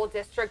another school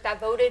district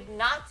that voted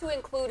not to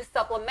include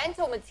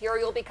supplemental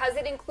material because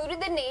it included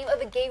the name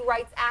of a gay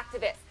rights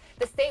activist.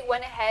 The state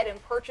went ahead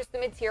and purchased the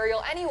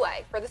material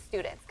anyway for the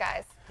students,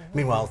 guys.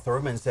 Meanwhile,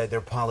 Thurmond said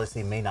their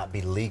policy may not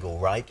be legal,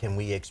 right? Can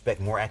we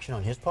expect more action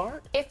on his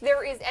part? If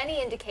there is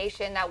any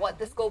indication that what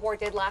the school board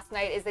did last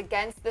night is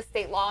against the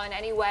state law in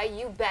any way,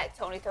 you bet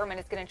Tony Thurmond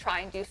is going to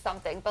try and do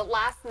something. But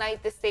last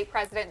night, the state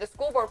president, the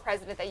school board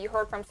president that you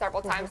heard from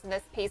several times in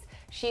this piece,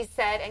 she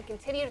said and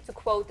continued to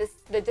quote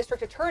the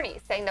district attorney,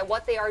 saying that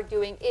what they are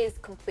doing is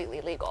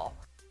completely legal.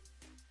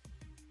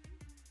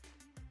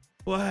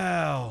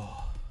 Wow.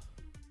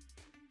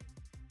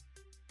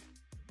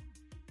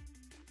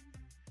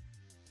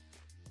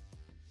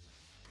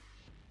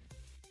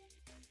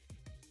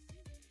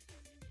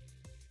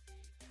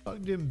 Fuck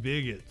them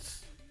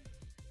bigots.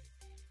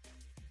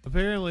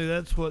 Apparently,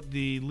 that's what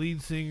the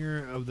lead singer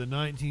of the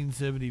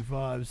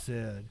 1975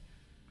 said,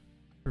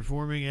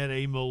 performing at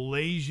a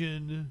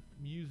Malaysian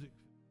music.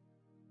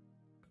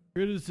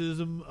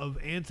 Criticism of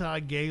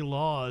anti-gay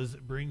laws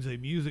brings a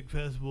music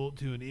festival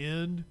to an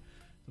end.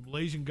 The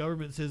Malaysian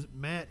government says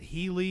Matt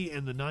Healy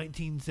and the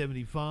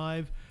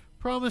 1975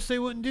 promised they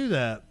wouldn't do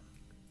that.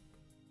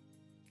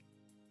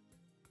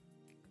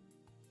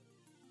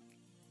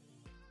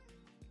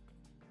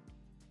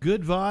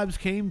 Good vibes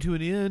came to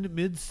an end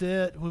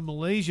mid-set when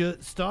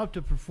Malaysia stopped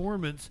a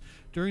performance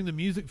during the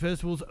music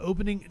festival's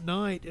opening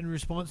night in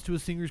response to a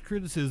singer's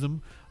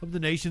criticism of the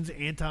nation's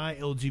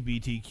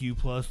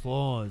anti-LGBTQ+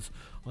 laws.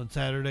 On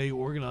Saturday,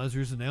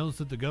 organizers announced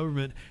that the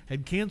government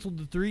had canceled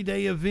the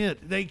 3-day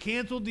event. They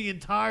canceled the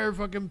entire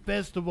fucking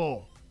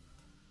festival.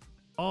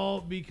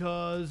 All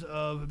because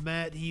of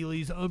Matt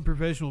Healy's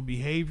unprofessional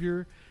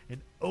behavior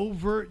and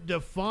overt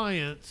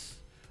defiance.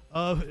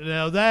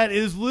 Now that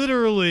is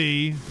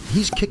literally...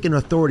 He's kicking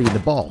authority in the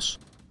balls.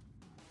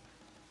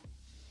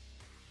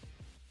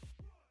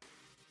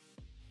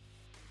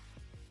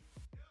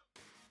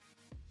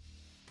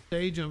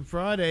 Stage on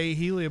Friday,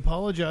 Healy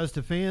apologized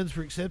to fans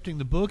for accepting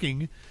the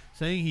booking,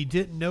 saying he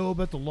didn't know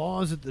about the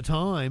laws at the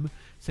time.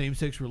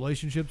 Same-sex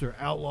relationships are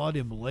outlawed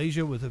in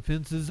Malaysia with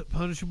offenses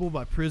punishable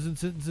by prison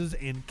sentences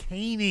and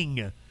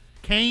caning.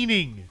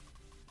 Caning!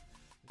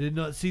 Did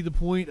not see the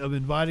point of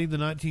inviting the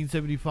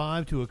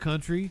 1975 to a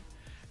country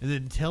and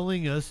then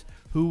telling us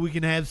who we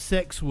can have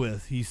sex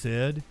with, he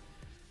said.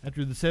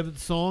 After the 7th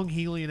song,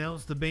 Healy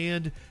announced the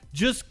band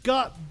just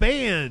got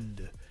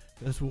banned.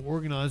 Festival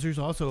organizers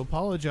also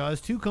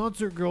apologized to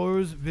concert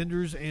goers,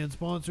 vendors, and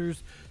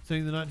sponsors,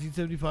 saying the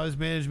 1975's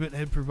management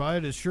had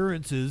provided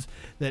assurances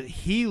that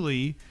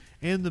Healy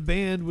and the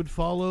band would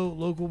follow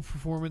local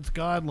performance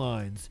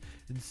guidelines.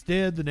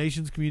 Instead, the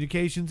nation's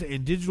communications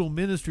and digital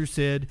minister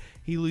said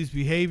Healy's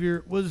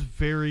behavior was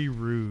very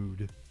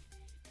rude.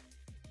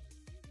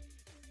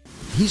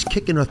 He's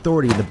kicking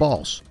authority in the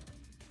balls.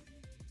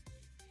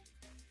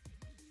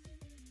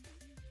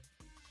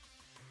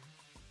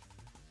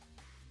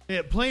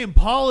 Yeah, playing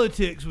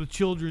politics with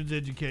children's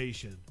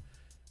education.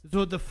 That's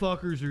what the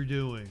fuckers are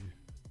doing.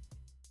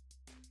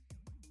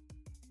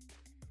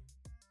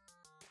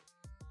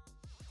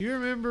 You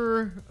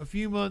remember a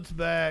few months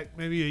back,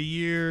 maybe a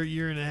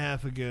year and a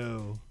half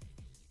ago,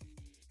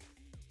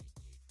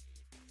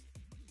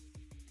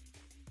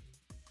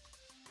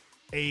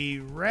 a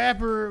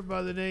rapper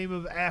by the name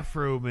of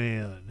Afro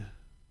Man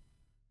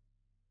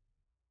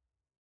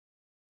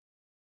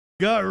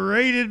got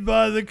raided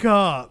by the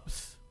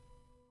cops.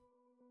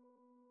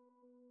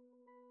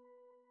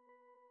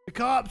 The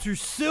cops are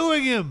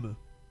suing him.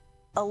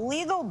 A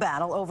legal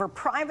battle over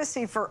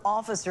privacy for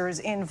officers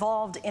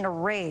involved in a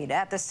raid.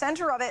 At the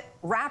center of it,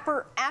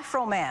 rapper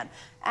Afro Man.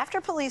 After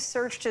police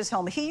searched his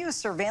home, he used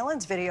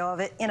surveillance video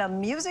of it in a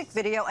music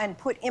video and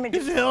put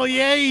images. Hell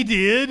yeah, he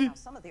did. Now,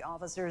 some of the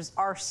officers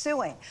are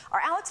suing. Our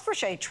Alex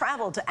Forche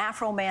traveled to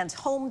Afro Man's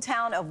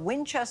hometown of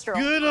Winchester.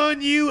 Good on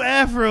you,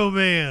 Afro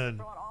Man.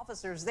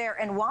 Officers there,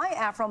 and why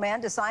Afro Man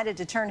decided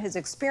to turn his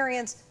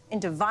experience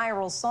into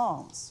viral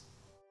songs.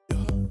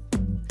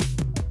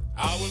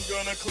 I was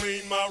gonna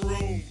clean my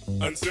room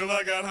until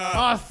I got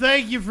high. Oh,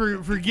 thank you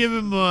for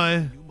giving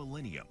my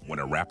millennium when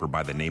a rapper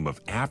by the name of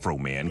Afro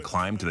Man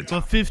climbed to the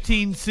top.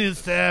 15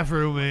 cents to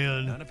Afro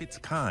Man. None of its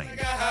kind.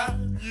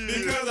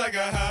 Because I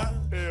got high.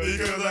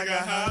 Because I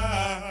got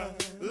high.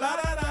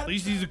 At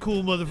least he's a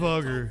cool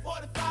motherfucker.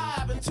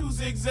 45 and 2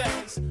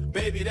 zigzags.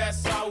 Baby,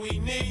 that's all we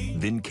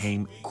need. Then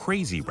came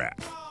Crazy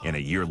Rap, and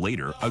a year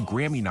later, a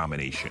Grammy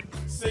nomination.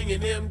 Singing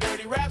them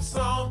dirty rap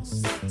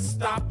songs.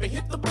 Stop and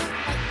hit the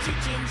like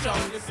Cheech and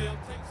Chong. It still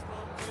takes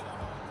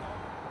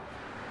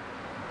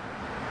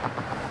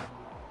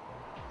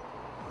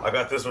I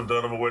got this one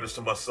done. I'm gonna wear this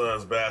to my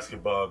son's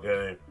basketball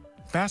game.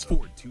 Fast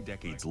forward 2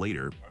 decades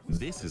later,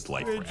 this is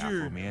life for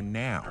Afro Man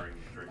now,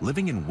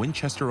 living in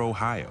Winchester,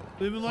 Ohio.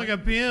 Living like a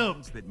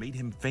pimp. That made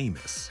him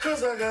famous.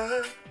 Cause I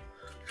got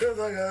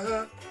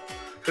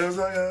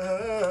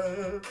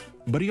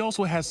But he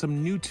also has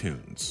some new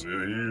tunes.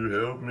 Will you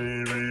help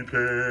me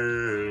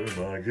repair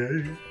my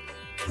gate?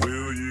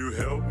 Will you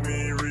help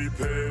me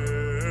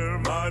repair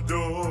my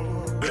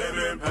door?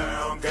 Baby,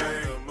 pound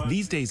game.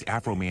 These days,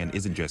 Afro Man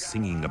isn't just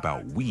singing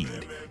about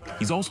weed.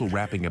 He's also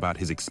rapping about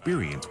his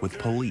experience with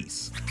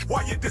police.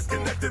 Why you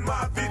disconnecting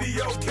my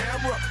video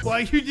camera? Why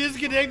you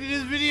disconnected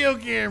his video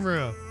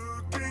camera?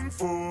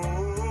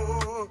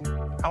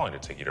 How long did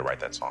it take you to write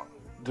that song?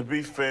 To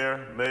be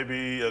fair,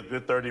 maybe a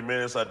good 30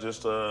 minutes. I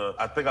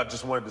think I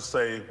just wanted to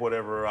say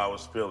whatever I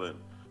was feeling.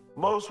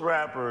 Most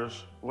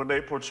rappers, when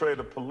they portray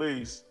the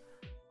police,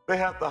 they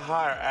have to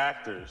hire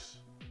actors.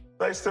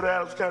 Thanks to the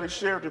Adams County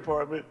Sheriff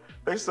Department,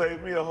 they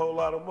saved me a whole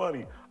lot of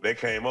money. They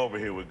came over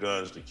here with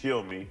guns to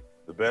kill me.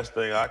 The best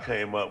thing I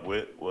came up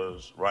with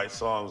was write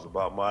songs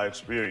about my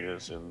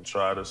experience and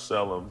try to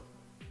sell them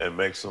and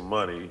make some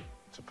money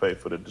to pay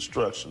for the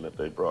destruction that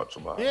they brought to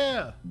my house.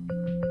 Yeah.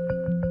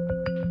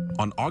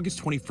 On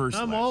August 21st,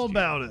 I'm all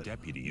about it.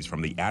 Deputies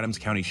from the Adams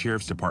County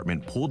Sheriff's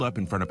Department pulled up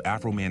in front of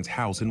Afro Man's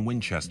house in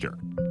Winchester.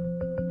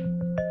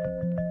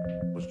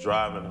 Was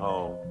driving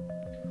home,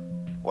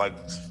 like,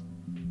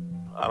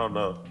 I don't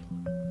know,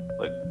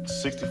 like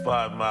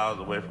 65 miles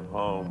away from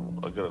home.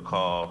 I get a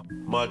call.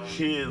 My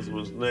kids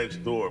was next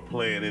door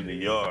playing in the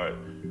yard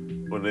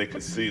when they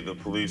could see the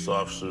police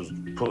officers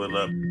pulling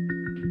up.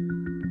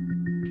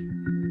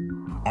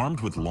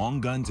 Armed with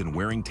long guns and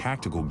wearing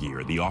tactical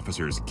gear, the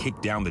officers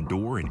kicked down the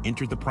door and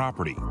entered the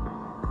property.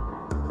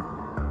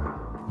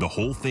 The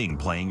whole thing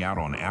playing out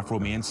on Afro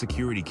Man's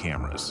security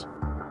cameras.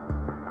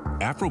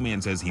 Afro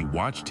Man says he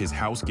watched his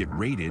house get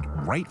raided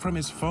right from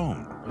his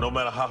phone. No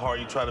matter how hard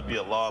you try to be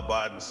a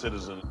law-abiding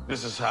citizen,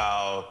 this is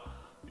how,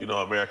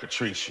 America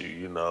treats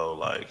you,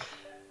 like,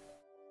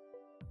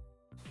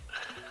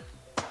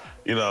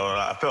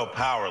 I felt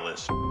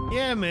powerless.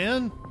 Yeah,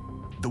 man.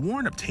 The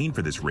warrant obtained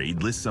for this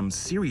raid lists some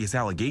serious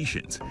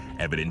allegations,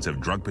 evidence of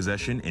drug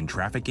possession and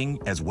trafficking,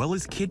 as well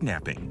as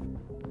kidnapping.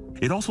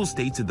 It also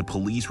states that the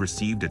police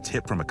received a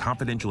tip from a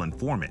confidential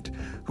informant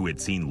who had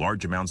seen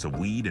large amounts of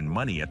weed and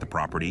money at the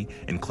property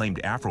and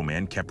claimed Afro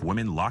Man kept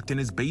women locked in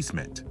his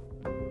basement.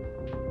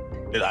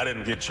 I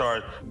didn't get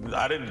charged.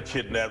 I didn't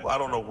kidnap. I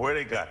don't know where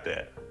they got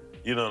that.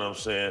 You know what I'm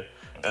saying?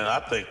 And I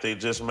think they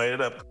just made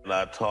it up. And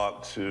I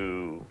talked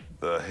to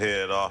the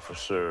head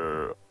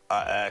officer.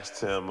 I asked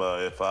him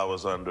if I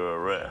was under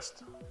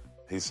arrest.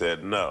 He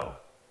said no.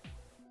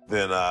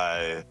 Then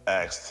I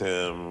asked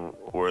him,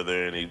 were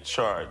there any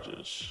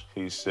charges?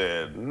 He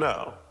said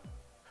no.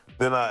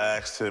 Then I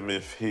asked him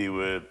if he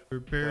would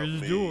repair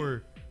his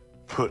door,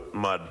 put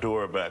my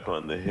door back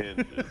on the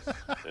hinges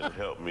and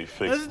help me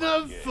fix That's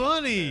not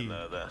funny.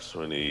 And that's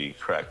when he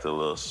cracked a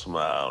little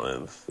smile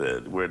and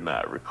said, we're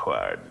not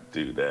required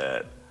to do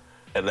that.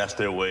 And that's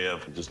their way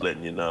of just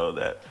letting you know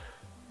that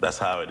that's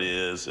how it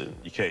is and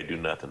you can't do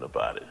nothing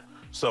about it.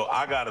 So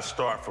I got to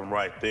start from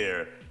right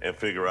there and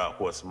figure out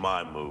what's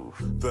my move.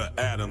 The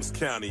Adams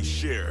County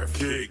Sheriff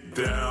kicked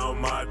down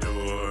my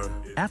door.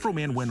 Afro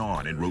Man went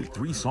on and wrote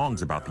 3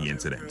 songs about the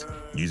incident.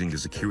 Using the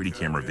security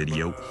camera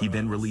video, he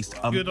then released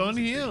a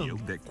video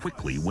that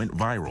quickly went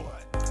viral.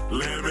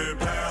 Lemon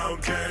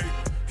pound cake,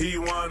 he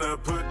wanna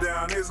put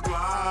down his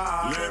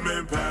Glock.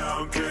 Lemon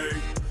pound cake,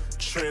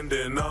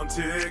 trending on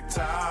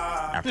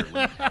TikTok.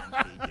 After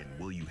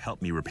Will You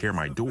Help Me Repair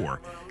My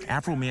Door,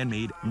 Afro Man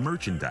made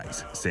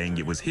merchandise, saying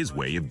it was his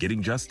way of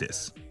getting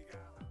justice.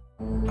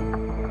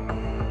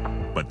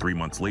 But 3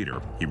 months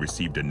later, he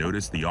received a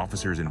notice the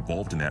officers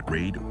involved in that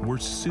raid were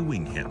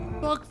suing him.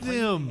 Fuck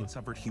them. He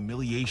suffered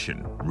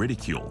humiliation,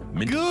 ridicule,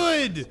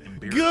 good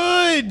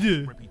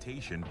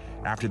reputation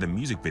after the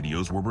music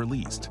videos were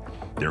released.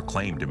 Their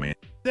claim demanded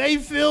they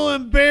feel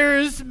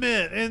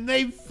embarrassment, and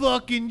they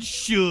fucking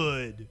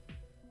should.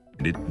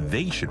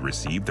 They should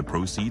receive the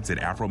proceeds that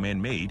Afro Man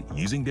made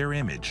using their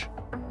image.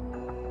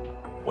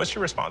 What's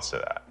your response to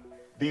that?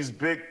 These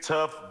big,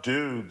 tough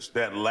dudes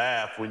that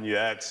laugh when you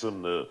ask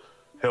them to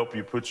help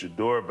you put your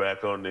door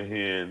back on the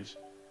hinge,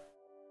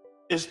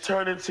 it's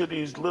turned into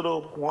these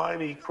little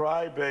whiny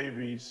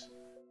crybabies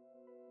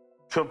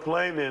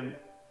complaining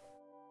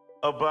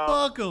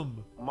about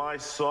my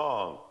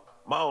song.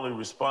 My only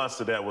response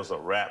to that was a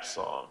rap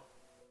song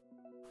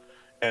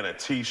and a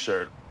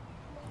t-shirt.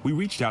 We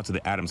reached out to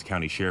the Adams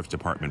County Sheriff's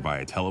Department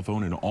via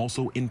telephone and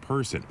also in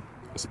person.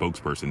 A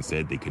spokesperson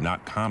said they could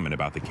not comment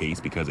about the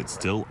case because it's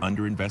still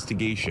under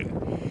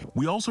investigation.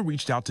 We also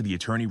reached out to the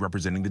attorney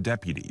representing the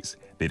deputies.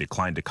 They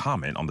declined to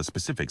comment on the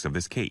specifics of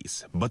this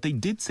case, but they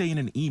did say in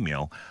an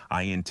email,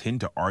 I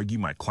intend to argue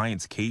my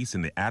client's case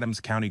in the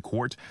Adams County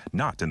Court,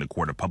 not in the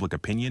court of public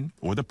opinion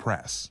or the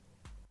press.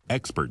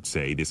 Experts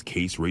say this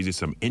case raises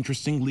some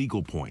interesting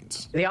legal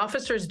points. The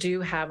officers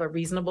do have a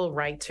reasonable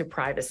right to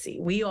privacy.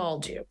 We all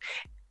do.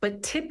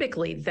 But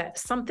typically that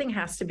something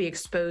has to be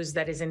exposed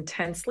that is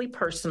intensely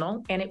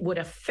personal and it would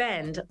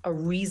offend a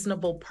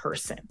reasonable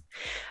person.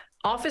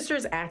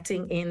 Officers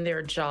acting in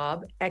their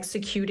job,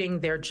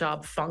 executing their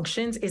job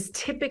functions is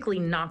typically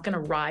not going to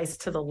rise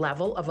to the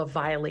level of a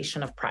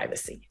violation of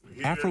privacy.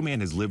 Afro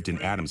Man has lived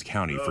in Adams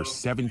County for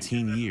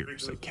 17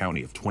 years, a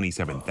county of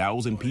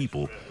 27,000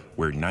 people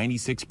where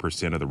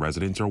 96% of the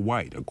residents are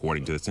white,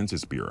 according to the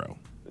Census Bureau.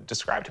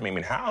 Describe to me,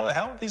 how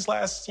have these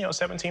last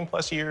 17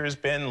 plus years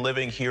been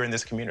living here in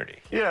this community?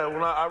 Yeah,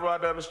 when I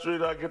ride down the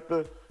street, I get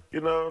the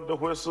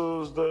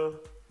whistles, the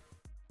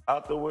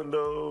out the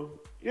window.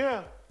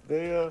 Yeah,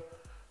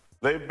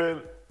 they've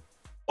been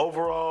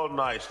overall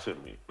nice to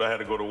me. I had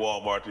to go to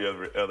Walmart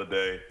the other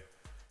day,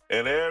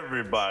 and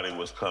everybody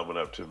was coming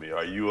up to me.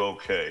 Are you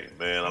okay,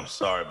 man? I'm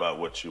sorry about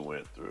what you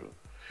went through.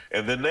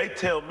 And then they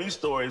tell me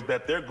stories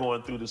that they're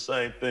going through the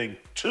same thing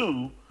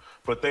too,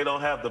 but they don't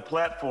have the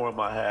platform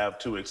I have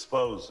to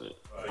expose it.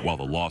 While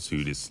the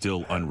lawsuit is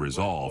still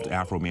unresolved,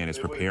 Afro Man is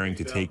preparing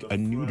to take a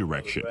new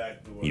direction.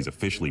 He's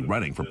officially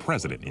running for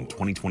president in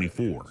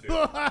 2024.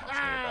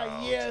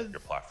 Yes. Your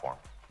platform.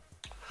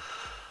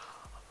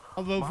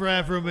 I'll vote for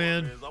Afro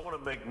Man. I want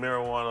to make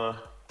marijuana,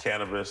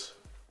 cannabis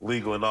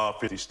legal in all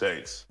 50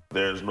 states.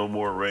 There's no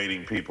more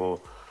raiding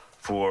people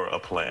for a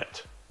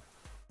plant.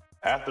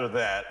 After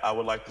that, I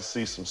would like to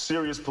see some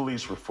serious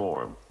police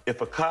reform.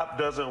 If a cop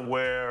doesn't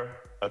wear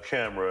a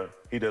camera,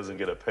 he doesn't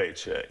get a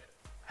paycheck.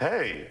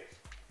 Hey,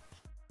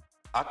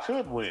 I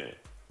could win.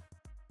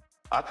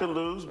 I could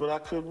lose, but I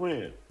could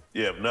win.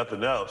 Yeah, if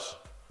nothing else,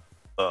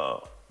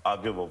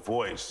 I'll give a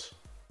voice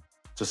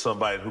to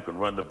somebody who can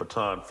run the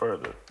baton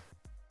further.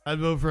 I'd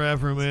vote for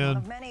Afro Man. One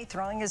of many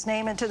throwing his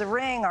name into the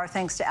ring. Our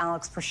thanks to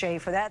Alex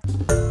Prochet for that.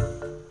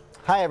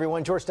 Hi,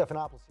 everyone. George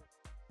Stephanopoulos.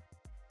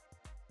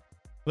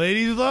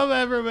 Ladies love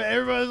Afro Man.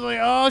 Everybody's like,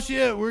 oh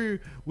shit,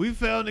 we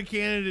found a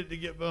candidate to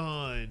get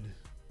behind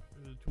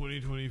in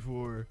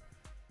 2024.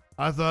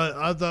 I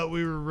thought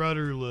we were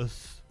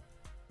rudderless.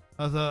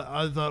 I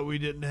thought we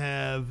didn't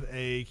have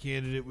a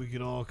candidate we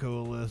could all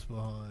coalesce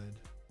behind.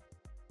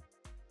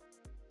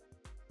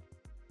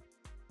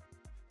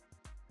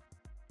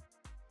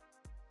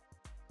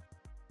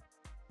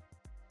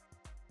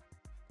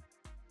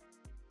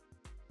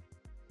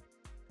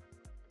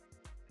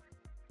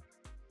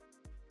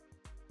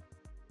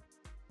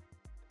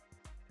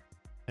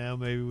 Now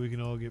maybe we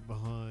can all get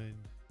behind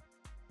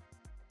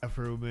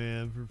Afro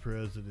Man for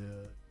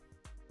president.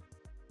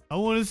 I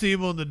want to see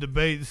him on the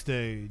debate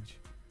stage.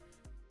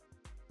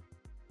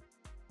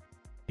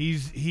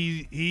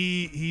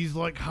 He's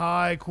like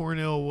high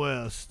Cornel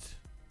West.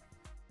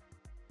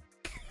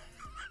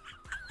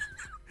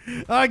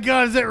 Oh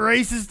God, is that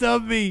racist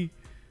of me?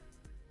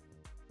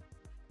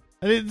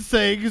 I didn't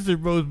say because they're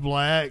both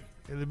black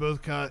and they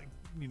both got,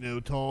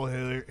 tall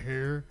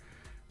hair.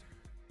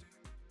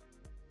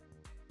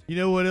 You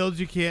know what else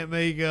you can't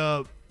make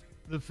up?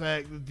 The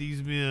fact that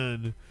these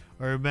men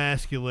are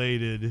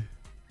emasculated.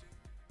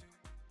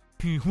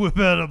 Whip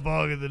out a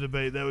bong in the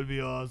debate. That would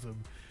be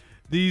awesome.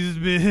 These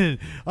men.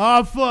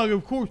 Ah, fuck,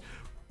 of course.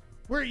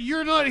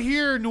 You're not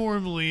here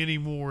normally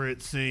anymore,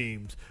 it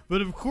seems.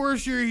 But of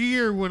course you're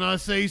here when I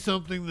say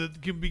something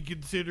that can be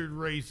considered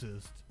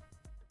racist.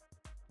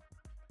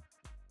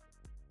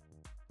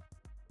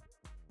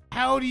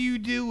 How do you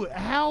do it?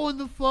 How in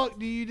the fuck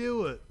do you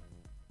do it?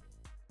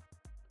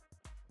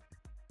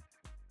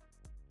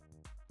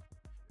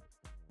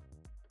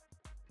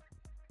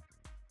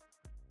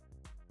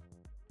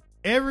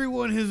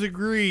 Everyone has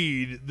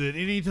agreed that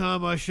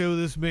anytime I show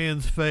this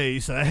man's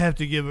face, I have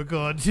to give a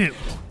content.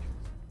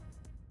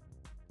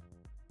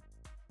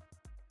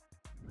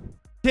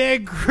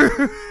 Ted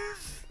Cruz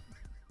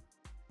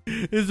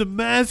is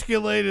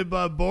emasculated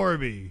by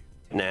Barbie.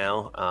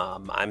 Now,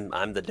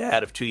 I'm the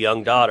dad of 2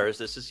 young daughters.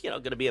 This is,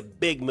 going to be a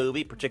big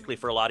movie, particularly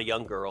for a lot of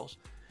young girls.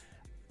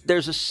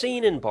 There's a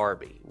scene in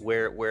Barbie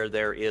where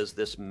there is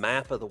this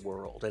map of the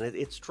world, and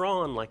it's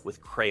drawn like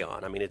with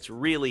crayon. I mean, it's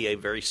really a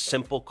very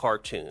simple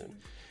cartoon.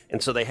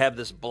 And so they have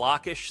this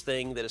blockish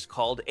thing that is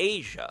called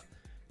Asia.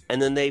 And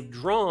then they've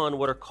drawn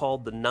what are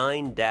called the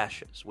 9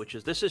 dashes,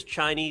 this is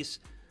Chinese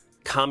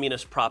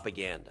communist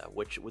propaganda,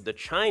 which the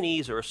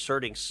Chinese are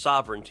asserting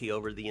sovereignty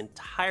over the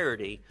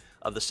entirety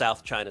of the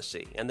South China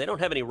Sea. And they don't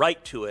have any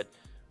right to it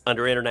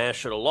under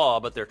international law,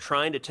 but they're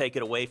trying to take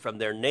it away from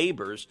their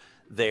neighbors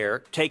there,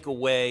 take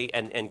away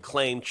and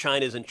claim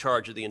China's in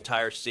charge of the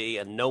entire sea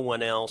and no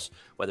one else,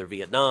 whether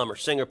Vietnam or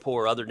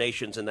Singapore or other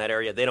nations in that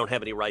area, they don't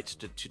have any rights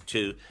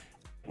to.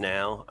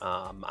 Now,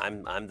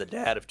 I'm the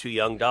dad of 2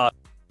 young daughters.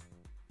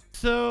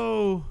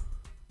 So,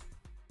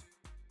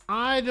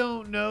 I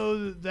don't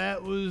know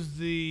that was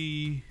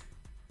the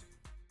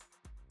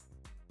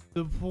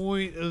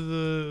point of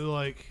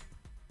the,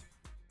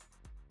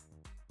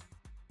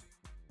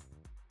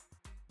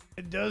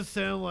 it does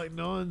sound like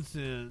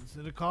nonsense.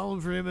 In a column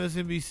for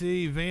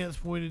MSNBC, Vance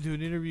pointed to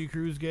an interview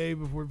Cruz gave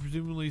before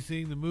presumably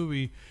seeing the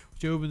movie,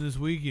 which opened this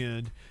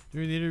weekend.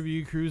 During the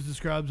interview, Cruz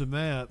describes a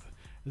map.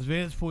 As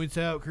Vance points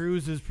out,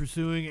 Cruz is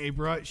pursuing a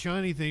bright,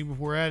 shiny thing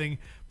before adding,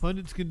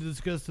 pundits can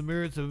discuss the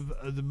merits of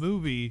the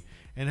movie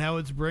and how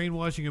it's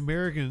brainwashing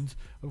Americans.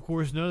 Of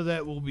course, none of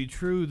that will be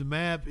true. The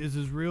map is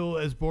as real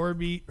as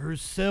Barbie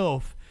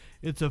herself.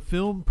 It's a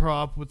film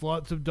prop with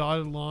lots of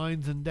dotted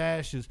lines and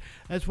dashes.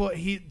 That's what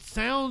it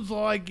sounds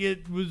like.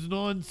 It was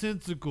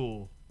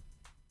nonsensical.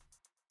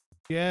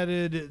 She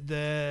added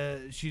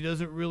that she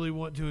doesn't really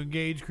want to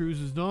engage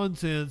Cruz's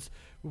nonsense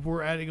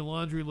before adding a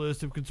laundry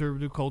list of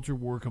conservative culture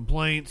war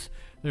complaints.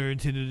 They're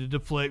intended to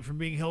deflect from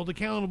being held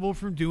accountable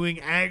from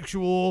doing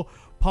actual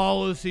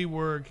policy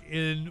work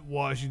in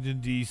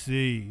Washington,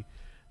 D.C.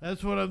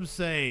 That's what I'm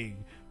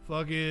saying.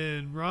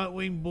 Fucking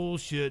right-wing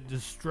bullshit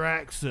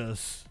distracts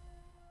us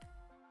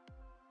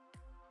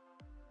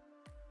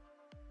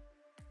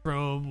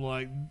from,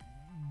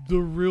 the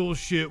real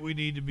shit we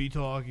need to be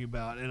talking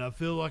about. And I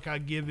feel like I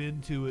give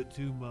into it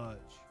too much.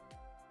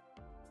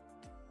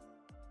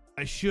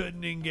 I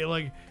shouldn't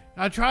engage.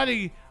 I try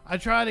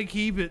to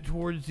keep it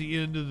towards the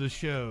end of the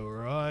show,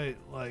 right?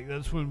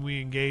 That's when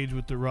we engage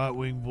with the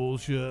right-wing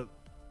bullshit.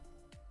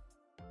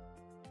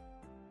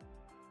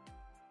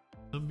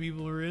 Some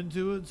people are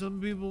into it, some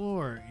people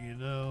aren't,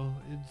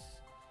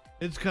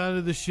 It's kind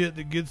of the shit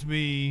that gets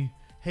me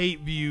hate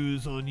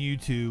views on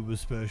YouTube,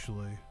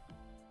 especially.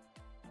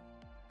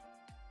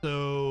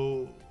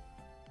 So,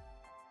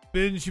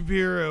 Ben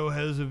Shapiro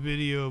has a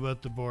video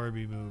about the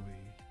Barbie movie.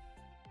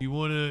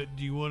 Do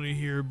you wanna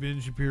hear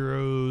Ben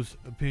Shapiro's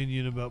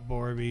opinion about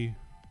Barbie?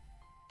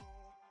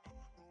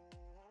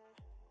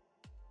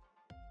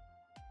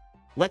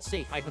 Let's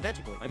say,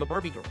 hypothetically, I'm a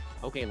Barbie girl.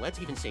 Okay, and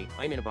let's even say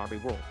I'm in a Barbie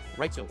world.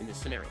 Right, so in this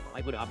scenario,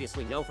 I would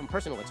obviously know from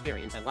personal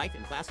experience that life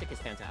in plastic is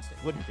fantastic.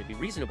 Wouldn't it be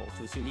reasonable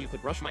to assume you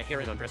could brush my hair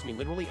and undress me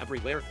literally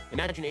everywhere?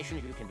 Imagination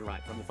you can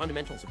derive from the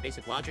fundamentals of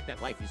basic logic that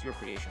life is your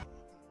creation.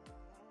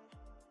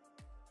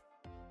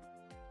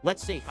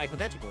 Let's say,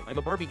 hypothetically, I'm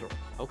a Barbie girl.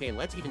 Okay, and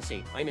let's even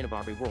say I'm in a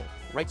Barbie world.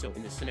 Right, so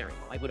in this scenario,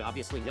 I would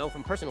obviously know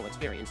from personal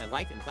experience that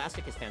life in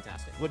plastic is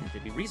fantastic. Wouldn't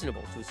it be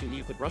reasonable to assume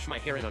you could brush my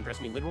hair and undress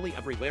me literally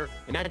everywhere?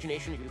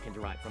 Imagination you can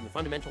derive from the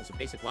fundamentals of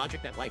basic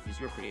logic that life is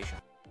your creation.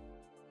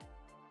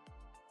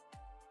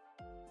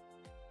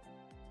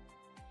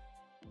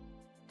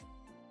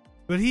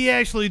 But he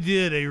actually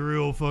did a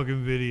real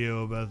fucking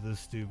video about this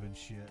stupid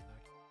shit.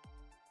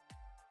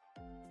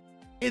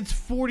 It's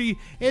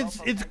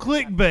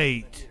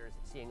clickbait.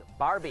 Seeing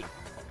Barbie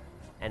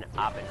and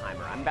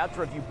Oppenheimer. I'm about to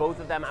review both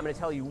of them. I'm going to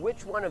tell you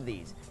which one of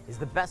these is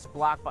the best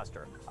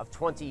blockbuster of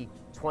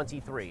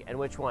 2023 and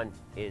which one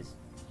is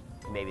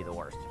maybe the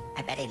worst.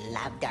 I bet he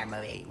loved our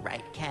movie,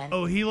 right, Ken?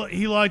 Oh, he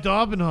liked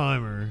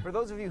Oppenheimer. For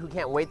those of you who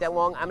can't wait that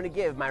long, I'm going to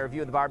give my review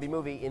of the Barbie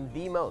movie in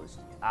the most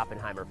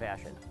Oppenheimer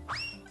fashion.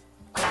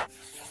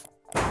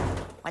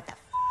 What the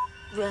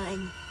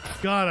Run.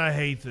 God, I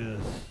hate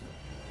this.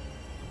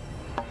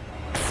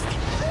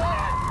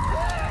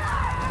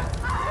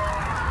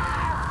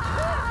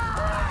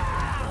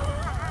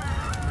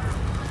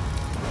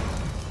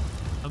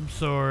 I'm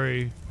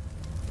sorry.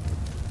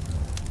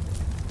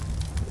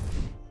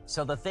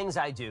 So the things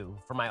I do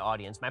for my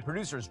audience, my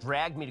producers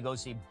dragged me to go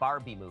see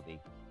Barbie the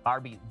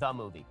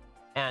movie,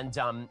 and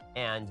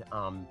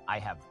I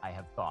have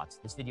thoughts.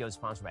 This video is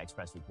sponsored by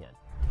ExpressVPN.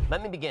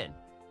 Let me begin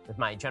with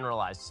my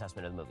generalized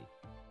assessment of the movie.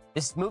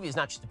 This movie is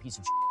not just a piece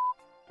of shit.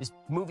 This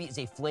movie is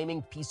a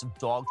flaming piece of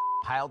dog shit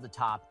piled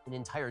atop an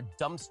entire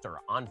dumpster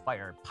on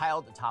fire,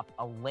 piled atop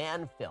a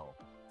landfill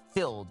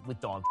filled with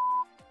dog shit.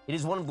 It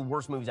is one of the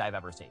worst movies I've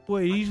ever seen.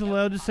 Wait, he's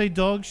allowed to say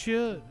dog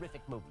shit?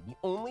 Terrific movie. The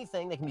only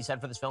thing that can be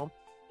said for this film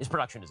is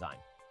production design.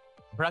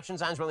 The production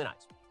design is really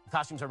nice. The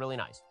costumes are really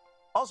nice.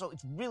 Also,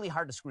 it's really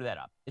hard to screw that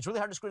up. It's really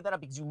hard to screw that up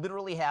because you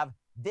literally have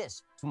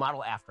this to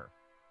model after.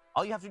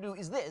 All you have to do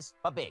is this,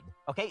 but big,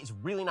 okay? It's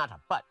really not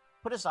tough. But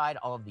put aside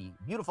all of the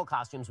beautiful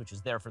costumes, which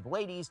is there for the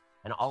ladies,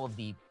 and all of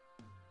the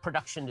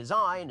production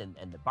design and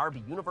the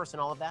Barbie universe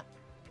and all of that.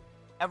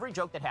 Every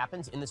joke that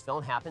happens in this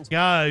film happens.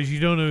 Guys,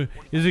 you don't know.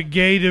 Is it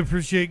gay to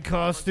appreciate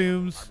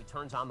costumes? Barbie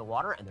turns on the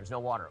water and there's no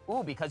water.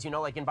 Ooh, because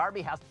like in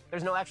Barbie house,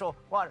 there's no actual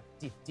water.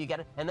 Do you get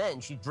it? And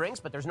then she drinks,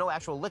 but there's no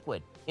actual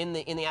liquid in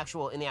the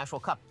actual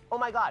cup. Oh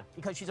my God,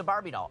 because she's a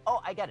Barbie doll. Oh,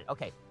 I get it.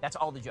 Okay, that's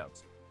all the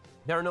jokes.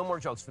 There are no more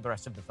jokes for the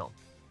rest of the film.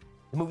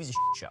 The movie's a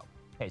shit show.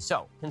 Okay,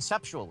 so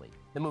conceptually,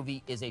 the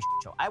movie is a shit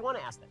show. I want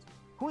to ask this: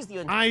 who's the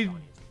intended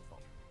audience of the film?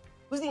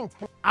 Who's the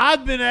intended?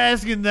 I've been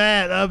asking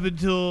that up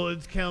until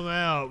it's come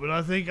out, but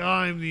I think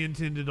I'm the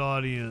intended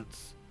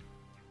audience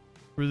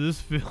for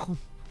this film.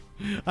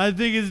 I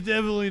think it's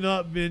definitely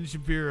not Ben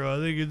Shapiro.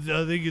 I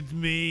think it's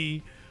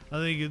me. I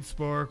think it's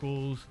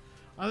Sparkles.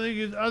 I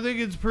think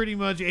it's pretty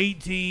much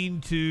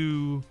 18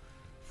 to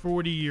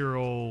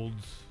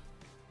 40-year-olds.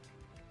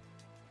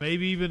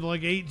 Maybe even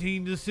like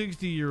 18 to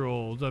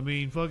 60-year-olds. I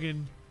mean,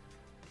 fucking...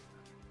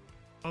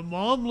 My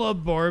mom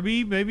loved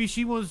Barbie. Maybe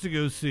she wants to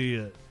go see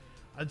it.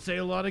 I'd say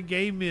a lot of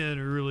gay men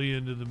are really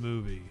into the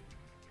movie.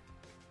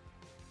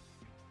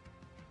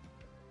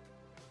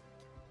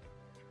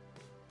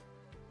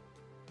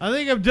 I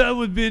think I'm done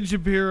with Ben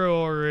Shapiro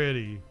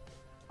already.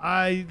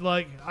 I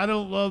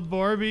don't love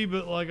Barbie,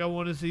 but I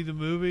want to see the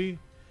movie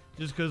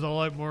just because I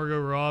like Margot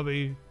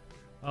Robbie.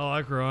 I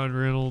like Ryan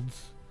Reynolds.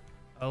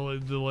 I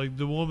like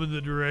the woman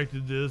that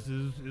directed this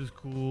is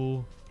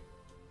cool.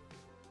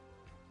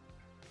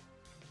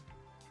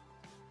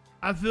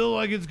 I feel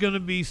like it's gonna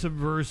be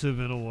subversive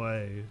in a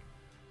way.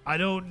 I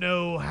don't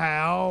know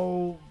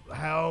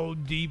how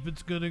deep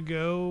it's gonna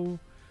go,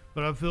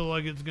 but I feel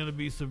like it's gonna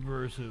be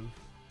subversive.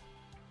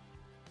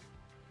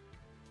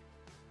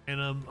 And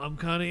I'm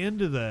kind of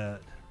into that.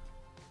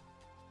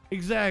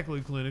 Exactly,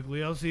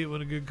 clinically. I'll see it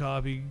when a good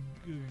copy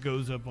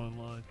goes up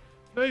online.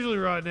 Especially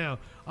right now.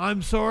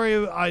 I'm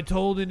sorry I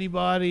told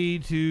anybody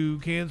to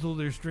cancel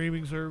their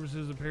streaming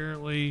services.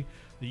 Apparently,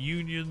 the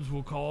unions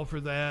will call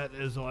for that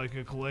as a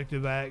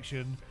collective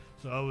action.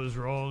 So I was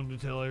wrong to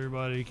tell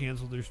everybody to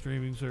cancel their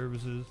streaming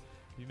services.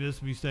 You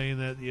missed me saying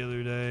that the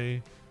other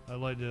day. I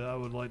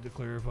would like to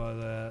clarify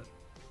that.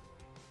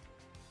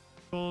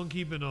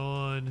 Keep it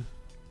on.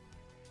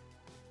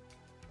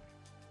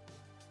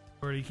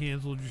 Already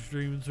canceled your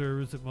streaming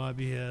service at my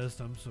behest.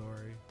 I'm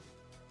sorry.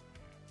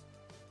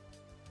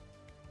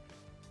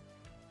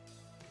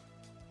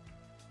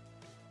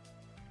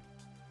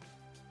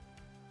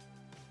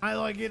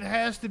 It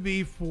has to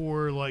be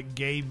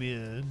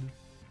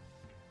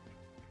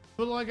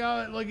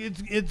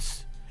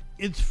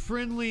it's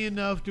friendly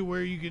enough to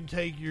where you can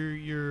take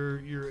your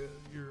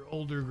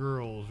older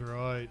girls,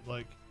 right?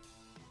 Like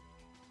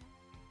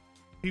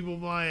people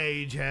my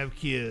age have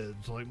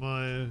kids. Like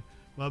my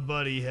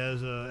buddy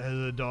has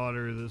a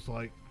daughter that's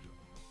like.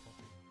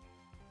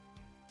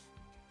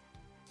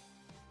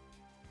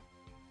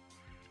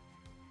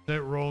 Is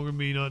that wrong of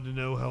me not to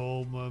know how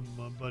old my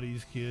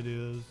buddy's kid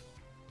is?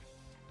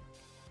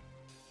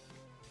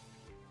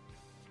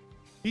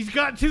 He's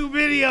got too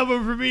many of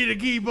them for me to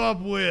keep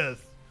up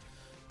with.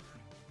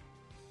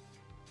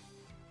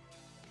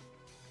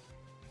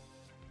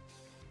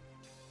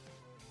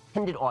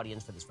 Intended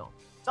audience for this film.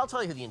 So I'll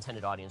tell you who the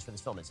intended audience for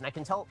this film is, and I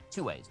can tell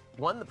two ways.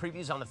 One, the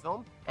previews on the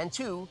film, and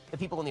two, the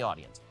people in the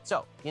audience.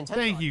 So the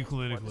intended audience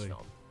for this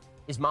film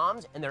is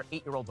moms and their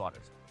 8-year-old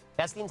daughters.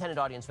 That's the intended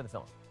audience for the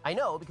film. I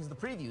know because the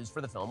previews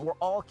for the film were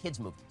all kids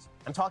movies.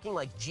 I'm talking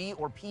like G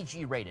or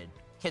PG rated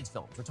kids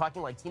films. We're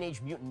talking like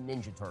Teenage Mutant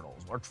Ninja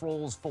Turtles or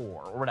Trolls 4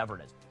 or whatever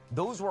it is.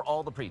 Those were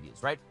all the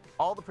previews, right?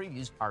 All the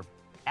previews are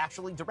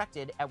actually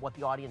directed at what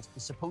the audience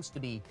is supposed to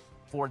be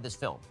for this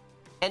film.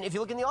 And if you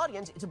look in the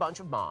audience, it's a bunch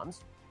of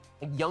moms,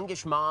 like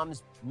youngish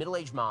moms,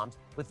 middle-aged moms,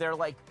 with their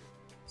like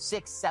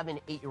 6, 7,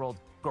 8-year-old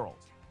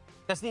girls.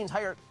 That's the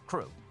entire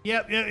crew.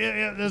 Yep.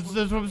 That's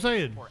what I'm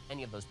saying. For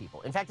any of those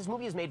people. In fact, this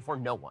movie is made for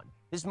no one.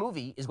 This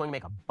movie is going to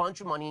make a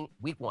bunch of money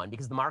week one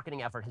because the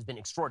marketing effort has been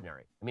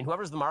extraordinary. I mean,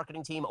 whoever's the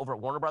marketing team over at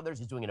Warner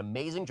Brothers is doing an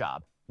amazing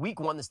job. Week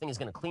one, this thing is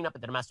going to clean up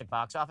at the domestic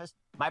box office.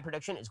 My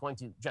prediction is going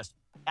to just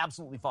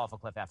absolutely fall off a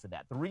cliff after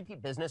that. The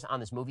repeat business on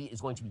this movie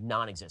is going to be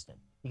non-existent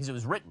because it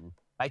was written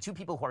by two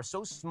people who are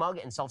so smug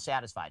and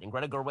self-satisfied, and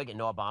Greta Gerwig and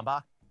Noah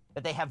Baumbach,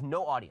 that they have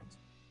no audience.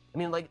 I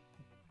mean, like,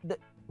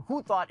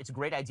 who thought it's a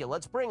great idea?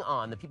 Let's bring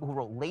on the people who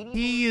wrote Lady.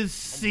 He is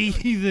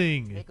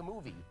seething. Make a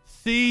movie.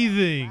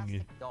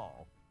 Seething.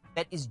 Doll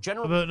that is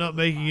generally about not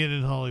making it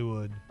in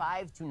Hollywood.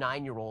 5 to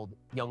 9-year-old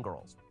young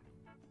girls.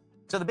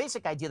 So the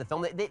basic idea of the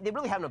film, they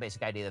really have no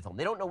basic idea of the film.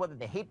 They don't know whether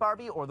they hate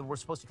Barbie or that we're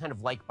supposed to kind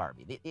of like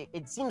Barbie.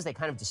 It seems they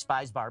kind of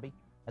despise Barbie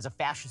as a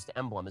fascist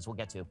emblem, as we'll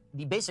get to.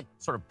 The basic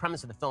sort of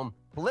premise of the film,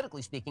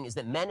 politically speaking, is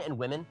that men and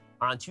women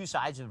are on two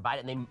sides of the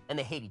divide and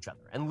they hate each other.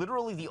 And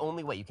literally the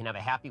only way you can have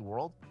a happy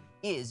world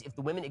is if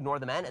the women ignore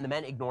the men and the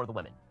men ignore the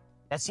women.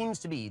 That seems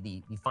to be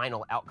the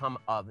final outcome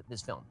of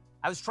this film.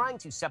 I was trying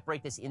to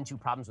separate this into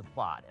problems with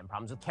plot and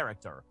problems with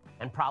character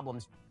and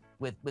problems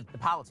with the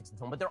politics of the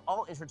film, but they're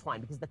all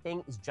intertwined because the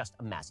thing is just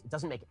a mess. It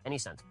doesn't make any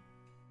sense.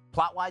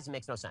 Plot-wise, it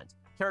makes no sense.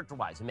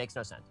 Character-wise, it makes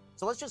no sense.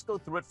 So let's just go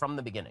through it from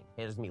the beginning.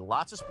 Okay, there's going to be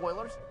lots of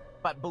spoilers,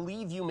 but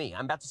believe you me,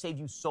 I'm about to save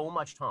you so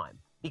much time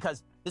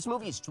because this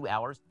movie is 2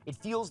 hours. It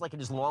feels like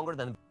it is longer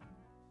than...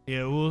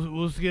 Yeah,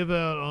 we'll skip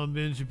out on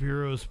Ben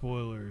Shapiro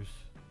spoilers.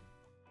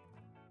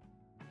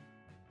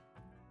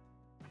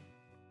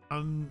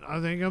 I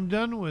think I'm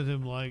done with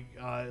him. Like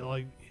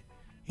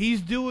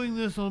he's doing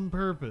this on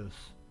purpose.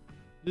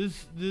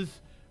 This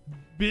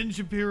Ben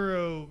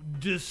Shapiro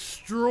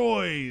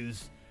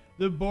destroys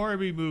the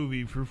Barbie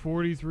movie for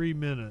 43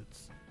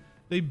 minutes.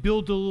 They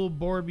built a little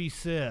Barbie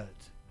set.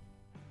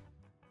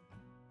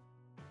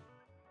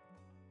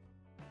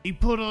 He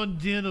put on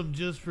denim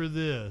just for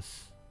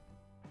this.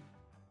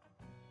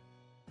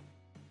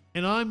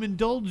 And I'm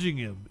indulging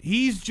him.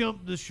 He's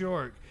jumped the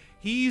shark.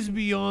 He's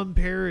beyond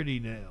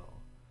parody now.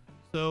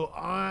 So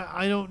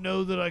I don't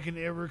know that I can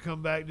ever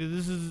come back to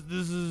this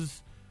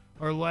is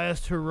our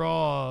last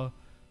hurrah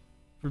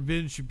for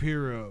Ben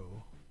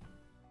Shapiro.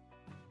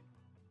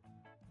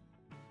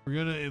 We're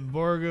gonna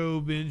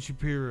embargo Ben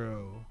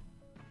Shapiro.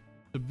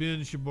 The Ben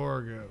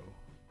Shabargo.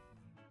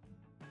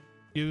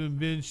 Giving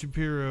Ben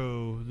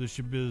Shapiro the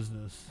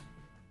shabusiness.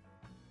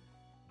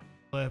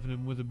 Slapping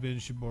him with a Ben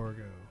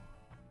Shabargo.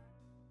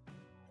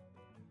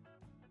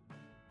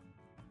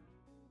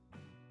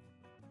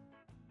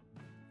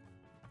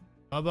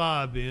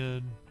 Bye-bye,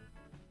 Ben.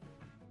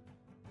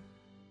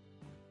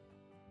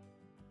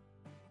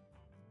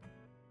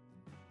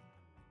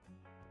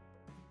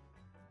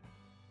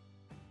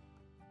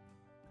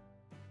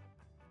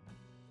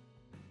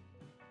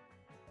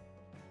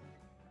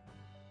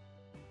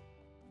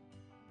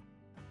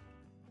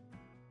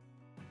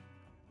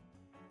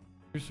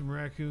 There's some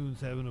raccoons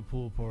having a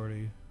pool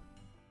party.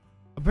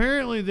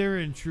 Apparently they're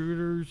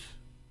intruders.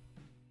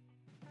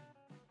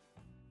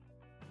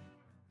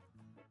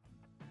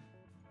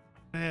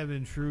 I have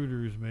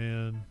intruders,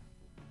 man.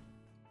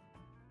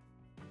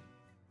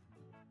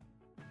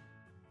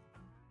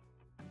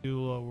 Do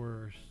a lot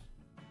worse.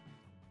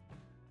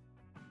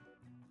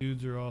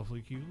 Dudes are awfully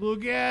cute.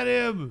 Look at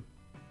him!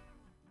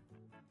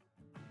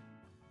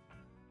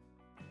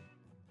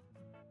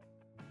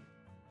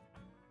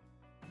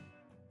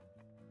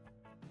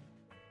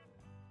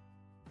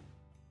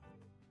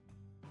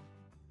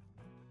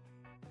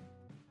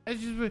 That's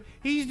just,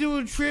 he's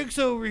doing tricks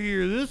over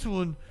here. This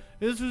was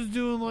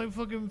doing like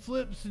fucking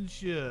flips and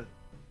shit.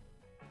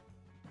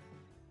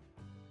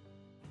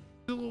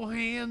 The little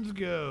hands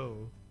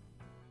go.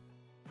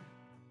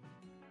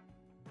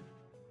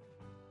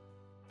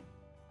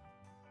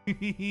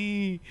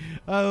 I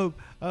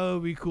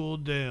hope he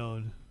cooled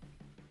down.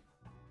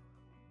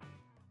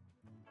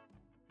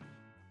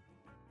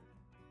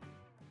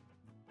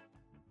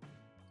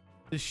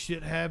 This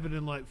shit happened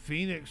in like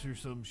Phoenix or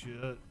some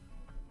shit.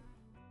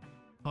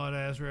 Hot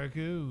ass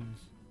raccoons.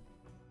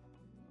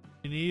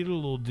 You need a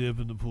little dip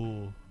in the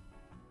pool.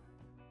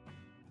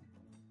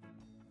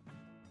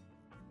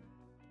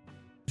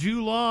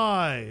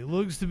 July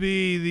looks to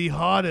be the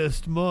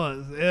hottest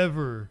month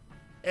ever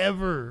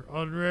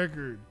on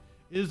record.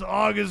 Is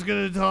August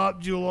gonna top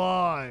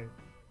July?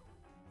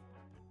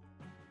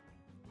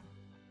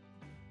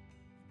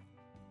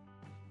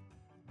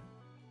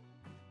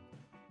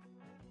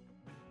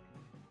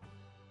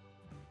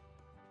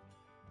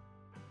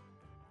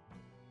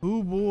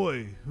 Oh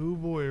boy,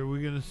 are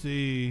we gonna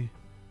see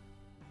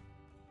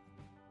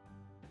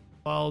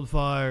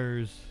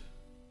wildfires,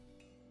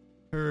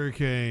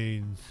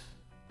 hurricanes?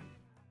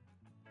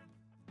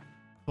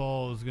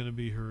 Fall is gonna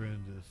be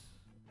horrendous.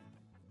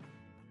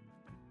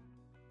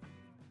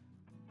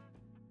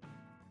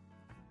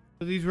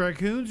 But these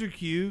raccoons are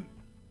cute.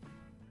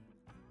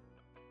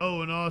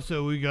 Oh, and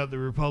also we got the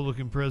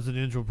Republican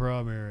presidential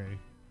primary.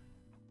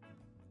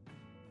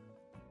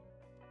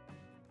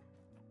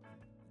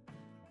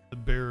 The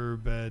bearer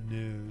of bad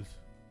news.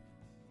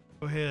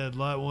 Go ahead,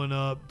 light one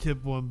up,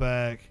 tip one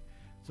back.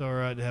 It's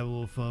alright to have a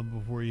little fun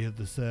before you hit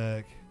the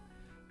sack.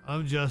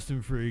 I'm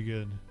Justin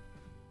Freegan.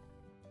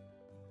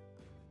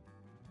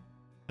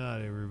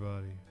 Night,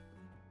 everybody.